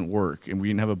it doesn't work. And we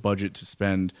didn't have a budget to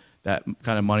spend that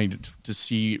kind of money to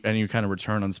see any kind of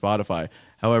return on Spotify.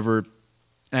 However,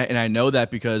 and I know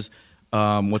that because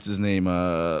what's his name?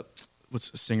 What's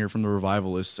a singer from the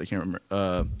Revivalists? I can't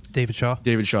remember. David Shaw.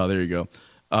 David Shaw. There you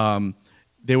go.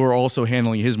 They were also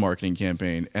handling his marketing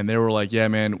campaign, and they were like, "Yeah,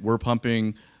 man, we're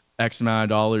pumping X amount of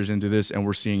dollars into this, and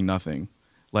we're seeing nothing,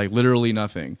 like literally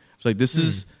nothing." It's like this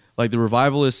is like the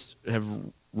Revivalists have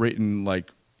written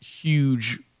like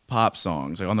huge pop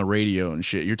songs like on the radio and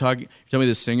shit. You're telling me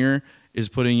this singer is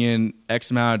putting in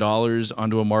X amount of dollars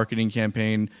onto a marketing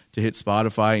campaign to hit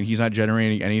Spotify, and he's not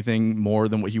generating anything more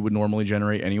than what he would normally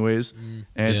generate anyways. And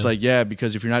it's Yeah. like, yeah,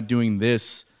 because if you're not doing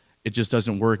this, it just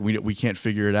doesn't work. We can't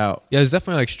figure it out. Yeah, there's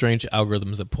definitely like strange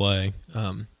algorithms at play.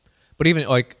 But even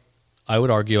like I would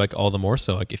argue like all the more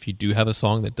so like if you do have a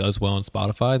song that does well on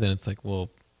Spotify, then it's like, well,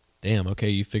 damn, okay,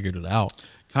 you figured it out.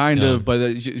 Kind Yeah. of, but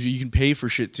you can pay for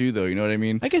shit too, though. You know what I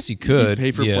mean? I guess you You could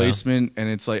pay for yeah. placement, and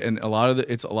it's like, and a lot of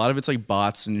it's like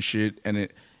bots and shit, and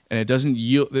it doesn't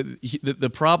yield. The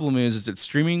problem is it's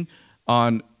streaming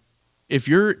on. If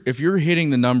you're hitting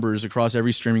the numbers across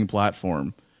every streaming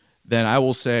platform, then I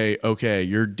will say, okay,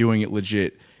 you're doing it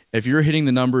legit. If you're hitting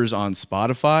the numbers on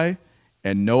Spotify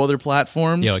and no other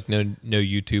platforms, Yeah, like no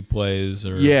YouTube plays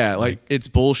or yeah, like it's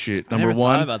bullshit. I Number never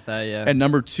one, thought about that. Yeah. and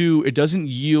number two, it doesn't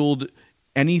yield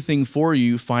anything for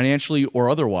you financially or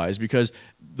otherwise because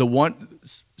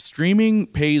streaming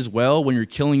pays well when you're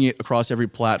killing it across every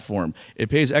platform. It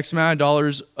pays X amount of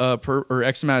dollars per or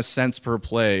X amount of cents per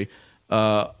play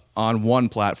on one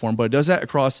platform, but it does that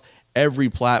across every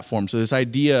platform. So this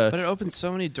idea. But it opens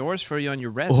so many doors for you on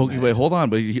your Oh, resume. wait, hold on.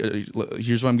 But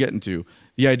here's what I'm getting to.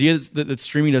 The idea that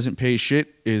streaming doesn't pay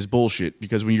shit is bullshit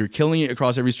because when you're killing it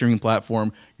across every streaming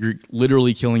platform, you're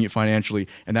literally killing it financially.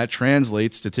 And that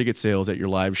translates to ticket sales at your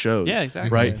live shows. Yeah,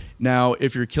 exactly. Right? Now,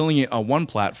 if you're killing it on one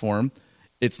platform,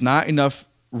 it's not enough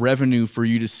revenue for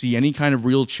you to see any kind of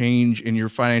real change in your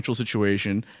financial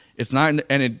situation. It's not,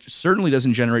 and it certainly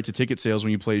doesn't generate to ticket sales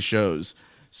when you play shows.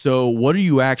 So what are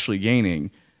you actually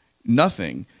gaining?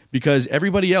 Nothing. Because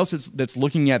everybody else that's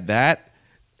looking at that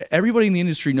everybody in the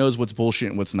industry knows what's bullshit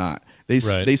and what's not.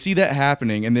 Right. They see that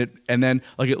happening, and then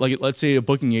let's say a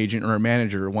booking agent or a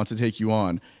manager wants to take you on,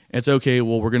 and it's okay.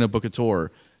 Well, we're gonna book a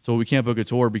tour, so we can't book a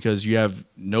tour because you have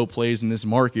no plays in this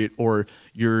market, or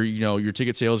your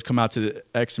ticket sales come out to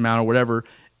X amount or whatever,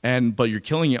 but you're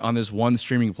killing it on this one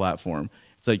streaming platform.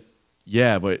 It's like,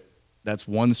 yeah, but that's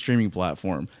one streaming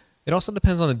platform. It also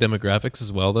depends on the demographics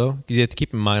as well, though, because you have to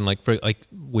keep in mind, like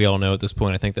we all know at this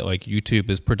point, I think that like YouTube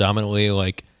is predominantly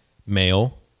like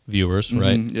male viewers,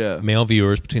 right? Yeah. Male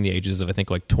viewers between the ages of I think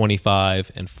like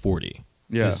 25 and 40.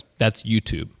 Yeah. That's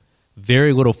YouTube.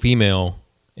 Very little female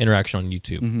interaction on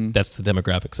YouTube. That's the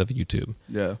demographics of YouTube.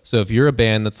 Yeah. So if you're a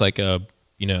band that's like a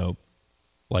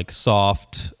like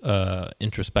soft,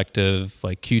 introspective,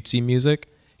 like cutesy music,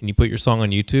 and you put your song on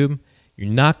YouTube, you're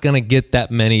not going to get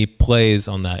that many plays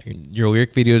on that. Your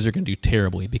lyric videos are going to do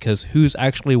terribly because who's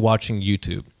actually watching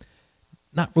YouTube?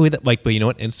 Not really that, like, but you know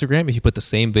what? Instagram, if you put the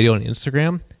same video on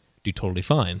Instagram, do totally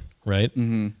fine, right?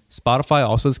 Mm-hmm. Spotify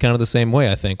also is kind of the same way,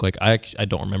 I think. Like, I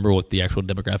don't remember what the actual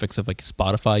demographics of like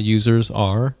Spotify users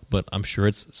are, but I'm sure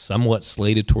it's somewhat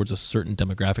slated towards a certain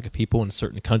demographic of people in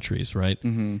certain countries, right?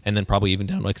 Mm-hmm. And then probably even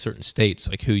down to like certain states,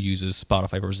 like who uses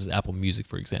Spotify versus Apple Music,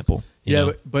 for example. You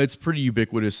know? But it's pretty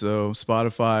ubiquitous though.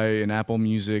 Spotify and Apple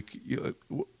Music.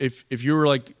 If you were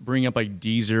like bringing up like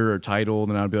Deezer or Tidal,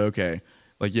 then I'd be like, okay,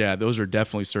 like yeah, those are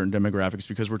definitely certain demographics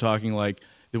because we're talking like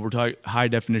we're talking high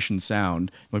definition sound.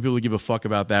 When people give a fuck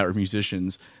about that are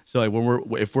musicians. So like when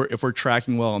if we're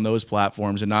tracking well on those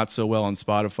platforms and not so well on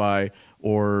Spotify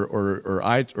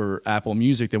or Apple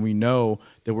Music, then we know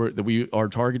that our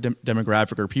target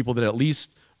demographic are people that at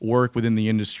least work within the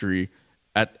industry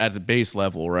at the base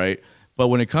level, right? But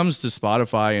when it comes to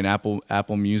Spotify and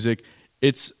Apple Music,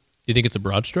 it's. You think it's a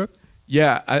broad stroke?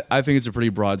 Yeah, I think it's a pretty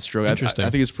broad stroke. Interesting. I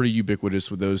think it's pretty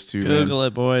ubiquitous with those two. Google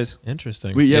it, boys.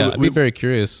 Interesting. I'd be very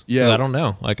curious. Yeah. I don't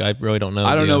know. Like, I really don't know.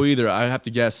 I don't know either. I have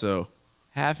to guess so.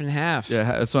 Half and half. Yeah,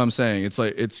 that's what I'm saying. It's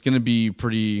like it's gonna be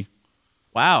pretty.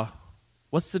 Wow.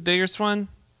 What's the biggest one?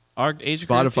 Our age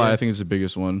group? Spotify, Yeah. I think, is the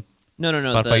biggest one. No.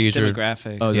 Spotify The user-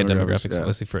 demographics. Oh, Yeah, demographics, demographics, yeah.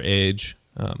 obviously for age.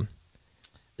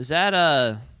 Is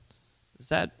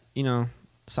that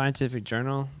scientific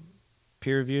journal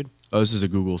peer reviewed? Oh, this is a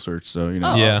Google search, so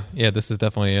Oh. Yeah, this is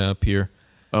definitely peer.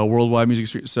 worldwide music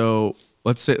stream. So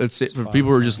let's say for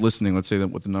people who are just listening, let's say that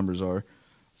what the numbers are.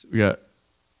 So we got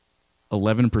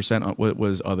 11% on what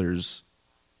was others.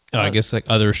 I guess like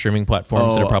other streaming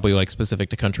platforms that Oh. are probably like specific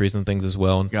to countries and things as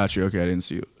well. Got you. Okay, I didn't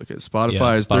see you. Okay, Spotify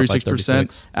Yeah, is Spotify 36%.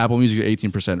 36. Apple Music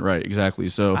 18%. Right, exactly.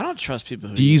 So I don't trust people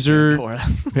who Deezer,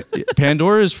 use Pandora.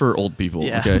 Pandora is for old people.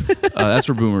 Yeah. Okay, that's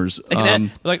for boomers. They're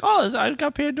like, I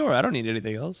got Pandora. I don't need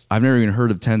anything else. I've never even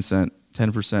heard of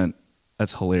 10%.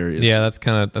 That's hilarious. Yeah, that's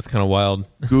kind of wild.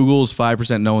 Google's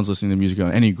 5%. No one's listening to music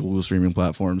on any Google streaming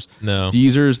platforms. No.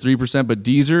 Deezer is 3%, but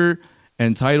Deezer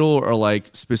and Tidal are like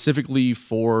specifically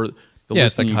for the Yeah,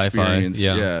 it's like listening hi-fi. experience.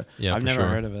 Yeah. Yeah, I've for never sure.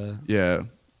 heard of it. Yeah.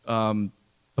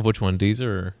 Of which one, Deezer?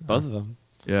 Or? Both of them.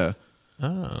 Yeah.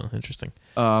 Oh, interesting.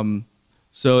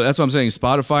 So that's what I'm saying.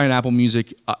 Spotify and Apple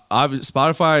Music.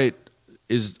 Spotify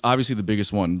is obviously the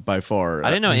biggest one by far. I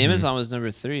didn't know Amazon was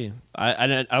number 3.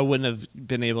 I wouldn't have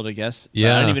been able to guess.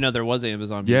 Yeah. I didn't even know there was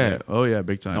Amazon Yeah. Music. Oh yeah.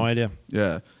 Big time. No idea.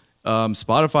 Yeah.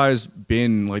 Spotify's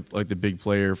been like the big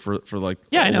player for like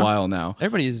Yeah, I a know. while now.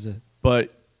 Everybody uses it.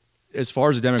 But as far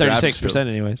as the demographics 36%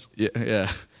 anyways. go,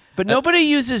 yeah. But nobody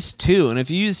uses 2, and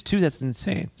if you use 2, that's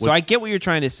insane. So I get what you're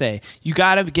trying to say. You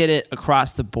got to get it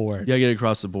across the board, You gotta get it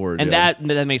across the board. and yeah.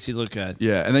 that makes you look good.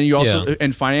 Yeah, and then you also Yeah.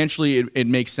 and financially it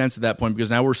makes sense at that point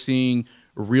because now we're seeing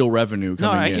real revenue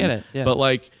coming in. I get it, yeah. But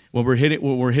like when we're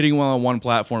hitting well on one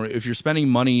platform, if you're spending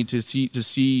money to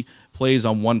see plays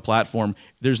on one platform,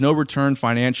 there's no return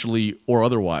financially or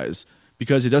otherwise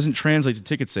because it doesn't translate to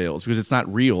ticket sales because it's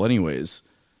not real anyways.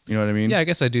 You know what I mean? Yeah, I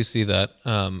guess I do see that.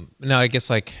 Now, I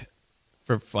guess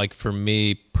for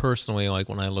me personally, like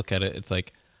when I look at it, it's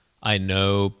like I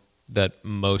know that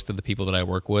most of the people that I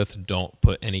work with don't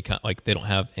put any they don't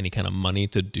have any kind of money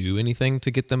to do anything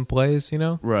to get them plays, you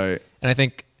know? Right. And I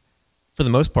think for the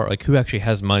most part, like who actually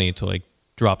has money to like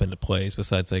drop into plays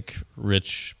besides like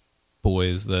rich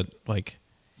boys that like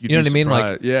You'd you know be what I mean? Like,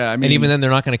 surprised. Yeah, I mean, and even then, they're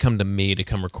not going to come to me to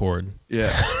come record.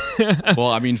 yeah.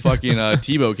 Well, I mean, fucking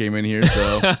Tebow came in here,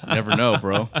 so you never know,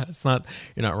 bro. It's not.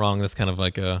 You're not wrong. That's kind of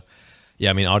like a.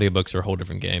 Yeah, I mean, audiobooks are a whole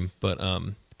different game, but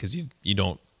because you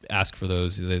don't ask for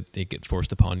those, they get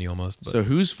forced upon you almost. But. So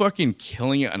who's fucking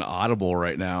killing it on Audible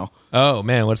right now? Oh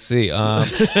man, let's see.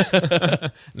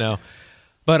 No,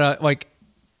 but like,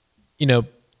 you know,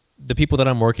 the people that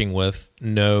I'm working with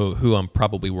know who I'm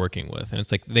probably working with, and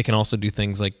it's like they can also do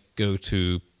things like go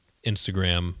to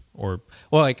Instagram or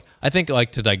well, like I think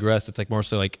like to digress, it's like more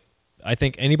so like I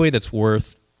think anybody that's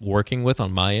worth working with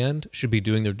on my end should be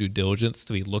doing their due diligence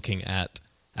to be looking at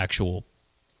actual,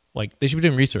 like they should be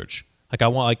doing research. Like I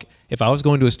want, like if I was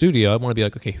going to a studio, I want to be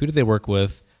like, okay, who do they work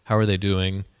with? How are they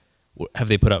doing? Have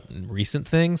they put up recent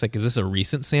things? Like, is this a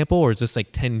recent sample or is this like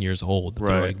 10 years old? That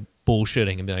they're Right. like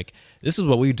bullshitting and be like, this is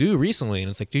what we do recently. And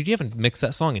it's like, dude, you haven't mixed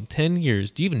that song in 10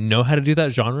 years. Do you even know how to do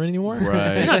that genre anymore?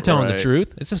 Right, You're not telling the right.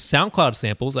 truth. It's just SoundCloud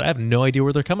samples that I have no idea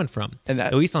where they're coming from. And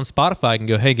that- at least on Spotify, I can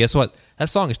go, hey, guess what? That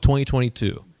song is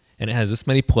 2022 and it has this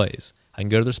many plays. I can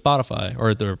go to their Spotify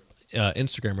or their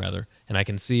Instagram rather, and I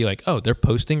can see like, oh, they're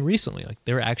posting recently. Like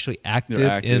they're actually active,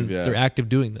 yeah. they're active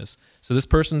doing this. So this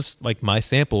person's like my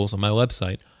samples on my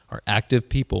website are active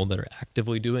people that are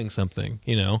actively doing something,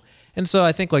 you know? And so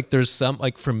I think like there's some,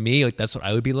 like for me, like that's what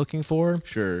I would be looking for.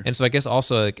 Sure. And so I guess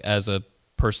also like as a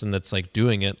person that's like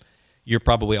doing it, you're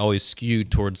probably always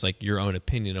skewed towards like your own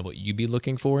opinion of what you'd be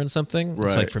looking for in something. It's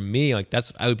Right. like for me, like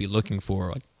that's what I would be looking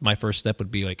for. Like my first step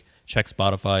would be like check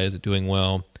Spotify, is it doing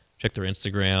well? Check their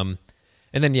Instagram.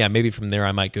 And then, yeah, maybe from there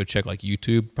I might go check like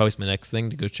YouTube. Probably my next thing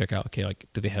to go check out. Okay, like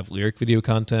do they have lyric video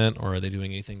content, or are they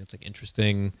doing anything that's like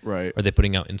interesting? Right. Are they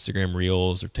putting out Instagram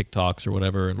Reels or TikToks or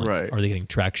whatever? And like, Right. are they getting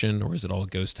traction, or is it all a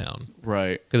ghost town?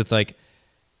 Right. Because it's like,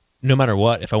 no matter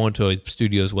what, if I went to a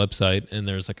studio's website and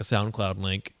there's like a SoundCloud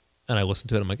link and I listen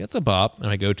to it, I'm like, that's a bop. And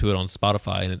I go to it on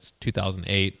Spotify and it's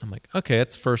 2008. I'm like, okay,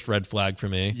 that's first red flag for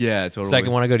me. Yeah, totally.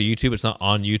 Second, when I go to YouTube, it's not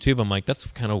on YouTube. I'm like, that's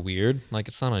kind of weird. Like,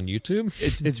 it's not on YouTube.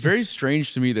 It's very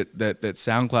strange to me that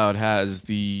SoundCloud has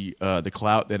the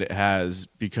clout that it has,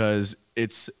 because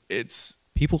it's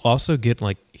People also get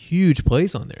like huge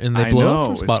plays on there, and they I blow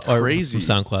know, up from it's crazy.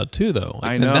 from SoundCloud too, though.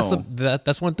 Like, I and know.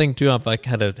 That's one thing too. I've like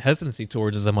had a hesitancy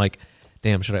towards is I'm like,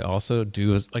 damn, should I also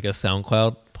do like a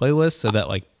SoundCloud playlist so that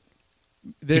like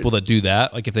people that do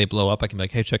that, like if they blow up, I can be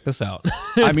like, hey, check this out.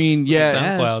 I mean,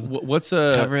 yeah. SoundCloud. What's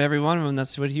Cover every one of them.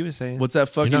 That's what he was saying. what's that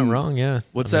fucking You're not wrong, yeah.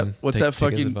 What's I that? mean, What's take that his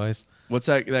fucking? advice. What's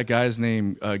that guy's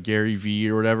name? Gary V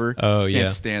or whatever. Oh, Can't yeah.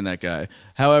 stand that guy.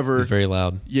 However, He's very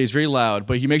loud. yeah, he's very loud,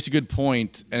 but he makes a good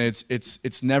point, and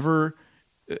it's never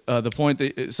the point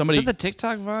that somebody. Is that the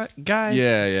TikTok guy?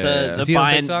 Yeah, yeah, yeah. The Is he on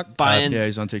buying TikTok? buying yeah,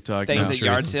 he's on TikTok. things now. at sure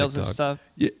yard he's on sales and TikTok. stuff.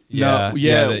 Yeah, Yeah, no,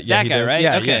 yeah, that- that he guy, does. right?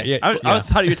 Yeah, Okay. yeah, I yeah.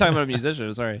 thought you were talking about a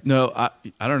musician. Sorry. No,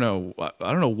 I don't know.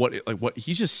 I don't know what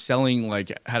he's just selling,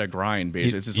 like how to grind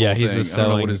basically. It's his whole he's thing. just I don't know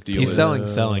selling. what his deal He's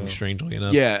is. selling. Strangely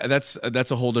enough. Yeah, that's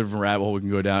a whole different rabbit hole we can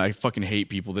go down. I fucking hate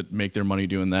people that make their money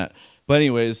doing that. But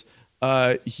anyways,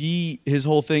 his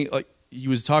whole thing, like he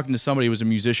was talking to somebody who was a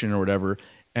musician or whatever,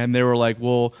 and they were like,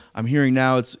 "Well, I'm hearing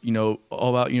now it's all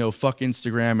about fuck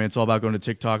Instagram and it's all about going to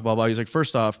TikTok, blah blah." He's like,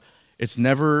 first off, it's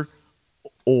never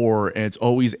or, and it's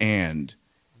always and.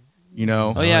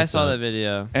 Oh yeah, I saw that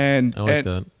video. And I like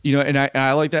and, that. and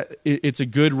I like that. It's a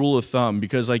good rule of thumb,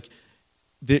 because like,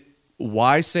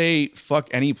 why say fuck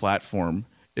any platform?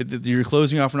 You're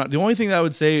closing off or not. The only thing that I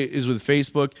would say is with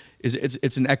Facebook is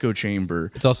it's an echo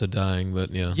chamber. It's also dying,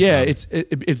 but yeah. Yeah,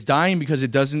 it's dying because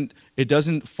it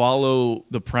doesn't follow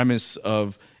the premise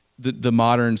of the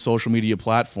modern social media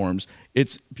platforms.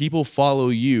 It's people follow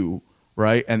you,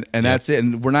 right? And that's it.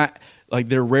 And we're not like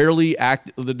they're rarely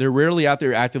out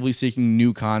there actively seeking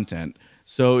new content.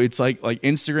 So it's like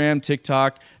Instagram,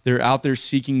 TikTok, they're out there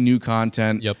seeking new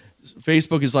content. Yep.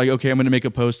 Facebook is like, okay, I'm going to make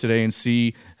a post today and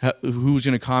see who's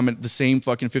going to comment, the same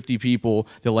fucking 50 people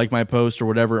that like my post or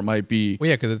whatever it might be.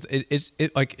 Well, yeah, because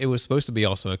it like it was supposed to be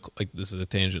also like this is a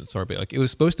tangent, sorry, but like it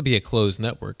was supposed to be a closed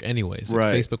network, anyways. Like,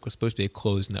 Right. Facebook was supposed to be a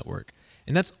closed network,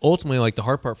 and that's ultimately like the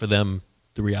hard part for them.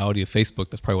 The reality of Facebook,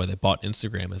 that's probably why they bought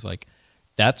Instagram, is like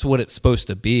that's what it's supposed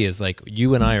to be. Is like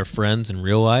you and I are friends in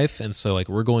real life, and so like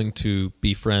we're going to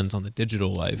be friends on the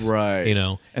digital life, Right.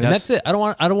 And that's it. I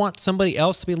don't want somebody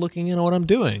else to be looking into what I'm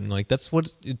doing. Like that's what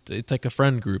it's like a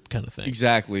friend group kind of thing.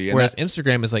 Exactly. And Whereas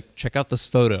Instagram is like, check out this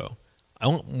photo. I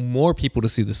want more people to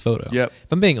see this photo. Yep.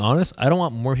 If I'm being honest, I don't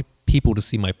want more people to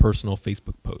see my personal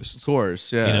Facebook posts. of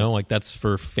course, yeah. Like that's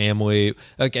for family.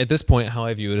 Like at this point, how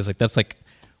I view it is like that's like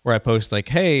where I post like,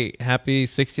 "Hey, happy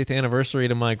 60th anniversary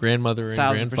to my grandmother and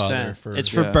 1000%. grandfather." For It's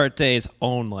for Yeah. birthdays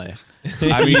only.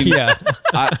 I mean, yeah,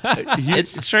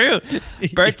 It's true.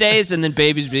 Birthdays and then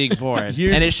babies being born, and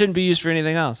Here's- it shouldn't be used for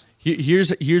anything else.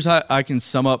 here's how I can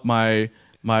sum up my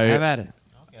Have at it.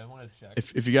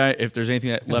 if there's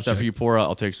anything that left check. after you pour out,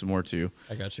 I'll take some more too.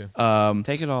 I got you.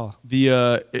 Take it all.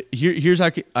 Here's how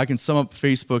I can sum up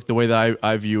Facebook the way that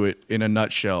I view it in a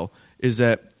nutshell is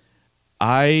that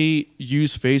I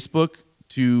use Facebook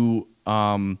to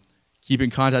keep in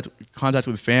contact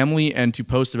with family and to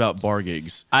post about bar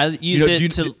gigs. I use do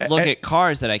it to look at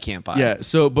cars that I can't buy. Yeah.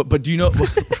 So, but do you know?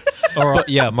 Or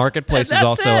Marketplace is That's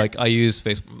also it. like I use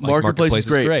Facebook. Like, Marketplace is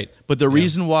great. But the Yeah.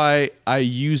 reason why I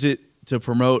use it to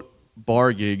promote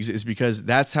bar gigs is because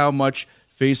that's how much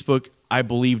Facebook, I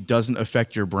believe, doesn't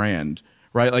affect your brand,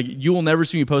 right? Like you will never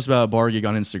see me post about a bar gig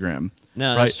on Instagram.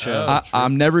 No, right? that's true.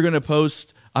 I'm never going to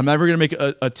post, I'm never going to make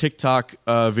a TikTok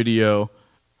video.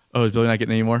 Oh, is Billy not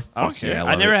getting any more? I don't Fuck care. yeah, I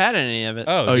love never it. had any of it.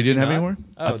 Oh, you didn't have any more?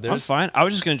 Oh, I'm fine. I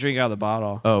was just gonna drink out of the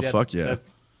bottle. Oh, fuck yeah.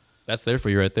 That's there for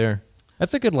you right there.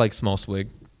 That's a good like small swig.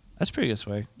 That's pretty good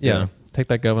swig. Yeah. Take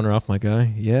that governor off, my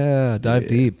guy. Yeah, dive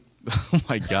deep. Oh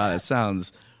my God, that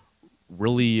sounds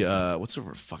really, what's the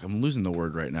word? Fuck, I'm losing the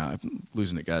word right now. I'm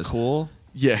losing it, guys. Cool.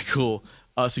 Yeah, cool.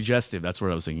 Suggestive. That's what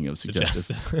I was thinking of.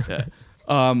 Suggestive.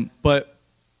 yeah. But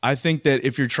I think that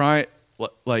if you're trying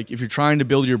to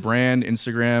build your brand,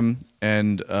 Instagram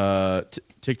and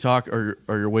TikTok are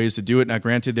your ways to do it. Now,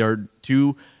 granted, there are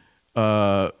two.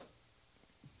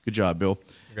 Good job, Bill.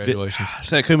 Congratulations.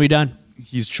 So that couldn't be done.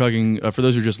 He's chugging. For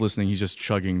those who are just listening, he's just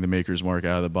chugging the Maker's Mark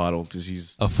out of the bottle because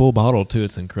he's. A full bottle too.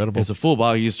 It's incredible. It's a full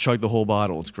bottle. He just chugged the whole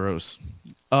bottle. It's gross.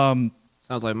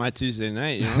 Sounds like my Tuesday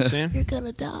night. You know what I'm saying? You're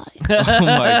gonna die. Oh my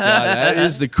God, that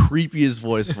is the creepiest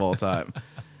voice of all time.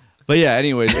 But yeah,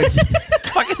 anyways, it's,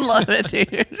 Fucking love it,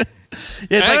 dude.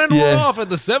 and Yeah. we're off at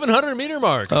the 700-meter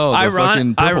mark. oh, the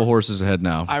fucking purple ir- horse is ahead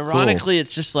now. Ironically,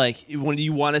 it's just like when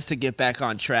you want us to get back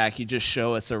on track, you just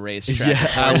show us a racetrack Yeah,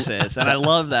 of horses, and I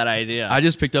love that idea. I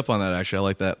just picked up on that actually. I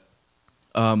like that.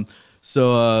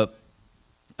 So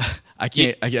I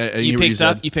can't. I didn't you hear what picked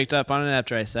said. up. You picked up on it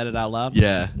after I said it out loud.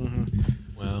 Yeah.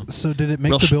 Wow. So did it make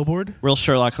Real the sh- billboard? Real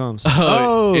Sherlock Holmes.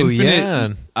 Oh, Infinite-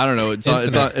 yeah. I don't know.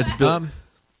 It's built.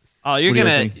 Oh, you're What do you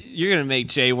gonna guys you're gonna make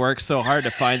Jay work so hard to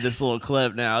find this little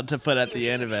clip now to put at the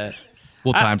end of it.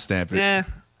 We'll timestamp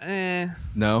it.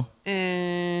 No.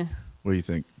 What do you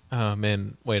think? Oh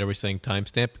man, wait. Are we saying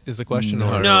timestamp is the question?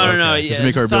 No. or- No. okay. Yeah, Does it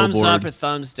make our thumbs billboard? up or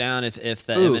thumbs down if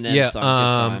the Ooh, Eminem yeah, song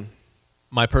gets on.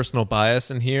 My personal bias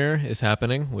in here is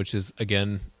happening, which is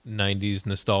again 90s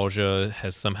nostalgia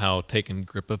has somehow taken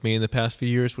grip of me in the past few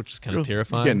years, which is kind of You're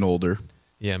terrifying. getting older.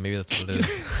 Yeah, maybe that's what it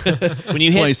is. When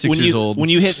you hit 26 years old. when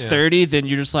you hit Yeah. 30, then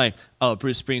you're just like, oh,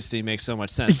 Bruce Springsteen makes so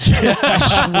much sense. I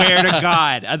swear to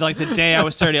God, like the day I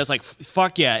was 30, I was like,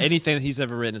 fuck yeah, anything that he's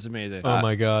ever written is amazing. Oh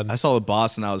my god. I saw the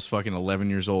boss and I was fucking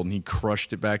 11 years old and he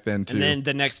crushed it back then too. And then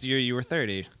the next year you were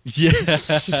 30. yeah.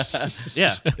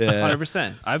 Yeah,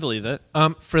 100%. I believe it.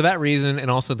 For that reason,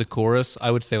 and also the chorus, I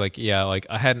would say like like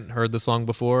I hadn't heard the song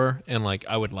before, and like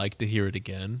I would like to hear it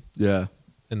again, Yeah.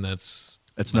 and that's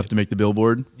Enough to make the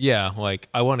billboard. like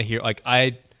I want to hear like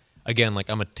I'm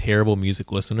a terrible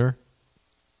music listener,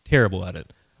 terrible at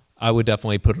it. I would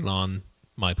definitely put it on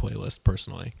my playlist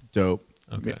personally. Dope.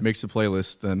 Okay. Makes the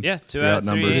playlist then. Yeah, 2 You're out of 3.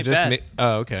 outnumbered. Is it just bet. me?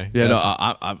 Oh, okay. Yeah, no,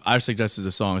 I suggested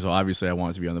the song, so obviously I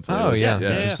want it to be on the playlist. Oh, yeah.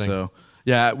 Interesting. So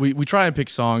yeah, we try and pick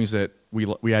songs that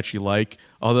we actually like.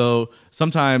 Although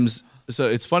sometimes, so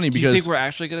it's funny Do you because think we're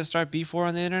actually going to start B4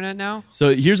 on the internet now?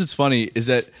 so here's what's funny is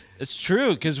that It's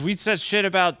true, because we said shit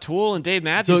about Tool and Dave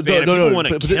Matthews Band, and people want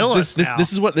to but kill us now.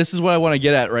 This is what I want to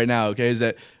get at right now. Okay, is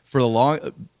that for the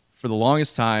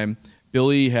longest time,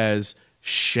 Billy has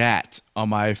shat on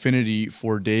my affinity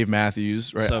for Dave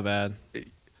Matthews. Right? So bad.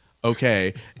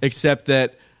 Okay, except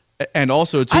that, and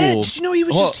also Tool. Did you know he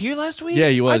was Well, just here last week? yeah,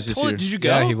 he was I just told- here. Did you go?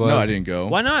 Yeah, he was. No, I didn't go.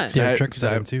 Why not? Yeah, I- Trick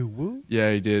said I- him too. Woo.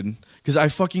 Yeah, he did. Because I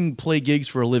fucking play gigs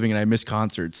for a living and I miss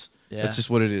concerts. Yeah. That's just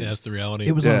what it Yeah, is. that's the reality.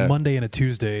 It was Yeah. on Monday and a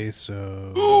Tuesday,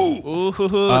 so. Ooh.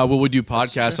 Well, we do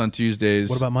podcasts on Tuesdays.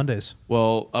 What about Mondays?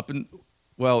 Well, That's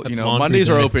you know, laundry Mondays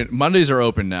are day. open. Mondays are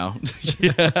open now.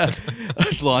 Yeah,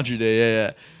 it's laundry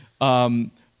day. Yeah.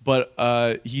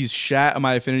 But he's shat on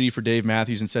my affinity for Dave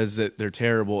Matthews and says that they're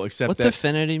terrible. Except What's that,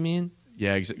 affinity mean?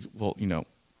 yeah, well, you know,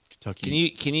 Kentucky.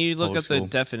 Can you look Public up the school.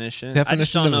 definition? I just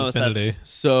Definition don't of know if affinity. that's.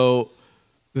 So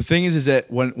the thing is that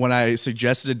when I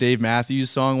suggested a Dave Matthews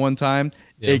song one time,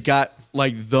 Yeah. it got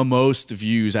like the most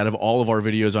views out of all of our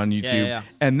videos on YouTube. yeah.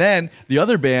 And then the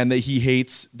other band that he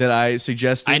hates that I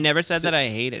suggested I never said that I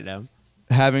hated him.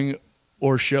 having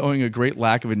or showing a great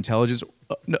lack of intelligence.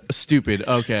 No, stupid.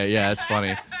 Okay, yeah, that's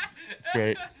funny. It's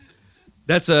great.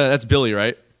 That's Billy,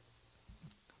 right?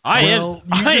 I Well,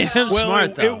 am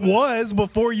smart though. It was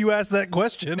before you asked that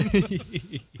question.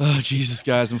 Oh Jesus,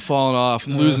 guys, I'm falling off.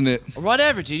 I'm losing it.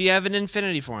 Whatever, dude. You have an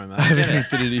infinity for him. I I have get an it.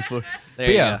 infinity for. There But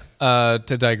you yeah, go.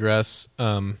 to digress,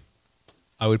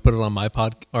 I would put it on my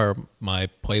or my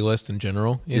playlist in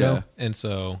general, you Yeah. know. And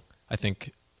so I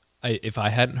think if I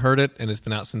hadn't heard it, and it's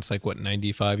been out since like what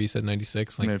 95, you said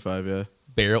 96, like 95,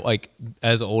 yeah. like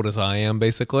as old as I am,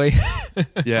 basically.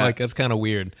 Yeah. like that's kind of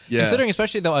weird. Yeah. Considering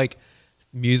especially that like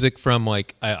music from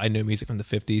like I know music from the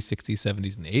 50s, 60s,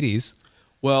 70s, and 80s.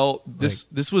 Well,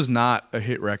 this was not a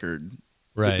hit record.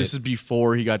 Right. This is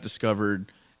before he got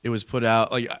discovered. It was put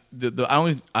out like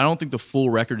I don't think the full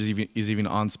record is even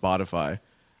on Spotify.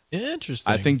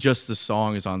 Interesting. I think just the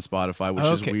song is on Spotify, which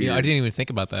is weird. Yeah, I didn't even think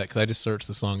about that because I just searched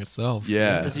the song itself.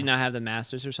 Yeah. Does he not have the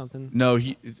masters or something? No,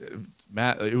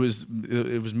 Matt. It was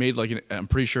made like I'm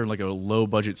pretty sure in like a low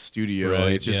budget studio.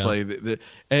 Right, It's just yeah.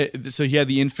 like so he had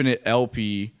the Infinite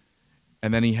LP,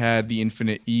 and then he had the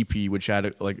Infinite EP, which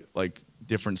had like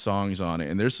different songs on it.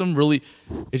 And there's some really,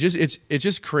 it's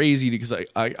just crazy because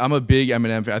I'm a big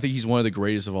Eminem fan. I think he's one of the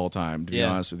greatest of all time. To be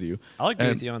honest with you, I'll agree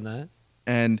with you on that.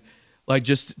 And like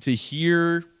just to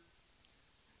hear,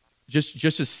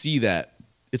 just to see that,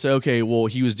 it's like, okay, well,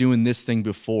 he was doing this thing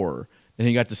before, then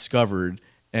he got discovered,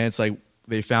 and it's like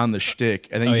they found the shtick,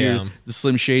 and then you hear the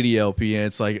Slim Shady LP, and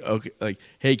it's like, okay, like,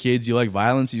 hey kids, you like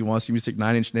violence? You want to see me stick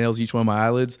 9 Inch Nails each one of my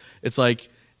eyelids? It's like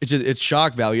it's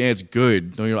shock value, and it's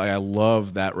good. You're like, I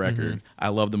love that record. I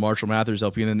love the Marshall Mathers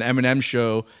LP, and then the Eminem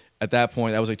show at that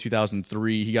point, that was like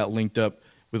 2003. He got linked up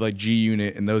with like G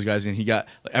Unit and those guys, and he got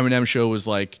Eminem show was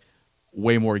like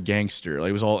way more gangster. Like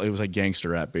it was like gangster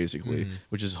rap basically,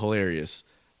 which is hilarious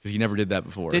because he never did that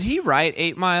before. Did he write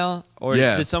 8 Mile or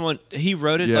Yeah. did someone? He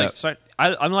wrote it Yeah. like.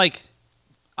 I'm like,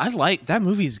 I like that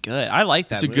movie's good. I like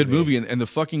that. It's a good movie, and the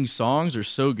fucking songs are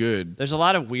so good. There's a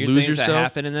lot of weird Lose things that Yourself?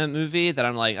 happen in that movie that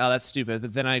I'm like, oh, that's stupid.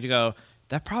 But then I go,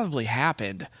 that probably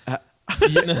happened.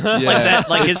 Yeah,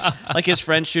 Like his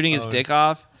friend shooting his dick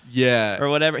off yeah. or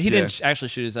whatever. He Yeah. didn't actually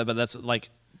shoot his head, but that's like,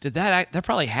 that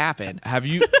probably happened. Have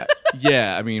you?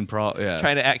 Yeah, I mean, yeah.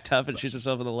 Trying to act tough and shoot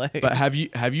himself in the leg. But have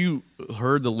you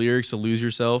heard the lyrics to "Lose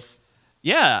Yourself"?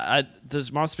 Yeah,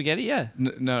 does Mom Spaghetti? Yeah,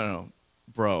 No,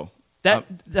 bro.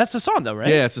 that's a song though, right?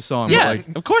 Yeah, it's a song. yeah. But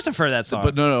like, Of course, I've heard that song.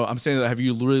 but no. I'm saying that. Have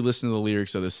you literally listened to the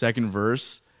lyrics of the second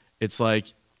verse? It's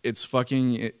like it's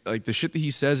fucking like the shit that he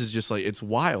says is just like it's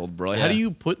wild, bro. Like, how Yeah. do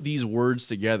you put these words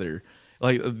together?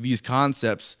 Like these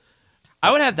concepts,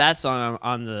 I would have that song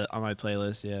on my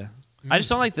playlist. Yeah, I just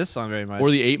don't like this song very much. or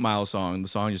the 8 Mile song. The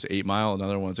song just 8 Mile.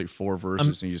 Another one's like 4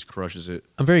 verses and he just crushes it.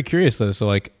 I'm very curious though. So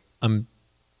like I'm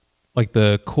like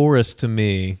the chorus to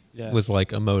me Yeah. was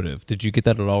like emotive. Did you get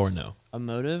that at all or no?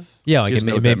 Emotive. Yeah, like You guys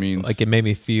know what that means. Like it made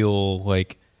me feel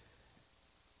like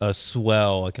a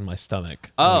swell like in my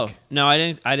stomach. Oh Like, no, I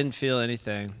didn't feel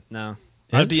anything. No,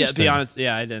 I'll be Interesting. honest.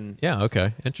 Yeah, I didn't. yeah.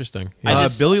 Okay. Interesting. I Yeah.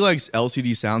 just- Billy likes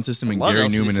LCD Sound System and Love Gary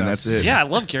LCD Newman, and Sound that's System. it. Yeah, I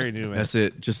love Gary Newman. That's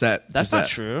it. Just that. That's just not that.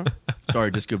 true. Sorry,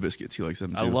 Disco Biscuits. He likes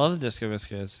them too. I love Disco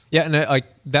Biscuits. Yeah, and like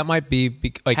that might be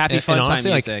like Happy and fun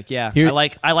honestly, time like, music. Yeah, here-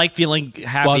 I like feeling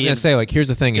happy. Well, I was gonna and- say like here's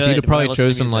the thing. If good you'd have when I probably listen to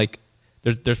chosen music.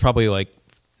 like there's probably like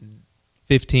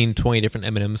 15, 20 different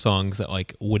Eminem songs that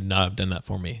like would not have done that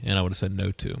for me, and I would have said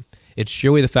no to. It's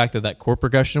surely the fact that chord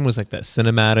progression was like that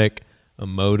cinematic,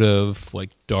 emotive,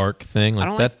 like dark thing. Like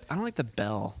I don't like the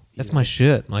bell. that's my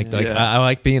shit. Like Yeah. I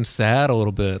like being sad a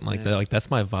little bit. Like Yeah. that. Like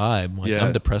that's my vibe. Like Yeah.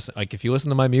 I'm depressing. Like if you listen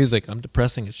to my music, I'm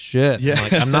depressing as shit. Yeah.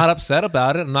 Like I'm not upset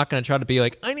about it. I'm not gonna try to be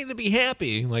like I need to be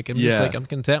happy. Like I'm just Yeah. like I'm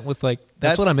content with like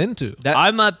that's what I'm into.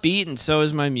 I'm upbeat, and so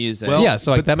is my music. Well, yeah.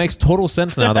 So like that makes total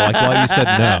sense now. Though, like why you said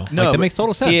no. No, Like, that but makes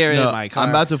total sense. here No, in my car, I'm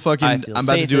about to fucking- I feel I'm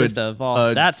about to do safest of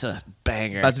all. That's a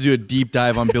banger. About to do a deep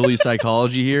dive on Billy's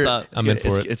psychology here. What's up? I'm in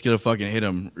for it. It's gonna fucking hit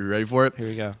him. You ready for it? Here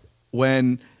we go.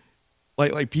 When,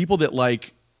 like people that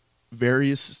like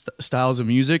various styles of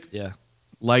music Yeah.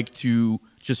 like to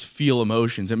just feel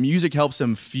emotions, and music helps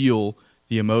them feel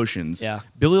the emotions. Yeah.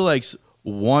 Billy likes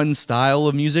one style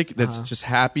of music that's just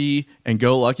happy and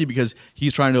go lucky because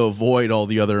he's trying to avoid all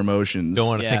the other emotions. Don't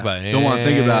want to Yeah. think about it. Don't want to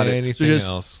think about it. So Anything just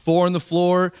else. 4 on the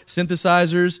floor,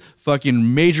 synthesizers,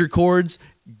 fucking major chords,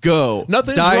 go.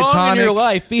 Nothing's wrong in your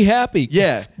life. Be happy.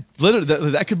 Yeah,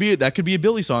 literally, that could be a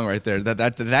Billy song right there.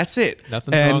 That's it.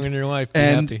 Nothing's wrong in your life. Be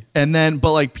happy. And then,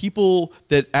 but like people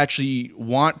that actually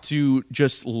want to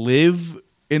just live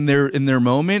in their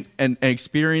moment and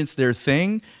experience their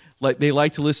thing, like they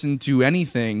like to listen to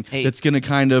anything Hey. that's going to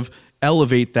kind of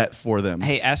elevate that for them.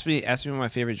 Hey, ask me what my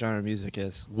favorite genre of music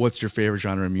is. What's your favorite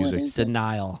genre of music? What is it?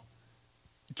 Denial.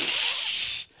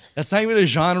 That's not even a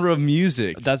genre of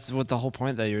music. That's what the whole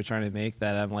point that you were trying to make.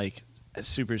 That I'm like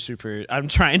super. I'm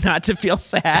trying not to feel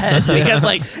sad because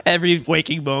like every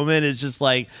waking moment is just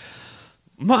like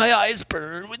my eyes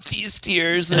burn with these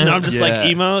tears, and I'm just Yeah. like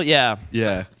emo. Yeah.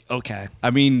 Yeah. Okay. I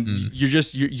mean, you're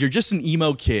just an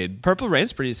emo kid Purple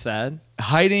Rain's pretty sad.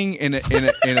 hiding in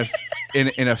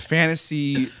a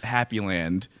fantasy happy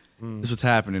land. Is what's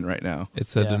happening right now.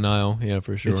 It's a Yeah. denial. Yeah,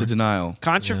 for sure. It's a denial.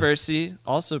 Controversy.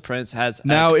 Also, Prince has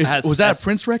Now, has- was that has- a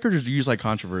Prince record, or do you use like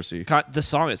Controversy? the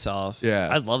song itself? Yeah.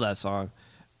 I love that song.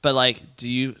 But like, do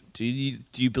you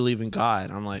believe in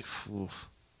God? I'm like, oof.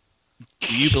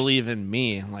 Do you believe in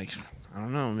me? I'm like, I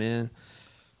don't know, man.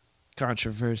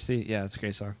 Controversy. Yeah, it's a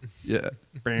great song. Yeah.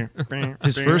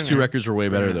 His first two records were way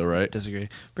better though, right? Disagree.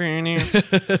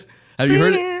 Have you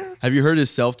heard it? Have you heard his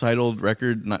self-titled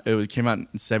record? Came out in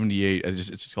 '78. It's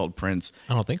just called Prince.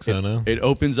 I don't think so. No. It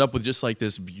opens up with just like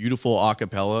this beautiful a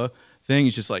cappella thing.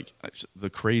 It's just like the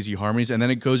crazy harmonies, and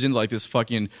then it goes into like this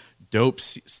fucking dope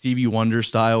Stevie Wonder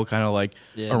style kind of like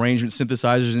arrangement,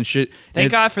 synthesizers and shit.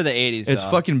 Thank God for the 80s. It's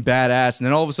fucking badass. And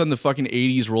then all of a sudden the fucking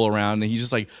 80s roll around and he's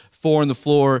just like 4 on the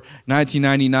floor,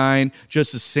 1999,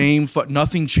 just the same.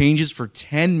 Nothing changes for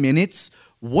 10 minutes.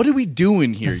 What are we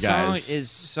doing here, the guys? song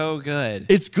is so good.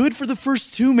 It's good for the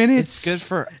first 2 minutes. It's good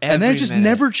for every and then it just minute.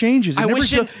 never changes. I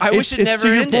wish it it's never to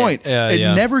your ended. point. Yeah, it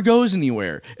yeah. never goes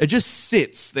anywhere. It just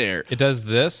sits there. It does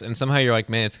this, and somehow you're like,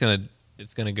 man, it's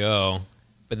gonna go,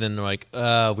 but then they're like,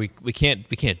 we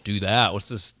can't do that. What's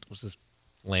this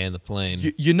land the plane?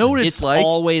 You know what it's like?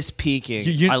 Always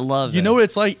peaking. I love it. You know what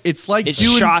it's like? It's like It's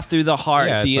doing, shot through the heart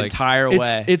Yeah, the it's like- entire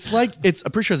way. It's like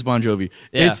I'm pretty sure it's Bon Jovi.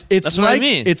 Yeah, it's that's like what I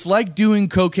mean. it's like doing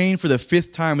cocaine for the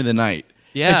 5th time of the night.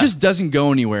 Yeah. It just doesn't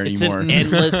go anywhere It's anymore. an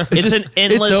endless. It's just- an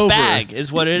endless it's over. bag,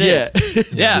 is what it Yeah.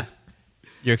 is. Yeah.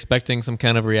 You're expecting some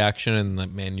kind of reaction, and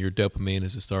like, man, your dopamine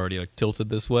is just already like tilted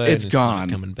this way. It's and not gone.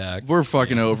 coming back. We're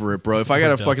fucking over it, bro. If I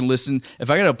gotta done. fucking listen,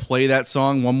 if I gotta play that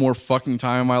song one more fucking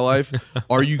time in my life,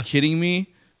 are you kidding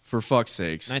me? For fuck's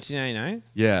sakes. 1999.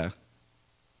 Yeah.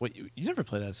 What you never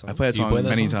play that song? I play that Do you song play that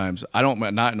many song? times. I don't,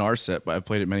 not in our set, but I've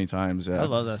played it many times. Yeah. I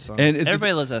love that song. And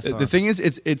Everybody loves that song. The thing is,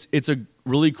 it's a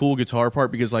really cool guitar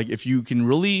part because like if you can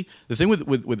really, the thing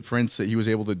with Prince that he was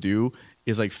able to do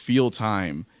is like feel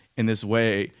time in this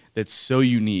way that's so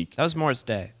unique. That was Morris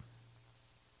Day.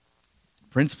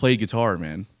 Prince played guitar,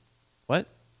 man. What?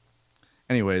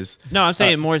 Anyways, No, I'm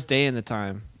saying Morris Day in the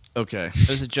time. okay, It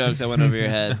was a joke that went over your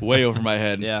head. way over my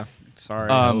head. Yeah. Sorry.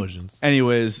 Intelligence.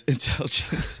 Anyways,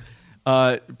 intelligence.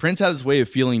 Prince had this way of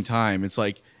feeling time. It's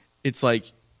like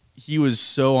he was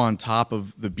so on top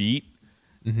of the beat,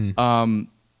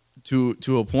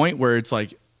 to a point where it's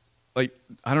like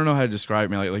I don't know how to describe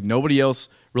it, man. Like nobody else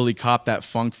really copped that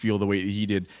funk feel the way that he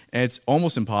did, and it's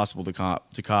almost impossible to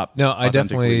cop. No, I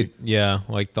authentically. definitely,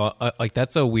 like thought, like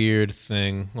that's a weird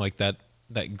thing, like that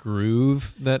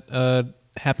groove that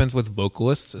happens with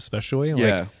vocalists, especially.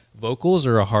 Yeah. Like, vocals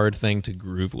are a hard thing to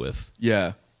groove with,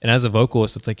 Yeah, and as a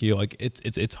vocalist, it's like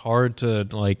it's hard to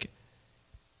like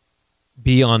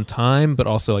be on time, but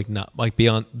also like not like be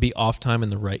off time in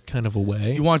the right kind of a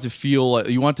way. you want it to feel like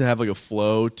you want to have like a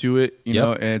flow to it, you Yep.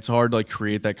 know, and it's hard to like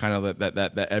create that kind of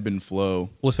that ebb and flow.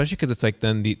 Well, especially because it's like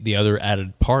then the other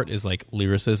added part is like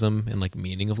lyricism and like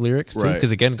meaning of lyrics too. Right.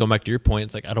 Because again, going back to your point,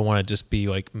 it's like I don't want to just be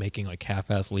like making like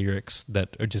half-ass lyrics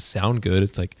that are just sound good.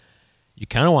 It's like you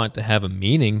kind of want it to have a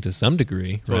meaning to some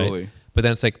degree, Totally. right? But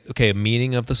then it's like okay, a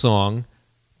meaning of the song,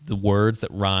 the words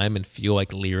that rhyme and feel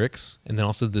like lyrics, and then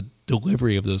also the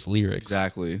delivery of those lyrics.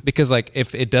 Exactly. Because like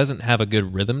if it doesn't have a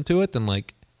good rhythm to it, then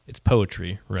like it's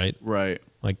poetry, right? Right.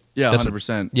 Like Yeah, that's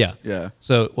 100%. Yeah. Yeah.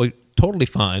 So like totally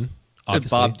fine. If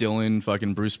Obviously. Bob Dylan,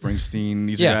 fucking Bruce Springsteen,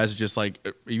 these Yeah. are guys just like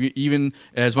even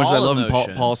as much as all I love him,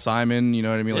 emotion. Paul Simon, you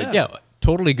know what I mean? Like Yeah,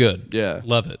 totally good. Yeah.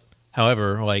 Love it.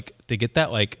 However, like to get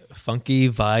that like funky,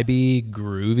 vibey,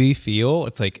 groovy feel,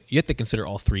 it's like you have to consider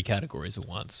all three categories at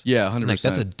once. Yeah, And, 100%. like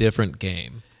that's a different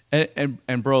game.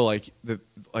 and bro, like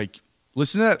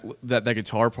listen to that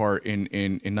guitar part in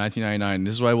 1999.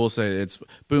 This is what I will say. It's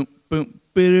boom boom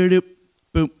ba-da-doop,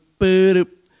 boom ba-doop.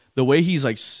 The way he's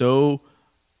like so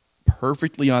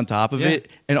perfectly on top of Yeah.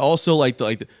 it, and also like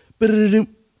the ba-da-doop,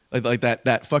 like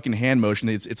that fucking hand motion.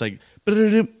 It's like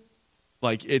ba-da-doop.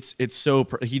 Like it's so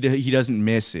he doesn't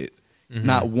miss it.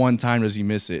 Not one time does he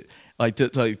miss it. Like to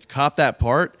like, cop that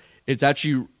part, it's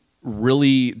actually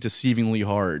really deceivingly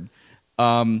hard.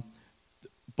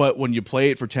 But when you play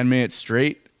it for 10 minutes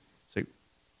straight, it's like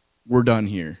we're done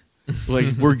here. Like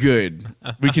we're good.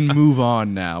 We can move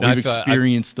on now. No, I We've feel-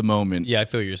 experienced the moment. Yeah, I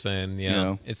feel what you're saying. Yeah, You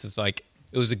know? it's just like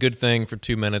it was a good thing for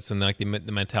 2 minutes, and like the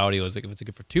mentality was like if it's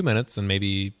good for 2 minutes, and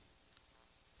maybe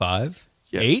 5,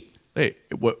 Yeah. 8. Hey,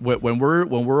 when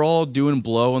we're all doing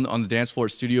blow on the dance floor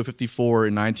at Studio 54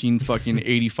 in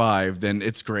 1985, then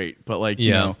it's great. But like you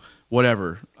Yeah. know,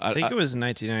 whatever. I think it was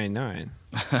 1999.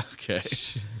 Okay.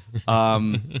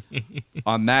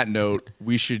 On that note,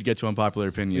 we should get to unpopular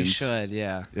opinions. We should,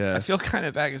 yeah. Yeah. I feel kind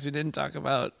of bad because we didn't talk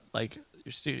about like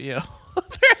your studio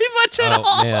very much at all.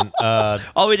 Oh man.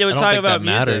 All we did was I don't talk think about that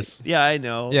music. matters. Yeah, I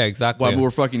know. Yeah, exactly. Well,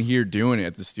 we're fucking here doing it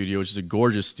at the studio, which is a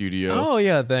gorgeous studio. Oh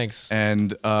yeah, thanks.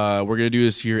 And we're gonna do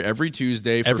this here every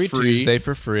Tuesday for Every free. Tuesday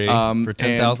for free for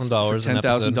 $10,000. For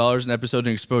 $10,000 an episode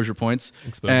and exposure points.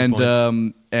 Exposure and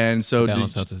points. And so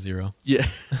Balance out to zero. yeah,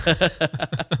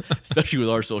 especially with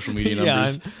our social media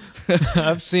numbers.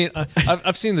 I've seen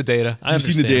the data. You've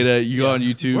seen the data. You go on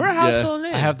YouTube. We're a household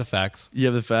name. I have the facts, You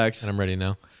have the facts. and I'm ready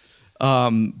now.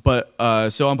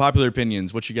 So unpopular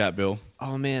opinions. What you got, Bill?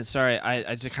 Oh man, sorry.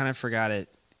 I just kind of forgot it.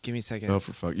 Give me a second. Oh,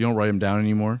 for fuck! You don't write them down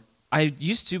anymore. I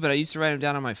used to, but I used to write them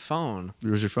down on my phone.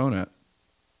 Where's your phone at?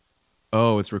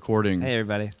 Oh, it's recording. Hey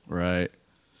everybody. Right.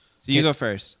 So you go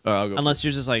first. I'll go. Unless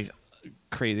you're just like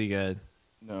crazy good.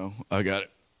 No, I got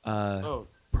it. Oh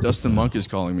Dustin Monk is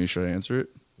calling me. Should I answer it?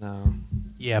 no.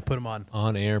 Yeah, put him on.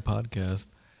 On air podcast.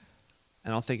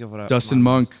 And I'll think of what. Dustin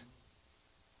mine Monk. was.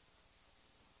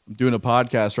 I'm doing a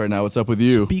podcast right now. What's up with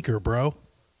you? Speaker, bro.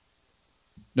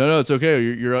 No, it's okay.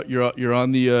 You're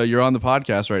on the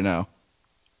podcast right now.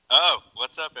 Oh,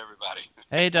 what's up, everybody?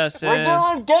 Hey Dustin.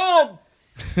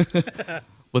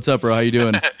 What's up, bro? How you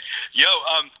doing? Yo,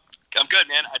 I'm good,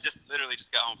 man. I literally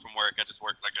just got home from work. I just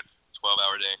worked like a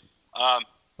 12-hour day.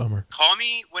 Bummer. Call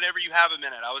me whenever you have a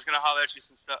minute. I was gonna holler at you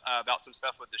some stuff about some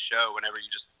stuff with the show.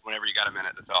 Whenever you got a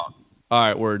minute to talk. All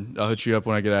right, word. I'll hit you up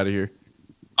when I get out of here.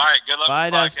 All right, good luck. Bye,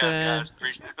 with the podcast, Dustin. guys.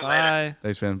 Appreciate it. Later. Bye.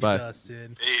 Thanks, man. Bye.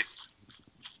 Dustin. Peace.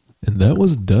 And that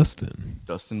was Dustin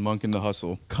Dustin Monk in the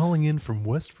hustle. Calling in from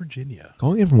West Virginia.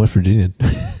 calling in from West Virginia.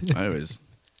 Anyways,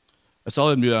 I saw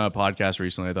him do that on a podcast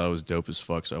recently. I thought it was dope as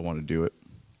fuck, so I wanted to do it.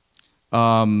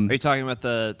 Are you talking about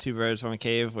the two birds from a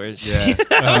cave? Where Yeah.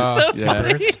 Yeah.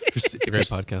 It's a great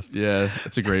podcast. Yeah,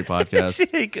 it's a great podcast.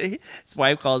 his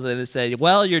wife calls in and said,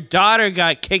 "Well, your daughter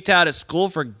got kicked out of school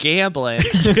for gambling."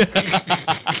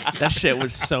 That shit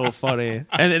was so funny.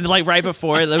 And then, like right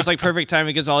before it was like perfect time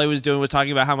because all he was doing was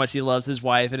talking about how much he loves his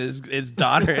wife and his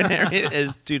daughter and everything,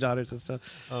 his two daughters and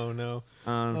stuff. Oh no.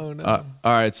 Oh no. All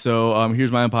right, so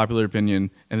here's my unpopular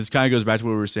opinion, and this kind of goes back to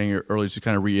what we were saying earlier, just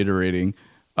kind of reiterating.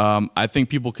 I think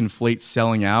people conflate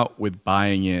selling out with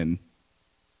buying in.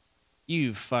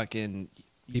 You fucking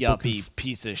People yuppie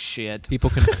piece of shit. People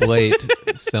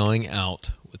conflate selling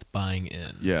out with buying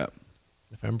in. Yeah.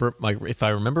 If I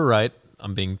remember right,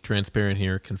 I'm being transparent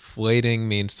here. Conflating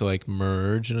means to like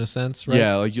merge in a sense, right?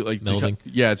 Yeah, like you like Melding.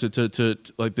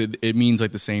 to like it means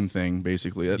like the same thing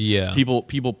basically. Yeah.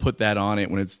 People put that on it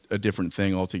when it's a different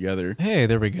thing altogether. Hey,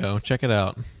 there we go. Check it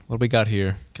out. What do we got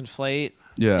here? Conflate.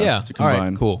 Yeah. To All combine.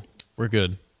 right. Cool. We're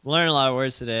good. Learn a lot of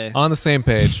words today. On the same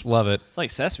page. Love it. It's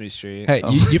like Sesame Street. Hey,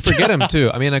 you forget them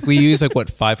too. I mean, like we use like what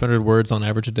 500 words on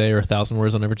average a day or 1,000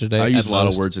 words on average a day. I use at a lot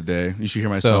most. of words a day. You should hear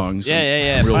my So- songs.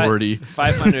 Yeah. I'm real wordy.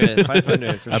 500 for I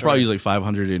sure. probably use like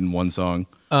 500 in one song.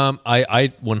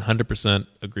 I 100%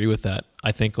 agree with that.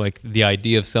 I think like the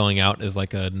idea of selling out is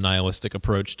like a nihilistic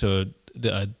approach to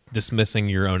dismissing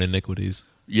your own iniquities.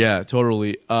 Yeah,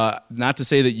 totally. Not to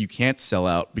say that you can't sell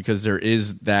out because there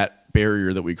is that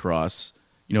barrier that we cross.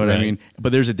 You know what I Right. mean?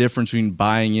 But there's a difference between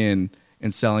buying in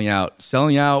and selling out.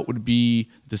 Selling out would be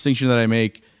the distinction that I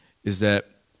make is that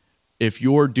if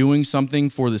you're doing something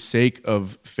for the sake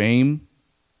of fame,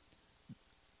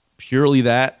 purely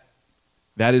that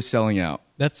is selling out.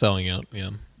 That's selling out.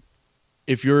 Yeah.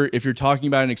 If you're talking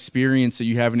about an experience that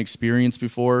you haven't experienced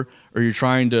before, or you're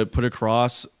trying to put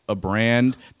across a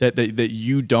brand that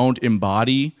you don't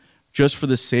embody just for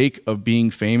the sake of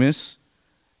being famous,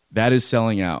 that is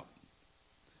selling out.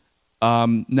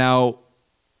 Now,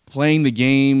 playing the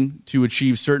game to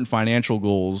achieve certain financial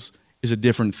goals is a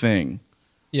different thing.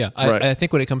 Yeah. Right. I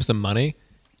think when it comes to money,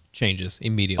 changes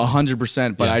immediately.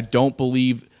 100%. But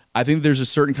Yeah. I think there's a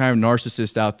certain kind of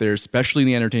narcissist out there, especially in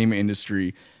the entertainment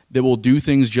industry, that will do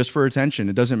things just for attention.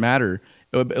 It doesn't matter.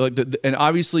 And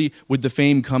obviously, with the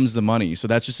fame comes the money. So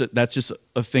that's just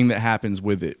a thing that happens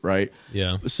with it, right?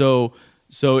 Yeah. So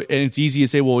and it's easy to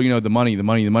say, well, the money.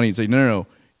 It's like no.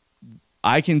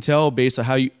 I can tell based on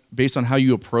how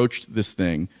you approached this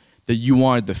thing that you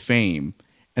wanted the fame,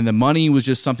 and the money was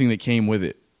just something that came with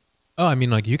it. Oh, I mean,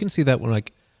 like you can see that when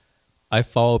like I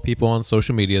follow people on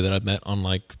social media that I've met on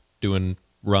like doing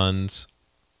runs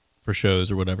for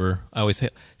shows or whatever. I always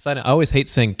hate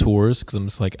saying tours because I'm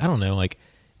just like I don't know, like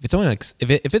if it's only like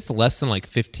if it's less than like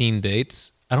 15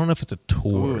 dates, I don't know if it's a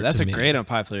tour. Ooh, that's to a me. great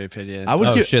unpopular opinion. I would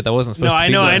Oh get, shit, that wasn't supposed No, to I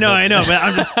be know, that, I know, but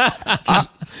I'm just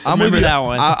I'm remember with you. that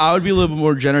one. I would be a little bit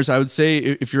more generous. I would say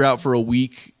if you're out for a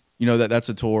week, that's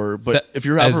a tour. But if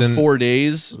you're out as for in- 4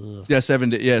 days, 7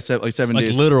 days, like 7 like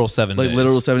days, literal 7 like days.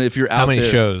 literal 7. If you're out How many there,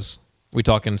 shows? We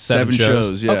talking 7 7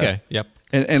 shows, yeah. Okay. Yep.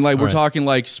 And like we're Right. talking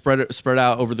like spread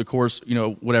out over the course,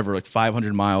 whatever, like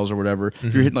 500 miles or whatever.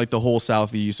 If you're hitting like the whole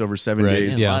Southeast over 7 Right.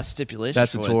 days, Yeah, a Yeah. lot of stipulations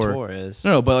that's a for what tour. a tour is.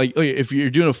 No, but like if you're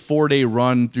doing a 4-day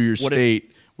run through your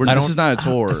state, this is not a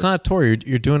tour. It's not a tour.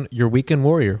 You're doing your weekend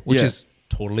warrior, which Yeah. is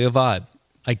totally a vibe.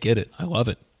 I get it. I love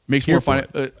it. Makes Here more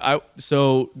for fun.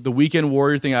 So the weekend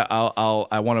warrior thing,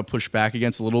 I want to push back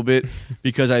against a little bit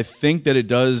because I think that it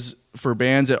does for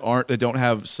bands that don't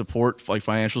have support, like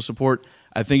financial support.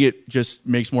 I think it just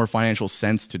makes more financial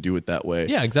sense to do it that way.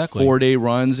 Yeah, exactly. 4-day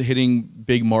runs, hitting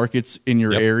big markets in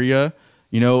your Yep. area,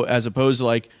 as opposed to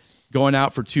like going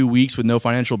out for 2 weeks with no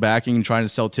financial backing and trying to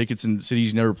sell tickets in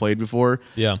cities you never played before.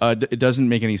 Yeah. It doesn't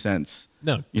make any sense.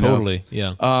 No, You know? totally.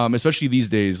 Yeah. Especially these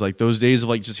days, like those days of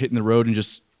like just hitting the road and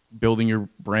just building your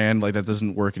brand, like that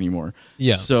doesn't work anymore.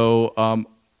 Yeah. So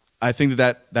I think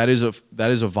that is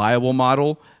a viable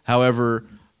model. However,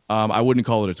 I wouldn't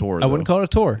call it a tour. I wouldn't call it a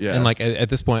tour. Yeah. And like at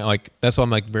this point, like that's why I'm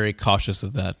like very cautious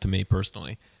of that to me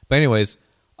personally. But anyways,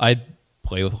 I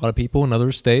play with a lot of people in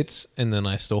other states, and then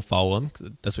I still follow them.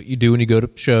 That's what you do when you go to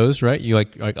shows, right? You're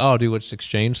like, oh, dude, let's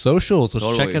exchange socials. Let's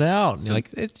check Totally. it out. And you're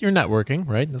like, you're networking,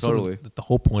 right? That's Totally. the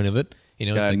whole point of it. Got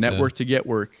it's to like network to get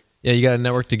work. yeah, you got to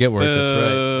network to get work. That's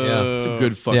right. Yeah. It's a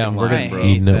good fucking Yeah, we're line, gonna bro.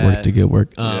 hate network that. to get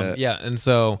work. Yeah. Yeah, and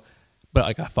so, but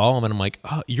like I follow him, and I'm like,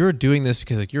 oh, you're doing this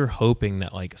because like you're hoping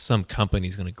that like some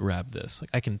company's gonna grab this. Like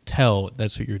I can tell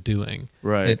that's what you're doing.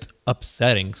 Right. And it's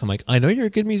upsetting. So I'm like, I know you're a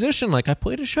good musician. Like I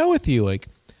played a show with you. Like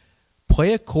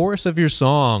play a chorus of your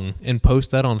song and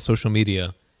post that on social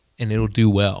media, and it'll do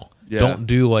well. Yeah. Don't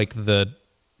do like the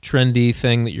trendy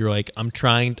thing that you're like, I'm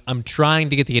trying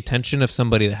to get the attention of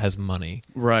somebody that has money.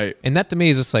 Right. And that to me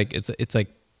is just like it's like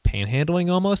panhandling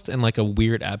almost in like a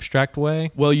weird abstract way.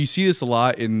 Well, you see this a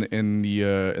lot in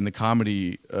the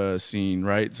comedy scene,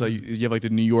 right? So you have like the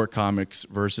New York comics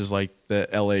versus like the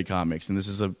LA comics, and this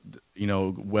is a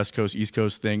West Coast East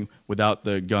Coast thing without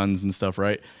the guns and stuff,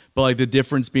 right? But like the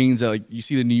difference being is that like you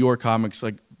see the New York comics,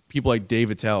 like people like Dave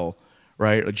Attell,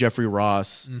 right, or Jeffrey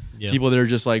Ross, yeah. people that are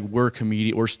just like we're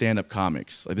stand-up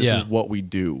comics, like this Yeah. is what we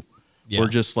do. Yeah. We're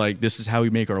just like this is how we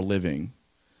make our living.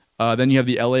 Then you have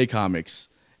the LA comics,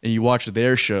 and you watch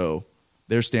their show,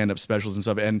 their stand-up specials and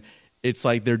stuff, and it's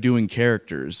like they're doing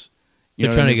characters. You They're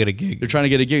know what trying I to mean? get a gig. They're trying to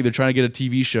get a gig. They're trying to get a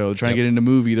TV show. They're trying to Yep. get into a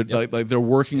movie. They're Yep. like they're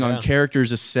working Yeah. on characters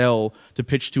to sell, to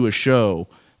pitch to a show,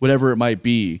 whatever it might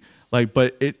be. Like,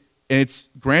 but it's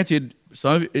granted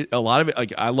a lot of it.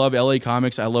 Like, I love LA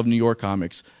comics. I love New York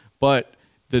comics. But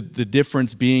the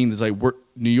difference being is like we're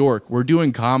New York. We're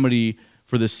doing comedy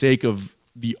for the sake of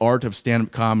the art of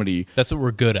stand-up comedy. That's what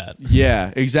we're good at.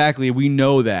 Yeah, exactly. We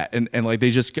know that, and like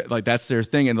they just like that's their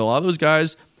thing. And a lot of those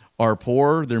guys are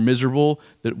poor, they're miserable,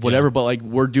 that whatever. Yeah. But like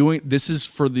we're doing this is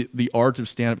for the art of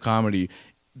stand up comedy.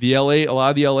 A lot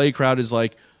of the LA crowd is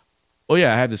like, oh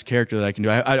yeah, I have this character that I can do.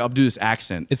 I'll do this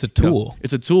accent. It's a tool.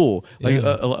 It's a tool. Like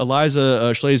Yeah.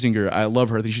 Eliza Schlesinger, I love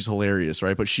her. I think she's hilarious,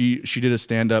 right? But she did a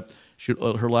stand up.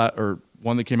 Or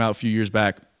one that came out a few years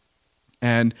back,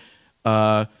 and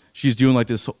she's doing like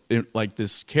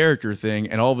this character thing,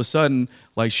 and all of a sudden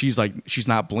she's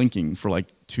not blinking for like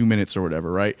 2 minutes or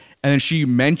whatever, right? And then she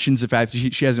mentions the fact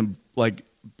that she hasn't like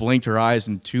blinked her eyes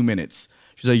in 2 minutes.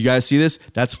 She's like, you guys see this?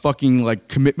 That's fucking like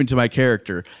commitment to my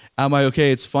character. I'm like,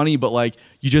 okay, it's funny, but like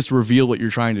you just reveal what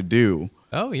you're trying to do.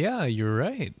 Oh yeah, you're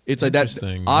right. It's like that.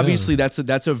 Interesting. Obviously, Yeah.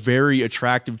 that's a very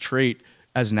attractive trait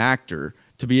as an actor,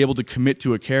 to be able to commit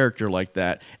to a character like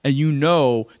that. And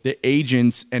that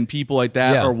agents and people like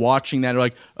that Yeah. are watching that. Are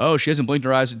like, oh, she hasn't blinked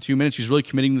her eyes in 2 minutes. She's really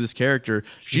committing to this character.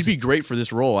 She'd be great for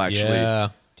this role, actually. Yeah.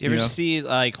 Do you ever You know? see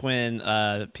like when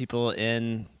people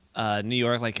in New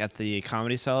York, like at the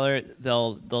Comedy Cellar,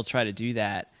 they'll try to do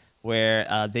that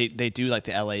where they do like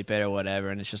the LA bit or whatever,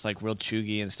 and it's just like real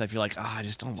chuggy and stuff. You're like, oh, I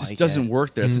just don't It just like doesn't it.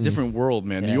 work there. It's a different world,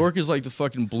 man. New Yeah. York is like the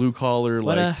fucking blue collar.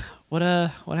 What Like, what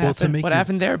to happened? make What you-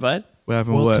 happened there, bud? what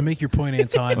happened? Well, What? to make your point,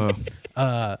 Anton,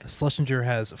 Schlesinger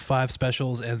has 5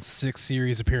 specials and 6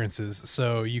 series appearances,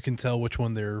 so you can tell which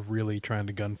one they're really trying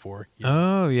to gun for.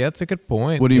 Oh yeah, that's a good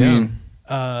point. What do you Yeah.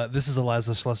 mean? This is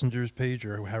Eliza Schlesinger's page,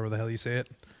 or however the hell you say it.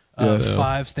 Yeah.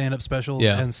 5 stand-up specials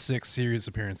Yeah. and 6 series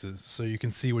appearances, so you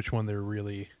can see which one they're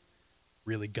really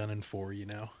gunning for.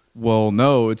 Well,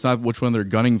 no, it's not which one they're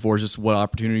gunning for. It's just what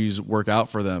opportunities work out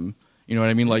for them. You know what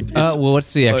I mean? Like, it's, Well, let's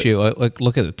see. Actually, like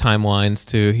look at the timelines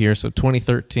too here. So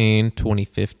 2013,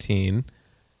 2015.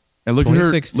 and look at her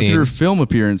 2016. film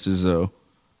appearances, though.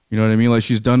 You know what I mean? Like,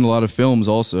 she's done a lot of films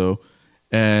also.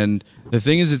 And the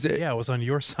thing is, Yeah, it was on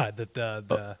your side that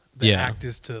the Yeah. act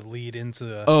is to lead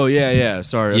into. oh yeah.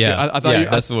 Sorry. Okay. Yeah, I thought you,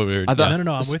 that's what we were. I thought-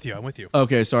 No, I'm with you. I'm with you.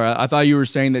 Okay, sorry. I thought you were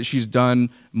saying that she's done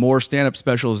more stand-up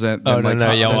specials than Oh no, like,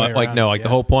 no, yeah, other way like around, no, like yeah. the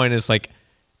whole point is like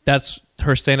that's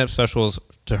her stand-up specials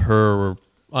to her. Were,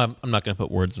 I'm not going to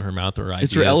put words in her mouth or ideas.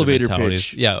 It's her or elevator mentalities.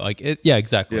 pitch. Yeah, like it. Yeah,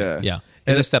 exactly. Yeah.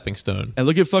 It's And- a stepping stone. And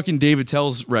look at fucking David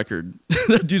Tell's record.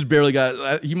 That dude's barely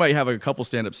got. He might have a couple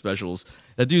stand-up specials.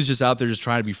 That dude's just out there just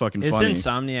trying to be fucking His funny.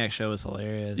 Insomniac show was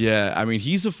hilarious. Yeah, I mean,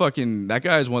 he's a fucking. That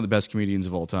guy is one of the best comedians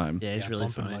of all time. Yeah, he's really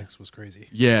Bumping funny. Legs was crazy.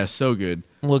 Yeah, so good.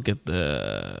 Look at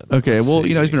the. Okay, let's well, see.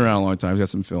 you know, he's been around a long time. He's got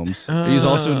some films. He's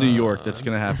also in New York. That's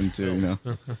gonna happen too. You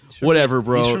know, whatever,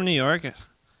 bro. He's from New York.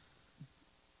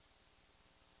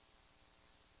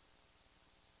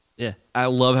 Yeah. I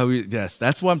love how we. Yes,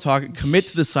 that's what I'm talking. Commit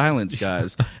to the silence,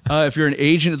 guys. If you're an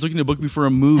agent that's looking to book me for a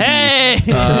movie, Hey!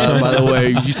 by the way,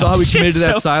 you saw how we committed to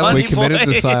that So silence. We funny. committed to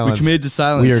We silence. We committed to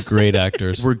silence. We are great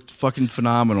actors. We're fucking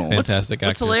phenomenal. fantastic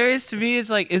What's actors. hilarious to me is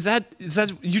like, is that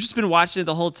you just been watching it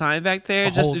the whole time back there?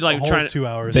 A Just whole, like a whole trying 2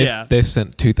 hours. They, Yeah. They've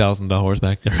spent $2,000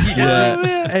 back there.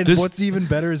 Yeah. And This- what's even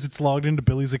better is it's logged into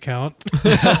Billy's account.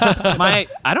 I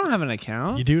don't have an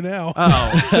account. You do now.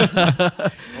 Oh,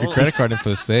 Your credit card info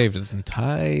is saved. It's in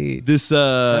tight. This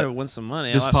better win some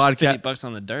money. this I lost podca- $50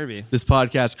 on the Derby. this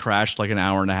podcast crashed like an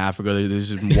hour and a half ago. They've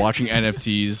just been watching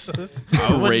NFTs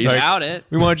Wouldn't race. doubt it.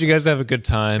 We want you guys to have a good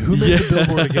time. Who made the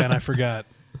billboard again? I forgot.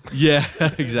 Yeah,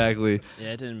 exactly. Yeah,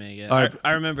 it didn't make it. All right.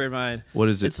 I remember mine. What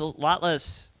is it? It's a lot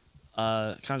less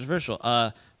controversial.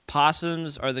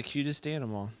 Possums are the cutest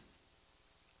animal.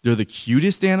 They're the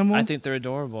cutest animal. I think they're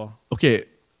adorable. Okay,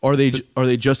 are they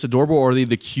just adorable, or are they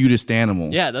the cutest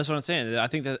animal? Yeah, that's what I'm saying. I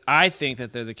think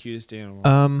that they're the cutest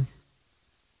animal.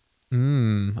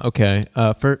 Okay.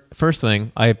 First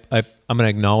thing, I'm gonna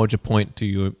acknowledge a point to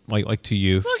you, like to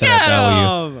you Look that I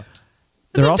value. at them.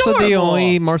 They're It's also the adorable.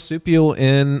 only marsupial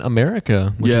in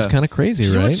America, which is Yeah. kind of crazy,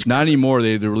 You know right? what's Not anymore.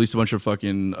 They released a bunch of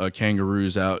fucking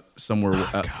kangaroos out somewhere,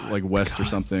 like west or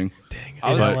something.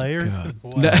 I In was- LA or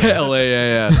what? LA,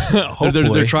 yeah. They're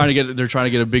Hopefully. trying to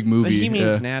get a big movie. But he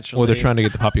means yeah. naturally. Well, they're trying to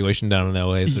get the population down in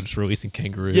LA, so just releasing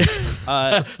kangaroos.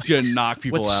 It's gonna knock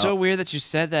people What's out. so weird that you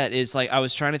said that is like I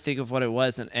was trying to think of what it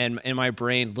was, and in my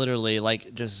brain, literally,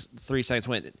 like just 3 seconds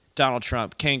went Donald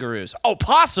Trump, kangaroos. Oh,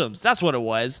 possums. That's what it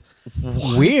was.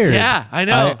 Weird. Yeah, I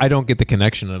know. I don't get the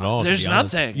connection at all. to There's be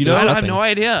honest. nothing. You know, I have nothing. no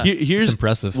idea. Here's It's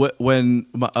impressive. When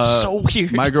So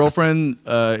weird. My girlfriend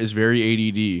is very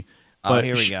ADD. But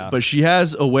here we go. But she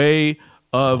has a way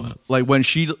of like when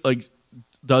she like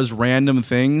does random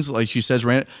things, like she says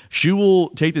random, she will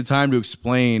take the time to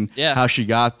explain Yeah. how she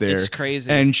got there. It's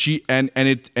crazy. And she and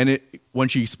it when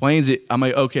she explains it, I'm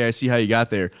like, okay, I see how you got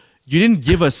there. You didn't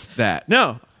give us that.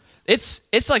 No. It's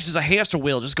like just a hamster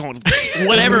wheel just going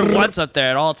whatever it wants up there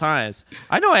at all times.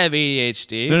 I know I have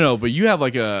ADHD. No, but you have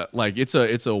like it's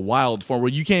a wild form where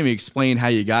you can't even explain how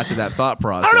you got to that thought I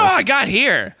process. don't know how I got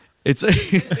here. It's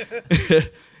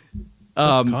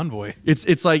Convoy.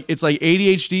 it's like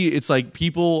ADHD. It's like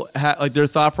people like their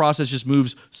thought process just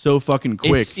moves so fucking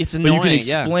quick. It's But you can annoying,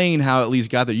 yeah. explain how it at least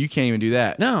got there. You can't even do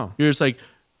that. No. You're just like,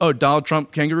 oh, Donald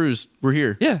Trump kangaroos, we're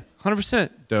here. Yeah, 100%.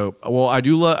 Dope. Well, I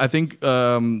do love. I think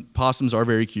possums are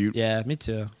very cute. Yeah, me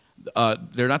too.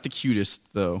 They're not the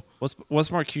cutest though.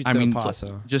 What's more cute I than mean, a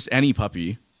possum? just any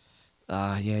puppy.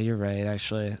 Yeah, you're right.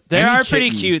 Actually, they Any are pretty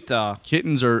kitten. cute though.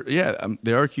 Kittens are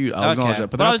they are cute. I'll acknowledge that.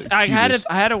 But they're not the I had cutest.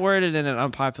 to word it in an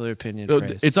unpopular opinion Oh,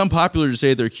 phrase. it's unpopular to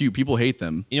say they're cute. People hate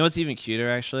them. You know what's even cuter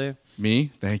actually? Me?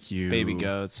 Thank you. Baby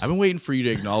goats. I've been waiting for you to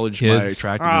acknowledge my Kids.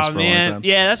 attractiveness Oh for a long man, time.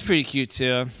 yeah, that's pretty cute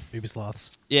too. Baby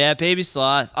sloths. Yeah, baby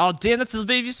sloths. Oh damn, that's his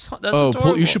baby sloth. That's Oh,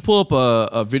 adorable. you should pull up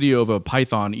a video of a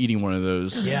python eating one of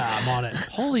those. Yeah, I'm on it.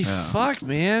 Holy fuck,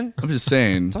 man! I'm just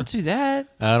saying. Don't do that.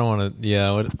 I don't want to.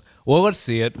 Yeah. Well, let's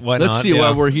see it. Why Let's not? see Yeah.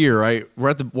 why we're here, right? We're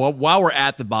at the while we're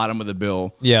at the bottom of the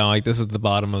bill. Yeah, like this is the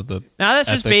bottom of the. Now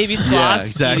that's just Ethics. baby Yeah, sloths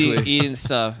exactly. eating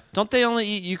stuff. Don't they only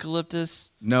eat eucalyptus?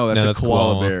 No, that's No, a that's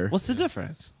koala koala. bear. What's the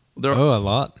difference? They're, Oh, a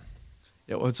lot.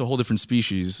 yeah, well, it's a whole different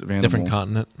species of animal. Different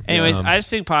continent. Anyways, Um, I just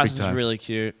think possums time. are really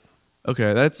cute.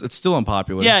 Okay, it's still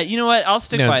unpopular. Yeah, you know what? I'll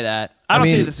stick No, by that. I I don't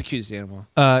mean- think that's the cutest animal.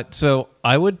 So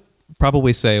I would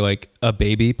probably say like a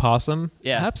baby possum.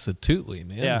 Yeah. Absolutely,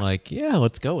 man. Yeah. Like, yeah,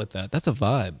 let's go with that. That's a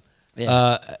vibe.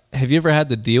 Yeah. Have you ever had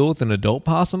to deal with an adult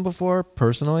possum before,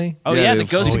 personally? Oh Yeah, yeah, they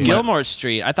the Ghost of sweet. Gilmore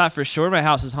Street. I thought for sure my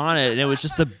house was haunted, and it was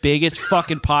just the biggest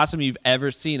fucking possum you've ever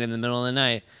seen in the middle of the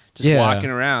night, just Yeah. walking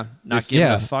around, not Yes, giving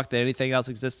yeah. a fuck that anything else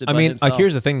existed. I but mean, himself. like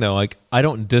here's the thing though. Like, I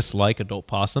don't dislike adult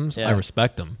possums. Yeah. I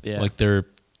respect them. Yeah. Like they're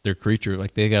their creature.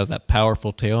 Like they got that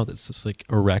powerful tail that's just like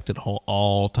erect at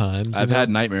all times. I've had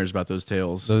nightmares about those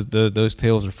tails. those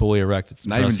tails are fully erect. It's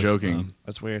Not even impressive. joking.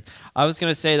 That's weird. I was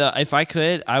gonna say though, if I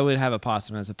could, I would have a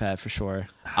possum as a pet for sure.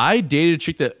 I dated a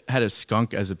chick that had a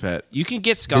skunk as a pet. You can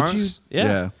get skunks.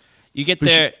 Yeah. You get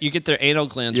But their anal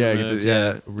glands Yeah,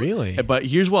 removed. Really? But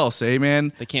here's what I'll say,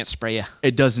 man. They can't spray you.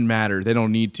 It doesn't matter. They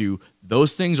don't need to.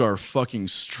 Those things are fucking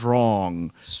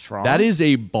strong. Strong. That is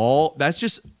a ball. That's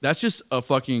just a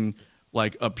fucking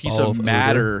like a piece Ball of of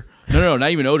matter. No,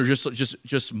 not even odor.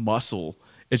 Just muscle.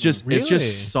 It's just Really?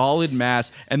 solid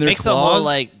mass. And their makes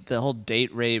claws, the whole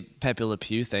date rape Pepe Le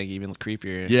Pew thing even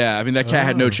creepier. Yeah, I mean that cat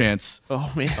had no chance. Oh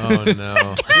man. Oh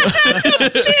no.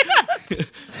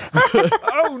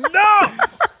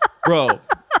 Bro.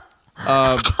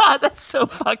 God, that's so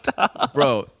fucked up.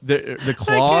 Bro, the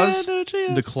claws, no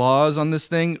chance. the claws on this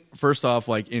thing. First off,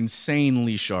 like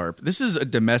insanely sharp. This is a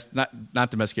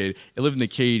not domesticated. It lived in a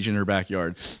cage in her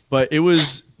backyard, but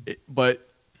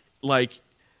like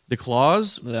the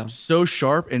claws, Yeah. so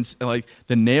sharp and like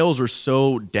the nails are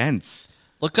so dense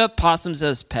Look up possums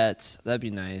as pets. That'd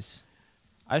be nice.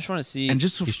 I just want to see. and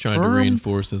just He's trying to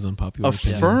reinforce his unpopular a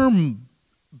opinion. firm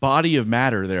body of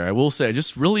matter there. I will say,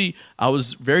 just really, I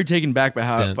was very taken back by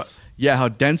how Dense. how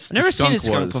dense I've never the seen skunk a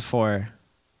skunk was. before.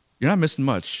 You're not missing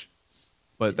much,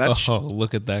 but that's Oh,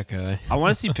 look at that guy. I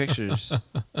want to see pictures.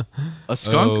 a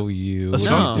skunk. Oh, you. A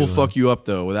skunk No. will fuck you up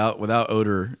though, without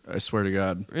odor. I swear to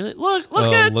God. Really? Look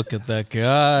Oh, look at that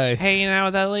guy. hanging out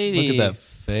with that lady. Look at that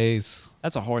face.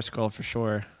 That's a horse girl for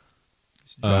sure.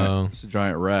 It's a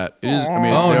giant rat. It is. I mean, they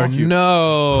Oh are cute.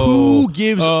 no! Who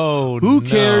gives? Oh, who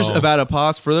cares no. about a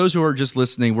possum? For those who are just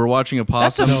listening, we're watching a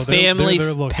That's a possum No, they're- family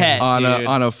they're looking. pet, on dude.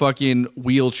 a fucking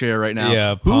wheelchair right now.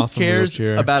 Yeah, who possum cares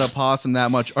wheelchair. about a possum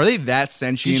that much? Are they that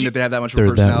sentient Did you- that they have that much of They're a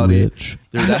personality? that rich.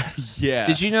 They're that. Yeah.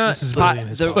 Did you know This is po- really in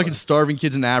his the- fault. Fucking starving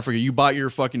kids in Africa. You bought your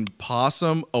fucking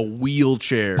possum a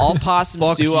wheelchair. all possums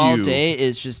Fuck do all you. day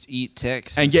is just eat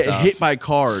ticks and get stuff. hit by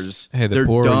cars. Hey, the They're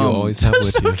poor dumb. you always have with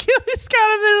so you. cute. He's got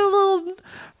him in a little.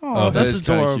 Oh, that that's is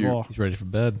kinda adorable. He's ready for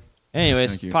bed.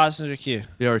 Anyways, kinda cute. possums are cute.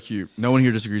 They are cute. No one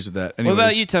here disagrees with that. Anyways, What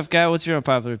about you, tough guy? What's your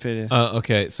unpopular opinion?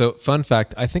 Okay, so fun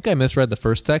fact. I think I misread the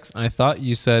first text. And I thought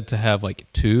you said to have like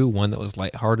two, one that was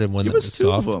lighthearted, one Give that us was two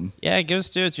soft. of them. Yeah, give us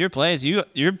two. It's your place.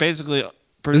 You're basically.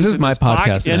 This is producing my podcast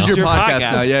now. This This is your podcast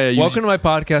now. Yeah, yeah. Welcome to my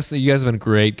podcast. You guys have been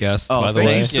great guests, Oh, by the thank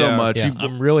way. you so Yeah. much. Yeah,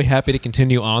 I'm really happy to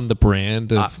continue on the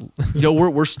brand of.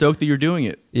 We're stoked that you're doing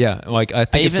it. Yeah, like I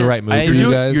think it's even- the right move I for even-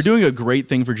 you guys. You're doing a great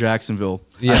thing for Jacksonville.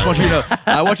 Yeah. I just want you to know.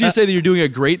 I want you to say that you're doing a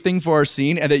great thing for our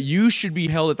scene, and that you should be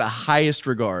held at the highest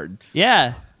regard.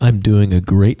 Yeah. I'm doing a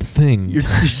great thing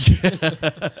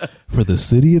for the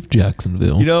city of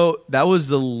Jacksonville. You know, that was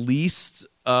the least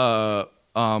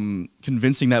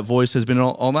convincing that voice has been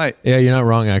all night. Yeah, you're not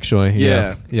wrong, actually.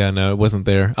 Yeah. Yeah, no, it wasn't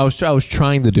there. I was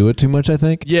trying to do it too much, I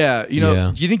think. Yeah,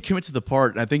 Yeah. you didn't commit to the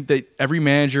part. And I think that every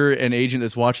manager and agent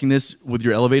that's watching this with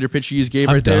your elevator pitch you just gave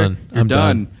I'm right done. there, you're I'm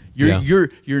done. done.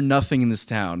 You're nothing in this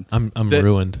town. I'm The-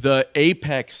 ruined. The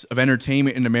apex of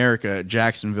entertainment in America,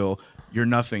 Jacksonville. You're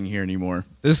nothing here anymore.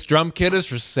 This drum kit is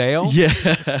for sale. Yeah,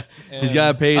 he's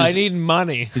got to pay. I need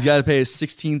money. He's got to pay his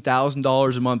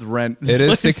 $16,000 a month rent. It is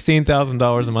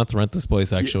 $16,000 a month to rent this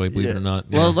place. Actually, believe it or not.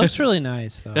 Well, it looks really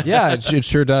nice though. Yeah, it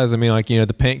sure does. I mean, like the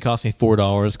paint cost me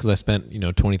 $4 because I spent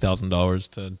 $20,000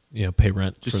 to pay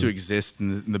rent just for to exist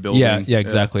in the building. Yeah,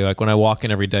 exactly. Like when I walk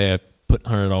in every day, I put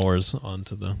 $100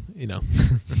 onto the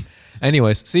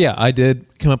Anyways, so yeah, I did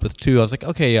come up with two. I was like,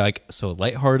 okay, yeah, like so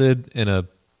lighthearted and a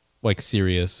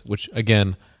serious, which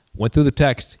again went through the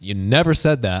text. You never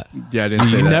said that. Yeah, I didn't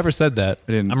say You that. never said that.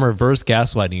 I didn't. I'm reverse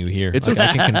gaslighting you here. It's Like,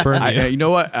 I can confirm you. You know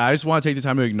what? I just want to take the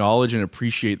time to acknowledge and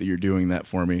appreciate that you're doing that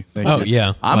for me. Thank Oh, you.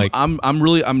 yeah, I'm like-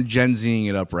 I'm Gen Zing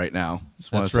it up right now.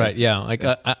 Just wanna That's say. right. Yeah, like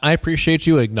I appreciate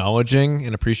you acknowledging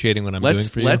and appreciating what I'm doing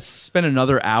for you. Let's spend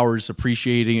another hours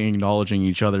appreciating and acknowledging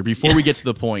each other before we get to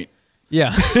the point.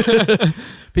 Yeah.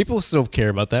 People still care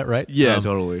about that, right? Yeah,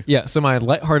 totally. Yeah, so my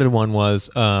lighthearted one was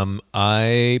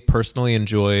I personally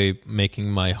enjoy making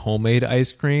my homemade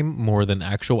ice cream more than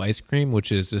actual ice cream,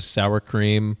 which is just sour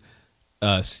cream,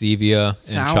 stevia,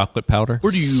 and chocolate powder.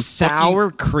 Where do you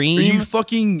sour cream? Are you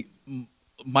fucking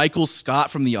Michael Scott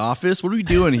from The Office? What are we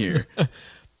doing here?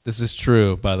 This is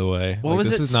true, by the way. What Like, was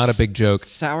this it? is not a big joke.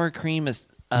 Sour cream is.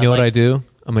 You know what I do?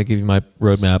 I'm going to give you my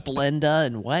roadmap. Splenda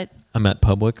and what? I'm at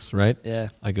Publix, right? Yeah.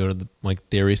 I go to the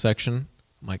dairy section.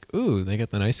 I'm like, ooh, they got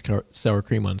the nice sour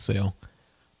cream on sale.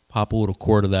 pop a little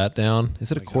quart of that down.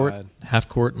 Is it a quart? God. Half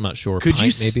quart? I'm not sure. Could Pint,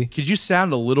 you maybe? could you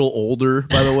sound a little older,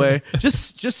 by the way?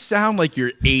 just sound like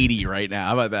you're 80 right now.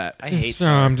 How about that? I hate So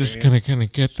sour I'm just cream. gonna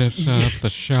get this off the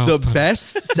shelf. The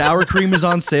best sour cream is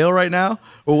on sale right now.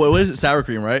 Or what is it? Sour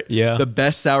cream, right? Yeah. The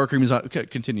best sour cream is on.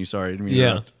 Continue. Sorry, I didn't mean to Yeah.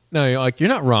 interrupt. No, you're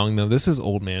not wrong though. This is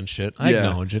old man shit. I Yeah.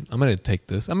 acknowledge it. I'm gonna take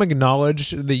this. I'm gonna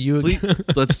acknowledge that you. Please,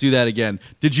 let's do that again.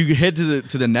 Did you head to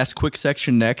the Nesquik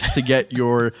section next to get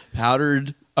your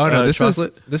powdered? Oh no, this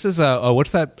chocolate? is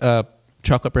what's that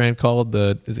chocolate brand called?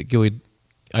 Is it Gilly?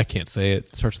 I can't say it.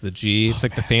 It starts with a G. It's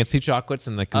like the fancy chocolates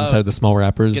and like inside the small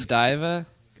wrappers. Godiva.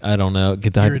 I don't know.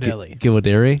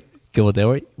 Ghirardelli.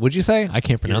 Ghirardelli. What'd you say? I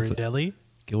can't pronounce it. Ghirardelli?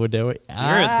 Ghirardelli.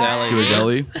 You're a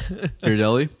deli.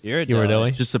 Ghirardelli. You're a Ghirardelli.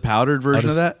 deli. Just the powdered version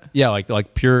of that. Yeah,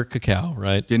 like pure cacao,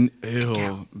 right? Didn't.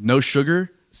 Ew. No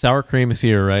sugar. Sour cream is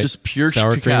here, right? Just pure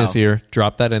sour cream cacao. is here.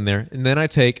 Drop that in there, and then I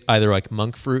take either like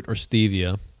monk fruit or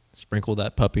stevia. Sprinkle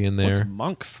that puppy in there. What's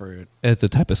monk fruit? It's a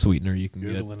type of sweetener you can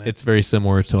Googling get. it. It's very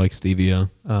similar to like stevia.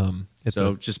 It's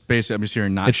So just basically, I'm just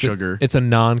hearing not it's sugar. it's a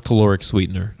non-caloric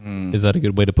sweetener. Is that a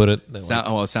good way to put it? It sounds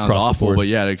across the awful, board. but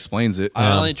yeah, it explains it.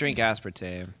 I only drink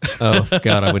aspartame. Oh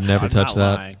God, I would never I'm touch not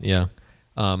that. lying. Yeah.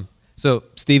 So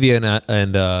stevia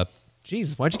and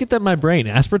Jesus, why'd you get that in my brain?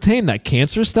 Aspartame, that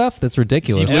cancer stuff? That's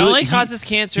ridiculous. It Literally, only he- causes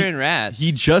cancer in rats.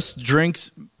 He just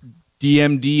drinks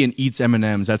DMD and eats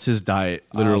M&Ms. That's his diet,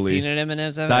 literally. Peanut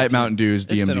M&Ms. Diet Mountain Dew is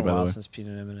It's been DMD, a by the while way. since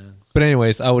peanut M&Ms. But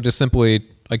anyways, I would just simply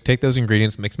like take those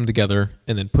ingredients, mix them together,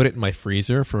 and then put it in my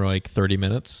freezer for like 30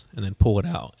 minutes, and then pull it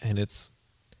out, and it's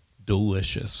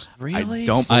delicious. Really?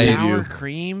 don't believe Sour you.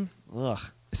 cream? Ugh.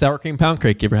 Sour cream pound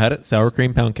cake. You ever had it? Sour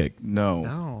cream pound cake. No.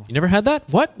 No. You never had that?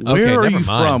 What? Okay, Where are never you mind.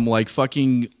 from? Like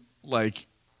fucking like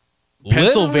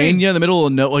Pennsylvania, in the middle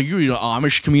of like you're in an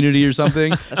Amish community or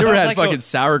something. You ever sounds had like fucking a-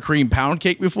 sour cream pound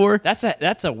cake before? That's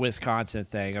a Wisconsin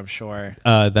thing, I'm sure.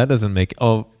 That doesn't make.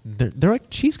 Oh, they're like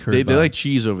cheese curd. They buns. like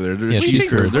cheese over there. They're Yeah, cheese cheese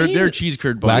curd. curds. They're cheese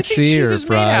curd buns. What do you think waxy cheese or is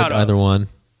made out fried. of? Either one.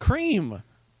 Cream.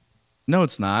 No,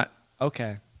 it's not.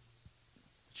 Okay.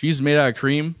 Cheese is made out of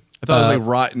cream. I thought it was like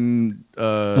rotten.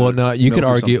 Well, no, you could milk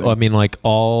or argue. something. I mean, like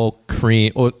all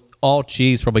cream, or all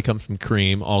cheese probably comes from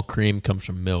cream. All cream comes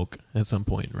from milk at some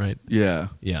point, right? Yeah.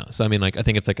 Yeah. So I mean, like I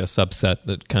think it's like a subset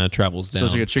that kind of travels down. So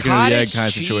it's like a chicken or the egg Cottage kind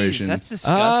of cheese. situation. That's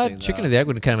disgusting. chicken though. or the egg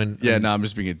would kind of. Yeah, no, I'm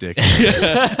just being a dick.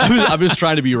 I'm just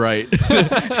trying to be right.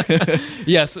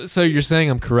 Yes. So you're saying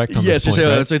I'm correct on Yes, this you're point, saying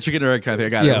right? it's a chicken or egg kind of thing.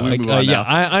 I got Yeah, it. We like, move on yeah. now.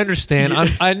 I understand.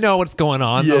 I know what's going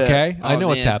on. Yeah. Okay, I Oh, know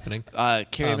what's man. happening.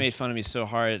 Carrie made fun of me so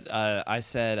hard. I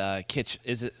said, "Kitchen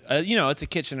is it? It's a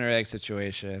kitchen or egg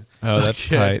situation." Oh, that's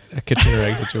tight. A kitchen or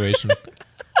egg situation.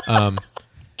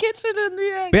 Kitchen and the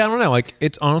egg. But yeah, I don't know. Like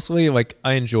it's honestly like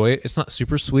I enjoy it. It's not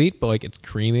super sweet, but like it's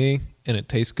creamy and it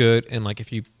tastes good. And like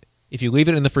if you leave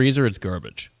it in the freezer, it's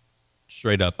garbage.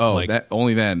 Straight up. Oh, like, that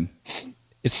only then.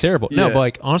 it's terrible. No, Yeah. but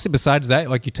like honestly, besides that,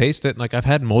 like you taste it. And, like I've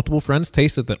had multiple friends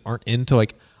taste it that aren't into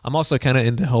like. I'm also kind of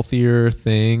into healthier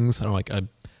things.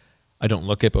 I don't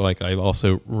look it, but like I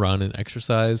also run and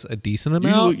exercise a decent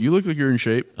amount. You look like you're in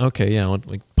shape. Okay, yeah. I want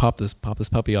like pop this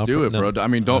puppy off. Do it, No. bro. I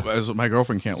mean, don't. As my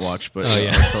girlfriend can't watch, but Oh,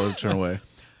 yeah. I'll tell her to turn away.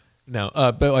 No,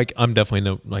 but like I'm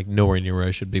definitely nowhere near where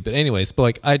I should be. But anyways, but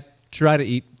like I try to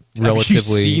eat Have you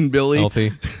relatively seen Billy?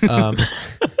 healthy.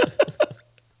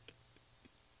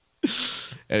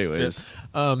 Anyways,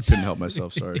 couldn't help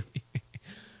myself. Sorry.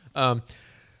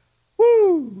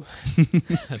 Woo!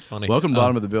 That's funny. Welcome to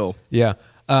bottom of the bill. Yeah.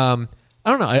 I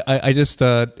don't know. I just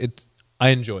I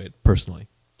enjoy it personally,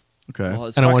 Okay. Well,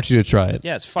 it's and I fuck- want you to try it.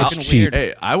 Yeah, it's fucking It's cheap. weird.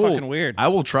 Hey, I It's will. fucking weird. I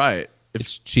will try it.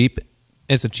 It's cheap.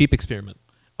 It's a cheap experiment.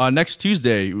 Next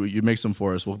Tuesday, you make some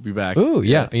for us. We'll be back. Ooh,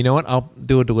 yeah. You know what? I'll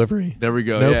do a delivery. There we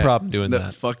go. No yeah. problem doing No,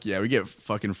 that. Fuck yeah, we get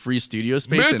fucking free studio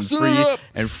space Mix it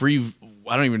and free.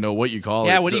 I don't even know what you call it.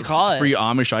 Yeah, what do you call it? Free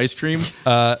Amish ice cream.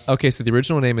 Okay, so the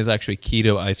original name is actually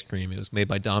Keto Ice Cream. It was made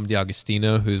by Dom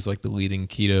D'Agostino, who's like the leading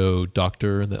keto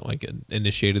doctor that like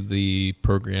initiated the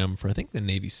program for I think the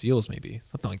Navy SEALs, maybe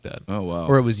something like that. Oh, wow.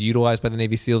 Or it was utilized by the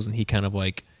Navy SEALs, and he kind of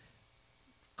like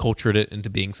cultured it into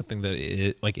being something that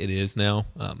it is now.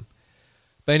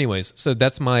 But anyways, so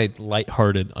that's my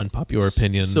lighthearted, unpopular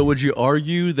opinion. So would you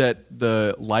argue that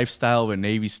the lifestyle of a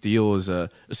Navy SEAL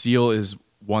is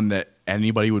one that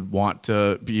anybody would want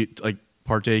to be like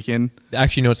partake in?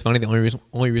 Actually, no, it's funny. The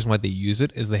only reason why they use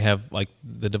it is they have like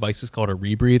the device is called a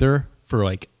rebreather for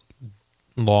like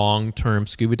long-term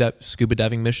scuba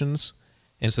diving missions,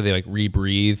 and so they like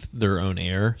rebreathe their own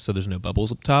air, so there's no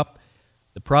bubbles up top.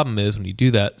 The problem is when you do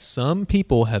that, some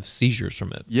people have seizures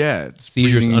from it. Yeah, it's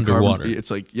Seizures breathing in underwater. It's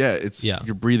like it's Yeah.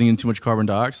 you're breathing in too much carbon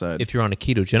dioxide. If you're on a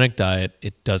ketogenic diet,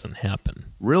 it doesn't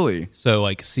happen. Really? So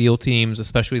like SEAL teams,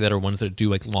 especially that are ones that do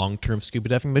like long-term scuba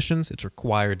diving missions, it's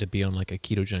required to be on like a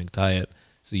ketogenic diet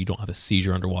so you don't have a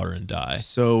seizure underwater and die.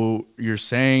 So you're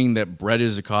saying that bread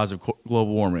is a cause of global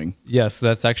warming? Yes,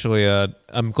 that's actually.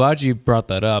 I'm glad you brought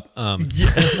that up.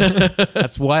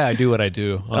 That's why I do what I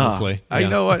do. Honestly, I Yeah.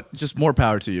 know what. Just more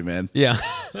power to you, man. Yeah,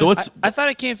 So what's I thought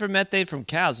it came from methane from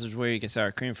cows, which is where you get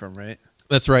sour cream from, right?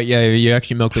 that's right. Yeah, you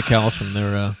actually milk the cows from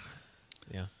their.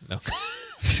 Yeah, no.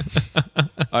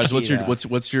 all right? So what's Yeah.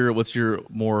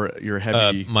 your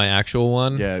heavy? My actual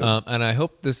one. Yeah. And I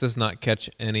hope this does not catch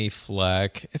any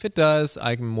flack. If it does,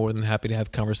 I'm more than happy to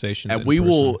have conversations. and in we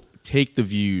person. will take the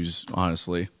views,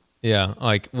 honestly. Yeah,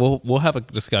 like we'll have a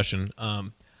discussion.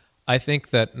 I think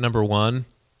that number one,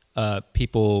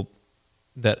 people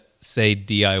that say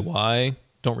DIY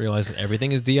don't realize that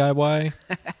everything is DIY.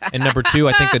 And number two,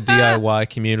 I think the DIY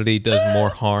community does more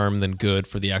harm than good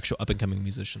for the actual up and coming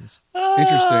musicians.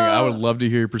 Interesting. I would love to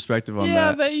hear your perspective on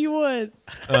that. bet you would.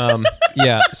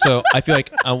 Yeah, so I feel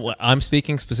like I'm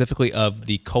speaking specifically of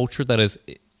the culture that has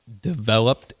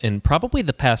developed in probably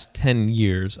the past 10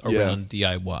 years around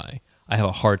DIY. I have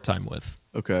a hard time with.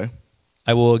 Okay.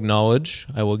 I will acknowledge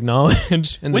in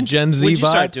the Gen Z When you vibe.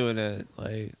 start doing it?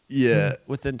 Like Yeah.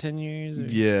 within 10 years? Or?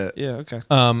 Yeah. Yeah. Okay.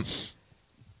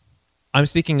 I'm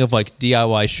speaking of like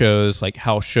DIY shows, like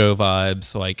house show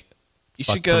vibes, like You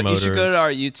fuck should go. You should go promoters. to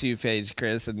our YouTube page,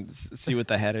 Chris, and see what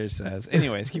the header says.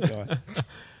 Anyways, keep going.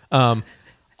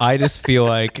 I just feel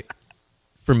like,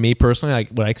 for me personally, like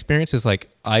what I experienced is like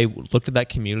I looked at that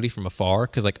community from afar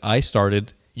because like I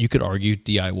started, you could argue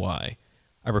DIY.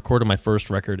 I recorded my first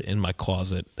record in my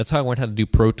closet. That's how I learned how to do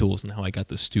Pro Tools and how I got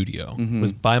the studio.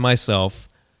 Was by myself,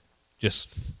 just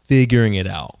figuring it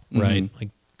out. Right, like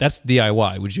that's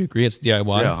DIY. Would you agree? It's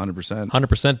DIY. Yeah. 100%.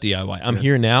 100% DIY. I'm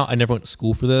here now. I never went to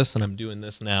school for this, and I'm doing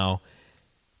this now.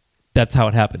 That's how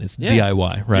it happened. It's Yeah.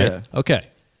 DIY, right? Yeah. Okay.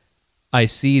 I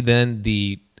see then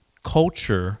the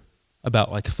culture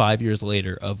about like 5 years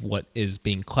later of what is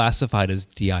being classified as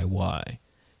DIY.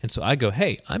 And so I go,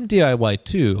 hey, I'm DIY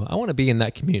too. I want to be in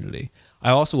that community. I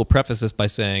also will preface this by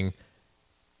saying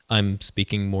I'm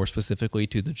speaking more specifically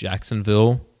to the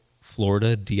Jacksonville,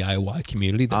 Florida DIY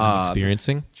community that I'm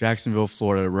experiencing. Jacksonville,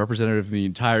 Florida, representative of the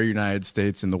entire United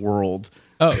States and the world.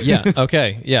 Oh, yeah.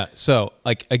 Okay. Yeah. So,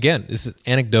 like, again, this is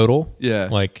anecdotal. Yeah.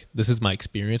 Like, this is my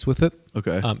experience with it.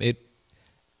 Okay.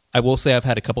 I will say I've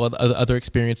had a couple of other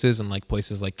experiences in, like,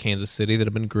 places like Kansas City that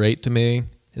have been great to me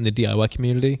in the DIY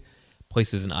community.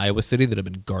 Places in Iowa City that have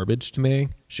been garbage to me.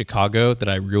 Chicago that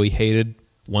I really hated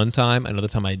one time. Another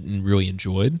time I really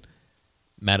enjoyed.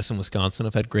 Madison, Wisconsin,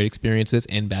 I've had great experiences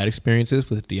and bad experiences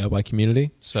with the DIY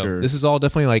community. So Sure. this is all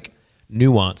definitely like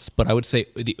nuance, but I would say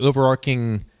the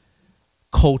overarching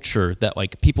culture that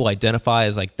like people identify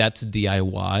as like that's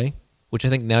DIY, which I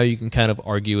think now you can kind of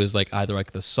argue is like either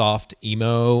like the soft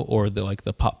emo or the like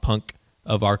the pop punk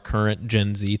of our current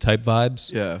Gen Z type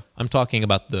vibes. Yeah. I'm talking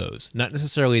about those, not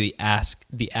necessarily the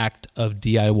act of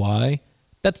DIY.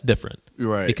 That's different,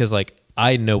 Right. Because like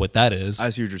I know what that is. I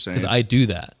see what you're saying. Because I do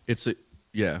that. It's a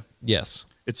Yes.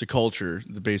 It's a culture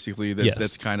basically that Yes.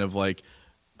 that's kind of like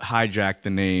hijacked the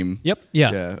name. Yep.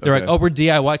 Yeah. Yeah, They're okay. like, oh, we're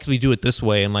DIY because we do it this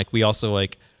way, and like we also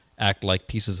like act like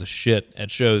pieces of shit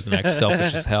at shows and act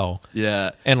selfish as hell.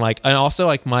 Yeah. And like, and also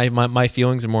like my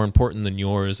feelings are more important than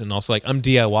yours, and also like I'm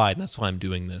DIY, and that's why I'm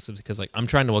doing this, is because like I'm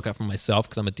trying to look out for myself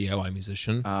because I'm a DIY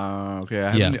musician. Okay. I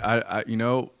haven't, I you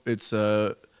know, it's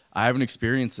I haven't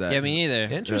experienced that. Yeah, me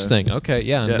neither. Interesting. Okay.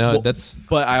 Yeah. Yeah, No, well, that's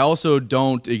But I also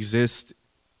don't exist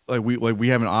we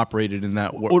haven't operated in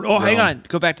that. Oh, hang on.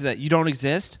 Go back to that. You don't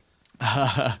exist?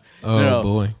 oh No.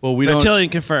 boy. Well, we don't. Reptilian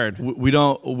conferred. We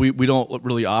don't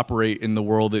really operate in the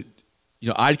world that, you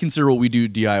know, I'd consider what we do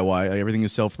DIY. Like, everything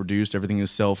is self-produced, everything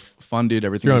is self-funded,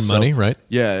 everything Your is own money, right?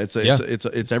 Yeah, it's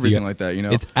everything like that. You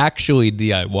know, It's actually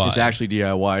DIY. it's actually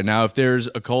DIY. Now, if there's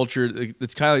a culture,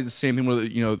 it's kind of like the same thing with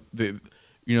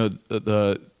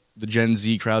the Gen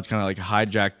Z crowd's kind of like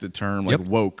hijacked the term like Yep.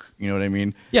 woke. You know what I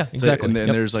mean? Yeah, So- exactly. and then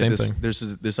Yep, there's like same this thing. there's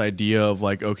this idea of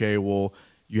like, okay, well,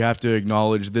 you have to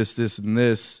acknowledge this, and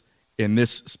this in this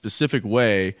specific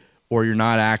way, or you're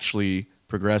not actually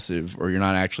progressive, or you're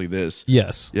not actually this.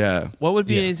 Yes. Yeah. What would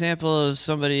be Yeah. an example of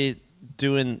somebody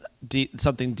doing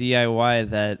something DIY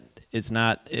that it's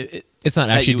not? It's not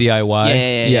that actually you-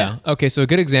 DIY. Yeah. Okay, so a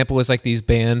good example is like these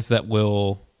bands that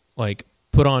will like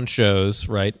put on shows,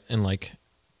 right? And like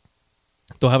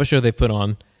they'll have a show they put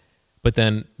on, But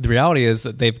then the reality is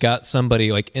that they've got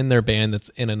somebody like in their band that's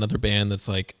in another band that's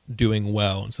like doing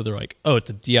well. And so they're like, oh, it's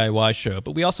a DIY show.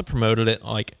 But we also promoted it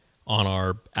like on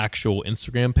our actual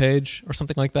Instagram page or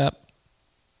something like that.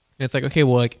 And it's like, okay,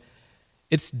 well, like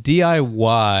it's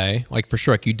DIY, like for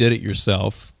sure, like you did it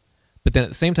yourself. But then at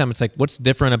the same time, it's like, what's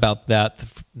different about that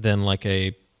than like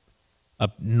a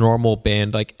normal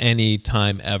band, like any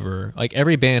time ever? Like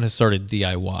every band has started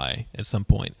DIY at some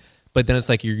point. But then it's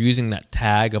like you're using that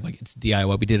tag of like it's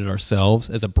DIY, we did it ourselves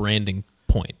as a branding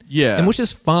point. Yeah. And which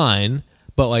is fine,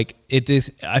 but like it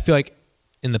is, I feel like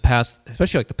in the past,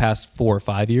 especially like the past 4 or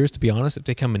 5 years, to be honest, it's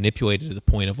become manipulated to the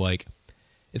point of like,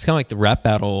 it's kind of like the rap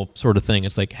battle sort of thing.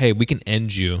 It's like, hey, we can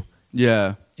end you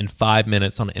Yeah. in 5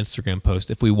 minutes on an Instagram post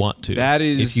if we want to. That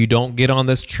is- if you don't get on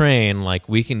this train, like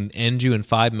we can end you in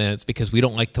 5 minutes because we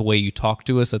don't like the way you talk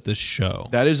to us at this show.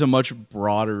 That is a much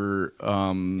broader Yeah,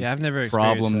 I've never experienced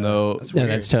problem that. though. That's No,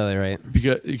 weird. that's totally right.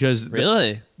 because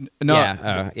Really? no,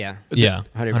 Yeah. Yeah. Yeah,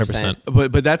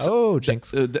 100%. but that's Oh,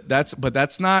 jinx.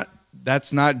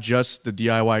 That's not just the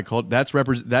DIY cult. That's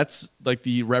like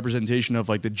the representation of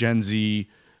like the Gen Z.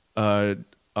 Who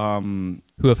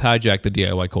have hijacked the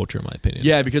DIY culture, in my opinion.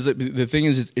 Yeah, because the thing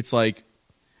is, it's like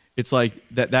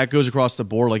that goes across the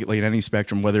board, like in any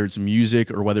spectrum, whether it's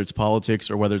music or whether it's politics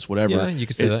or whether it's whatever. Yeah, you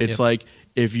could say that, It's yeah. like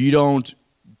if you don't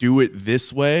do it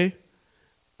this way,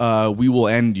 we will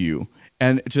end you.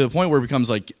 And to the point where it becomes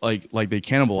like they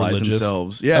cannibalize Religious.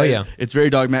 themselves. Yeah, Oh, yeah. It's very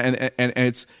dogmatic,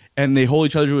 and they hold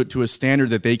each other to a standard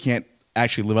that they can't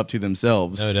actually live up to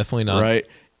themselves. No, definitely not. Right.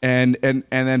 And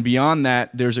then beyond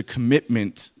that, there's a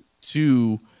commitment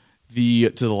to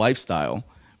the lifestyle.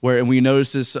 And we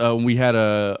noticed this when we had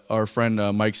our friend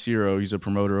Mike Ciro. He's a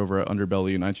promoter over at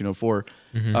Underbelly in 1904,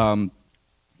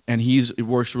 and he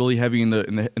works really heavy in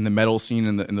the metal scene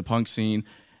and in the punk scene.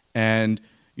 And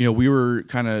we were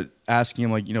kind of asking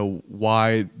him like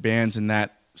why bands in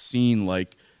that scene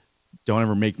like don't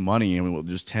ever make money. I mean,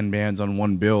 there's 10 bands on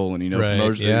one bill, and Right,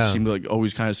 promoters yeah. they seem to like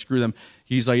always kind of screw them.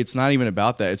 He's like, it's not even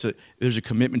about that. There's a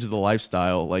commitment to the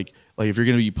lifestyle. Like if you're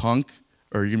gonna be punk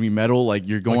or you're gonna be metal, like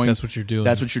you're going. that's what you're doing.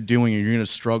 That's what you're doing, and you're gonna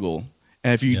struggle.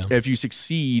 And if you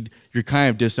succeed, you're kind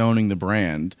of disowning the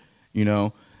brand.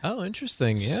 Oh,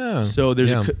 interesting. Yeah. So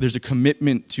there's Yeah. there's a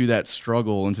commitment to that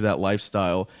struggle and to that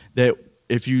lifestyle that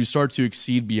if you start to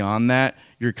exceed beyond that,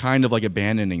 you're kind of like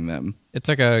abandoning them. It's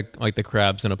like the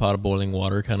crabs in a pot of boiling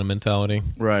water kind of mentality.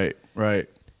 Right. Right.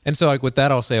 And so like with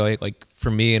that, I'll say like for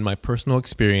me in my personal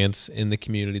experience in the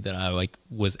community that I like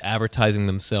was advertising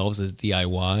themselves as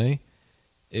DIY,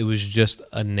 it was just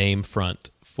a name front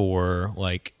for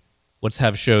like, let's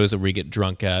have shows that we get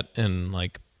drunk at and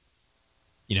like,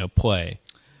 play,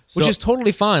 which So- is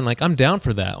totally fine. Like I'm down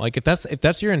for that. Like if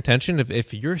that's your intention,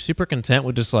 if you're super content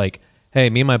with just like, hey,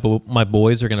 me and my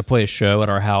boys are going to play a show at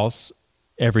our house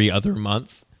every other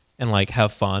month and like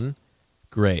have fun,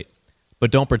 great. But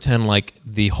don't pretend like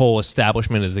the whole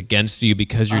establishment is against you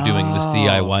because you're doing this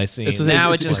DIY scene.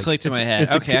 Now it just clicked in my head.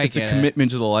 Okay, I it's a get it.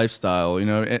 commitment to the lifestyle,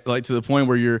 like to the point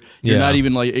where you're Yeah. not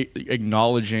even like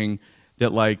acknowledging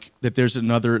that there's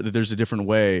a different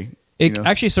way. It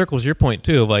actually circles your point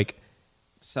too of like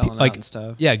Selling like out and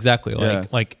stuff. Yeah, exactly. Yeah.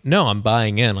 Like no, I'm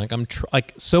buying in.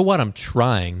 Like so what? I'm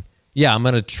trying. Yeah, I'm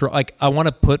gonna try. Like I want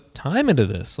to put time into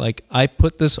this. Like I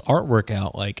put this artwork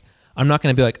out. Like I'm not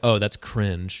gonna be like, oh, that's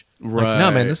cringe. Like, no,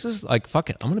 man, Right. this is like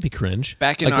fuck it. I'm gonna be cringe.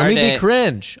 Back in like, our let me day- be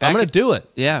cringe. I'm back gonna in- do it.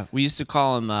 Yeah, we used to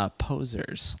call them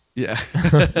posers. Yeah,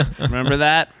 Remember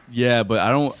that? yeah, but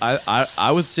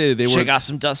I would say they Should were have got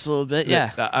some dust a little bit. Yeah,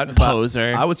 but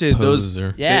poser. I would say those.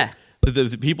 Poser. Yeah.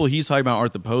 The people he's talking about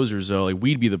aren't the posers though. Like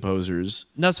we'd be the posers.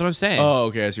 That's what I'm saying. Oh,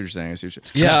 okay. I see what you're saying.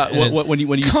 Yeah, and it's- When you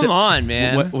Come said, on,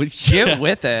 man. What- Get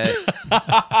with it.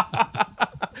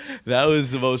 That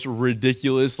was the most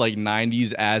ridiculous like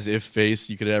 '90s as if face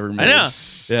you could ever make. know.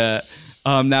 Yeah.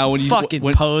 Now when you Fucking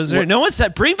poser. No one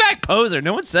said bring back poser.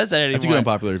 No one says that anymore. That's a good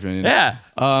unpopular opinion. Yeah.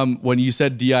 When you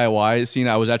said DIY scene,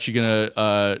 I was actually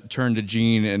gonna turn to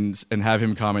Gene and have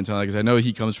him comment on that because I know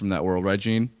he comes from that world, right,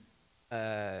 Gene?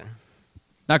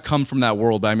 Not come from that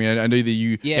world, but I mean I know that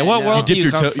you. Yeah. In what no. world do dipped you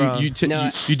your come from?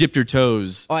 you dipped your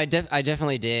toes. Oh, I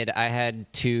definitely did. I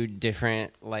had two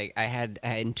different, I had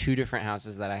in two different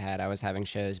houses that I was having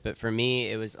shows. But for me,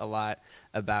 it was a lot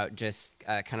about just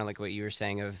kind of like what you were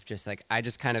saying of just like, I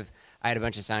had a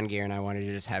bunch of sound gear and I wanted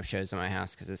to just have shows in my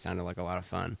house because it sounded like a lot of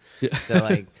fun. So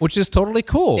like, Which is totally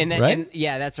cool, right? and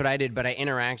yeah, that's what I did. But I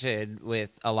interacted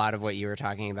with a lot of what you were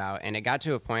talking about. And it got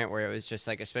to a point where it was just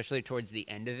like, especially towards the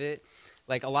end of it,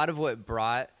 like a lot of what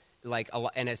brought like a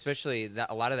lot, and especially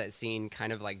that a lot of that scene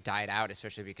kind of like died out,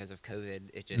 especially because of COVID.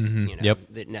 It just Yep.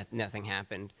 that nothing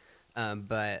happened.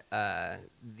 But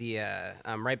the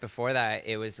right before that,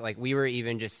 it was like we were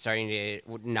even just starting to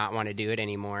not want to do it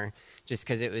anymore, just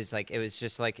because it was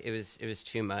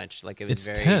too much. Like it was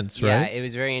It's very tense, yeah, right? it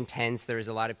was very intense. There was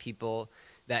a lot of people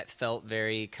that felt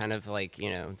very kind of like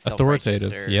self-righteous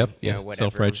Authoritative. or, Yep. you know, Yes. whatever.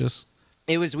 Self-righteous.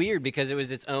 It was weird because it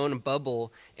was its own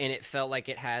bubble, and it felt like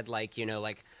it had like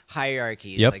like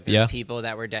hierarchies. Yep, Like there's yeah. people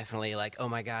that were definitely like, oh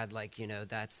my god, like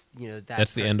that's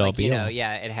That's the for- end all like, be all.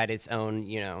 Yeah, it had its own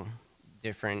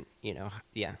different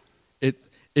yeah.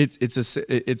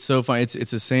 It's so funny.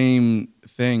 It's the same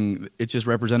thing. It's just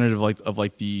representative of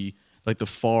the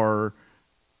far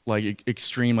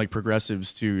extreme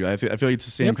progressives too. I feel like it's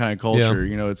the same Yep. kind of culture.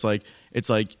 It's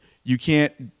like you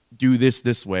can't do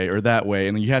this way or that way,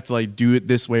 and you have to do it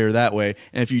this way or that way.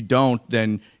 And if you don't,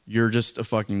 then you're just a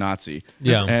fucking Nazi.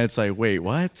 Yeah. And it's like, wait,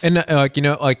 what? And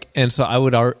and so I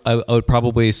would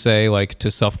probably say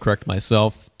to self-correct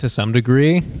myself to some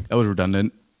degree. That was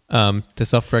redundant. To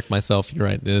self-correct myself, you're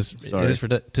right. It is. Sorry. It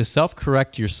is to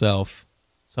self-correct yourself.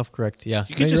 Self-correct. Yeah.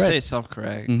 You could No, just you're say right.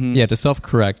 self-correct. Yeah. To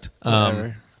self-correct.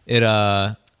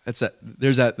 Whatever. That's that.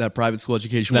 There's that private school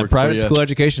education. That work for private ya. school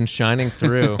education shining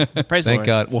through. Praise the Thank Lord.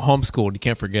 God. Well, homeschooled. You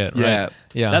can't forget. Right? Yeah.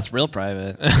 Yeah. That's real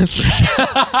private.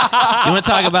 You want to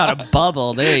talk about a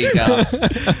bubble? There you go.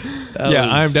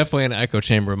 I'm definitely in an echo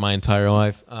chamber my entire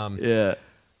life. Yeah.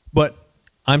 But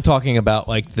I'm talking about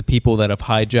the people that have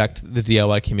hijacked the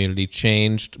DIY community,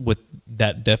 changed what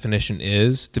that definition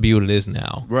is to be what it is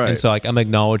now. Right. And so I'm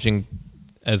acknowledging,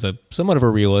 as a somewhat of a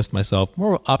realist myself,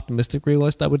 more optimistic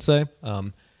realist, I would say.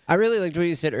 I really liked what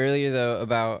you said earlier, though,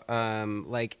 about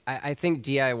I think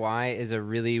DIY is a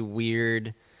really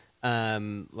weird,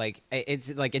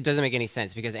 it's like it doesn't make any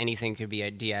sense because anything could be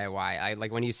a DIY. I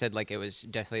like when you said it was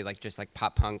definitely just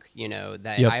pop punk,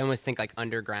 that Yep. I almost think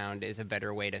underground is a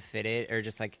better way to fit it, or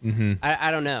just Mm-hmm.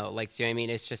 I don't know, do you know what I mean?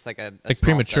 It's just a like small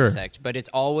premature. subsect, but it's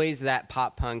always that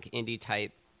pop punk indie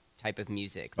type of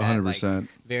music. That, 100%.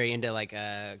 very into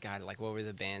God, what were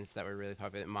the bands that were really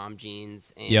popular? Mom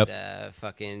Jeans and Yep.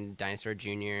 fucking Dinosaur Jr.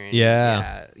 And,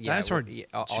 Yeah. Dinosaur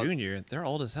all- Jr. They're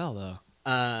old as hell though.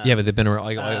 Yeah, but they've been around.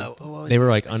 what was They were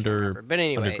it? like I can't remember. But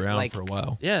anyway, underground for a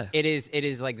while. Yeah. It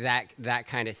is like that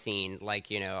kind of scene,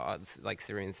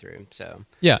 through and through. So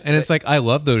Yeah, and it's I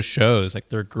love those shows.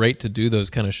 They're great to do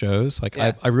those kind of shows.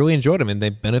 Yeah. I really enjoyed them, and they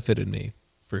benefited me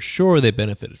for sure. They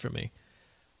benefited from me,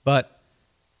 but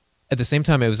at the same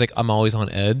time, it was I'm always on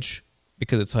edge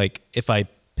because it's if I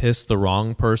piss the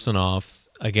wrong person off,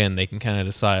 again, they can kind of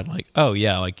decide oh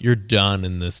yeah, you're done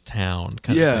in this town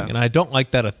kind of Yeah. thing. And I don't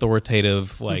like that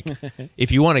authoritative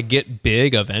if you want to get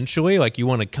big eventually, you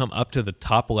want to come up to the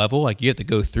top level, you have to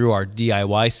go through our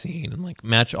DIY scene and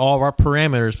match all of our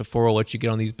parameters before we'll let you get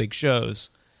on these big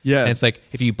shows. Yeah. And it's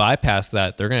if you bypass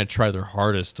that, they're going to try their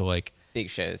hardest to big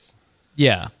shows,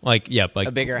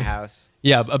 a bigger house.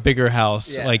 Yeah, a bigger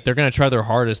house. Yeah. They're gonna try their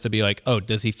hardest to be oh,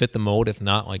 does he fit the mold? If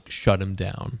not, shut him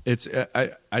down. It's I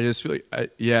just feel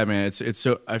man. It's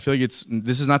so I feel this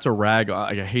is not to rag on.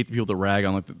 I hate the people to rag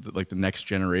on the next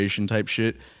generation type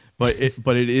shit. But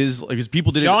it is because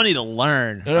people didn't. Y'all need to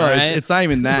learn. No, all right? it's not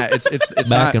even that. It's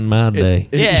Back not, in my day.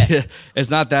 Yeah. It's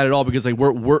not that at all because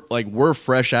we're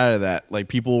fresh out of that.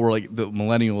 People were the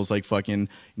millennials fucking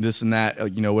this and that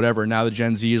whatever. Now the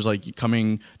Gen Z is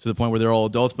coming to the point where they're all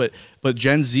adults. But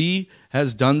Gen Z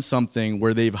has done something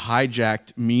where they've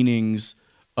hijacked meanings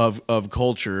of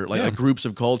culture, groups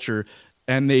of culture.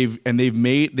 And they've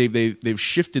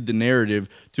shifted the narrative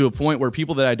to a point where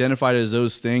people that identified as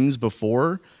those things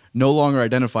before no longer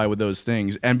identify with those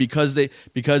things, and because they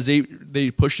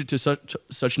pushed it to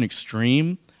such an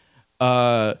extreme,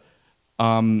 the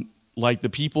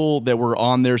people that were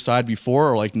on their side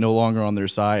before are no longer on their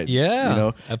side.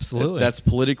 Yeah, absolutely. That's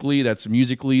politically, that's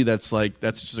musically, that's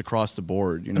just across the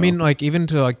board. I mean, even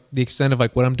to the extent of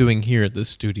what I'm doing here at this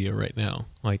studio right now.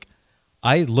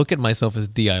 I look at myself as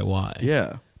DIY.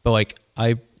 Yeah, but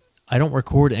I don't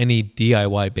record any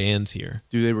DIY bands here.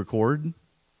 Do they record?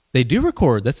 They do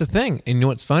record. That's the thing. And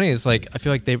what's funny is I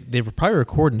feel they probably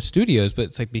record in studios, but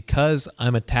it's because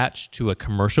I'm attached to a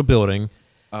commercial building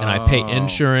and I pay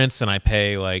insurance and I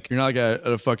pay You're not at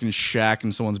a fucking shack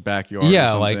in someone's backyard.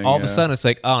 yeah, or something. all of a sudden it's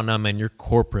oh no man, you're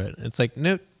corporate. It's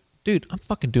no, dude, I'm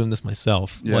fucking doing this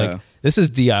myself. Yeah. This is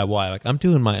DIY. I'm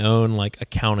doing my own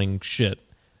accounting shit.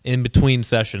 In between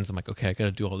sessions, I'm okay, I got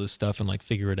to do all this stuff and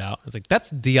figure it out. It's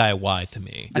that's DIY to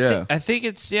me. Yeah. I think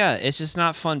it's just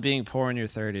not fun being poor in your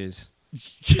 30s.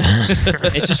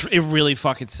 It really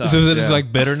fucking sucks. So is it just Yeah.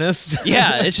 like bitterness?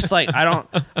 Yeah, it's just like I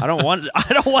don't want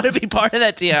to be part of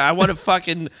that DIY. I want a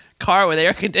fucking car with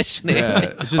air conditioning, Yeah,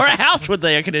 it's just- or a house with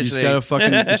air You just conditioning. gotta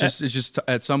fucking. It's just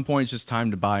at some point, it's just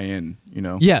time to buy in. You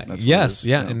know. Yeah. That's what it Yes. is,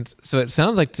 Yeah. you know? And so it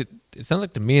sounds like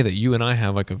to me that you and I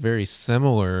have like a very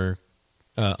similar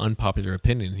unpopular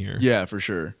opinion here. Yeah, for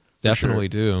sure. Definitely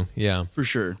do. Yeah. For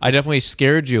sure. I definitely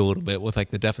scared you a little bit with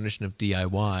like the definition of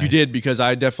DIY. You did, because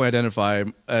I definitely identify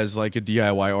as like a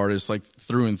DIY artist, like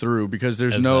through and through, because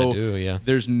there's As no I do, yeah.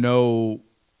 there's no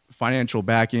financial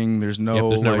backing. There's no Yep,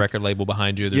 there's no like, record label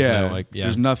behind you. There's no like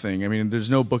there's nothing. I mean, there's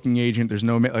no booking agent. There's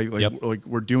no Yep. like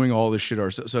we're doing all this shit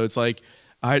ourselves. So it's like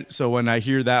so when I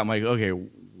hear that, I'm like, okay,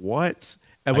 what?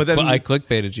 And but then I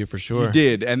clickbaited you for sure. you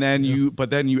did, and then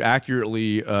you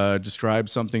accurately described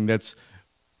something that's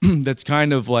that's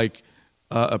kind of like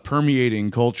a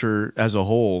permeating culture as a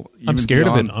whole. I'm even scared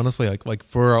of beyond- it, honestly. Like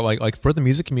for the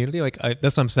music community, that's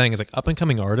what I'm saying is like up and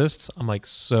coming artists. I'm like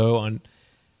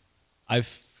I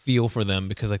feel for them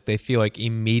because like they feel like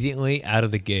immediately out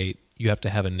of the gate you have to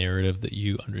have a narrative that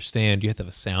you understand. You have to have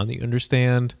a sound that you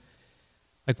understand.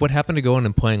 Like what happened to going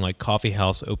and playing like coffee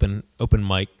house open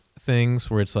mic things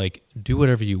where it's like do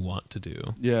whatever you want to do.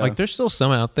 Yeah. Like there's still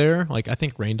some out there. Like I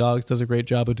think Rain Dogs does a great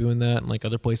job of doing that, and like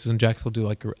other places in Jacksonville do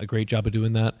like a great job of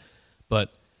doing that.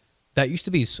 But that used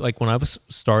to be like when I was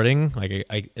starting, like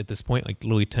I at this point, like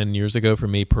literally 10 years ago for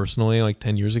me personally, like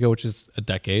 10 years ago, which is a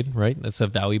decade, right? That's a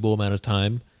valuable amount of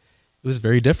time. It was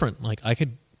very different. Like I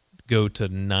could go to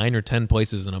 9 or 10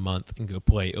 places in a month and go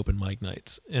play open mic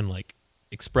nights and like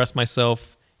express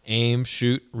myself, aim,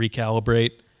 shoot,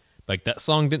 recalibrate. Like that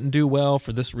song didn't do well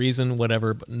for this reason,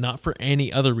 whatever, but not for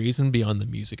any other reason beyond the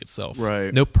music itself.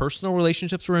 Right. No personal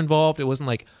relationships were involved. It wasn't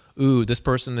like, ooh, this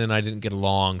person and I didn't get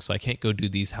along, so I can't go do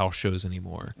these house shows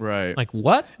anymore. Right. Like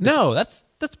what? No, that's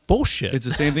bullshit. It's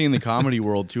the same thing in the comedy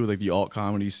world too, like the alt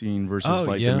comedy scene versus Oh,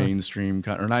 like yeah. the mainstream,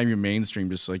 or not even mainstream,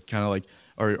 just like kind of like,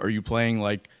 are you playing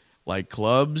like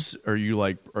clubs? Are you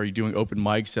doing open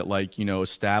mics at like, you know,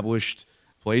 established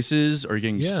places? Are you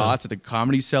getting Yeah. spots at the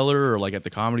Comedy Cellar or like at the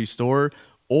Comedy Store?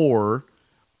 Or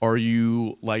are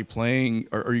you like playing,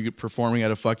 or are you performing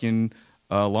at a fucking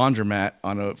laundromat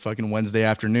on a fucking Wednesday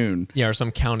afternoon? Yeah, or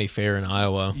some county fair in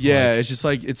Iowa. Yeah, Like, it's just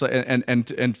like it's like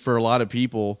and for a lot of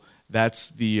people, that's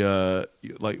the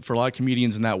like for a lot of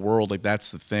comedians in that world, like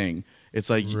that's the thing. It's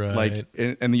like Right.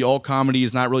 and the alt comedy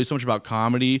is not really so much about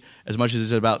comedy as much as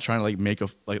it's about trying to like make a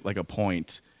like a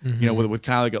point. You know, with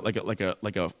kind of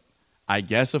like a I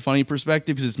guess a funny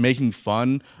perspective, because it's making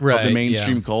fun of Right, the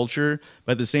mainstream yeah. culture,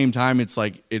 but at the same time, it's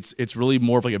like it's really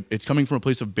more of like it's coming from a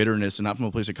place of bitterness and not from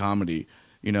a place of comedy.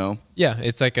 You know. yeah,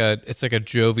 it's like a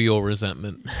jovial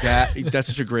resentment. That's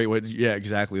such a great way. Yeah,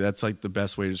 exactly. That's like the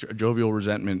best way to describe jovial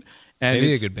resentment. And Maybe a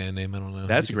it's- good band name. I don't know.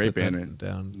 That's You a great could put band that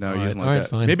name. down. No, All he right, doesn't all like right, that.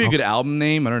 fine. Maybe a I'll- good album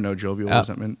name. I don't know. Jovial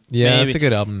resentment. Yeah, Maybe. that's a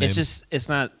good album name. It's just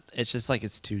it's just like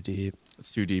it's too deep.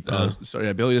 It's too deep. So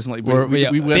yeah, Billy doesn't like. Or- We yeah.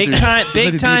 went Big through- time- we big went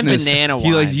through time deepness. banana He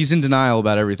like wine. he's in denial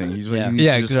about everything. He's Yeah. he needs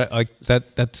yeah, to just- exactly. Like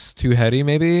that's too heady.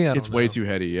 Maybe I it's don't way know. too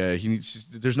heady. Yeah, he needs.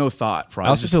 There's no thought. I Probably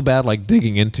also just- feel bad like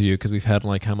digging into you because we've had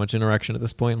like how much interaction at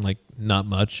this point, and like not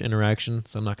much interaction.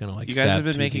 So I'm not gonna like. You guys stab have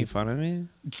been too making deep. fun of me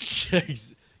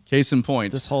Case in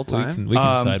point. this whole We time. can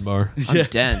sidebar. I'm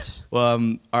dense. Well,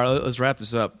 all right, let's wrap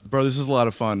this up, bro. This is a lot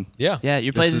of fun. Yeah, Yeah,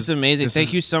 your place is amazing. this Thank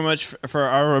is- you so much for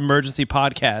our emergency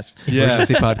podcast. Yeah,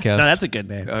 Emergency podcast. No, that's a good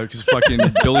name. because fucking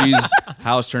Billy's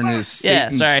house turned into Yeah,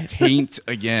 Satan's sorry. taint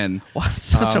again. Wow, that's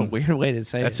such a weird way to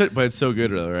say That's it. it, but it's so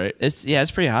good though, right? It's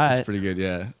pretty hot. It's pretty good,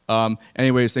 yeah.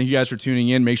 Anyways, thank you guys for tuning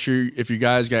in. Make sure if you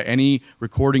guys got any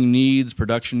recording needs,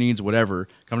 production needs, whatever,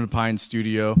 come to Pine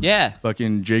Studio. Yeah.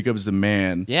 Fucking Jacob's the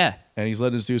man. Yeah. And he's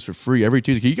letting us do this for free every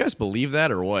Tuesday. Can you guys believe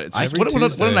that or what? It's just, Every what a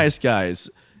Tuesday. nice guys.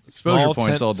 Exposure Small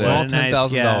points all day. Small What a nice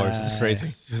 $10,000. guy. It's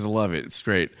crazy. I love it. It's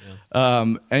great.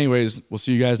 Anyways, we'll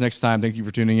see you guys next time. Thank you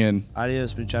for tuning in.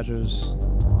 Adios, muchachos.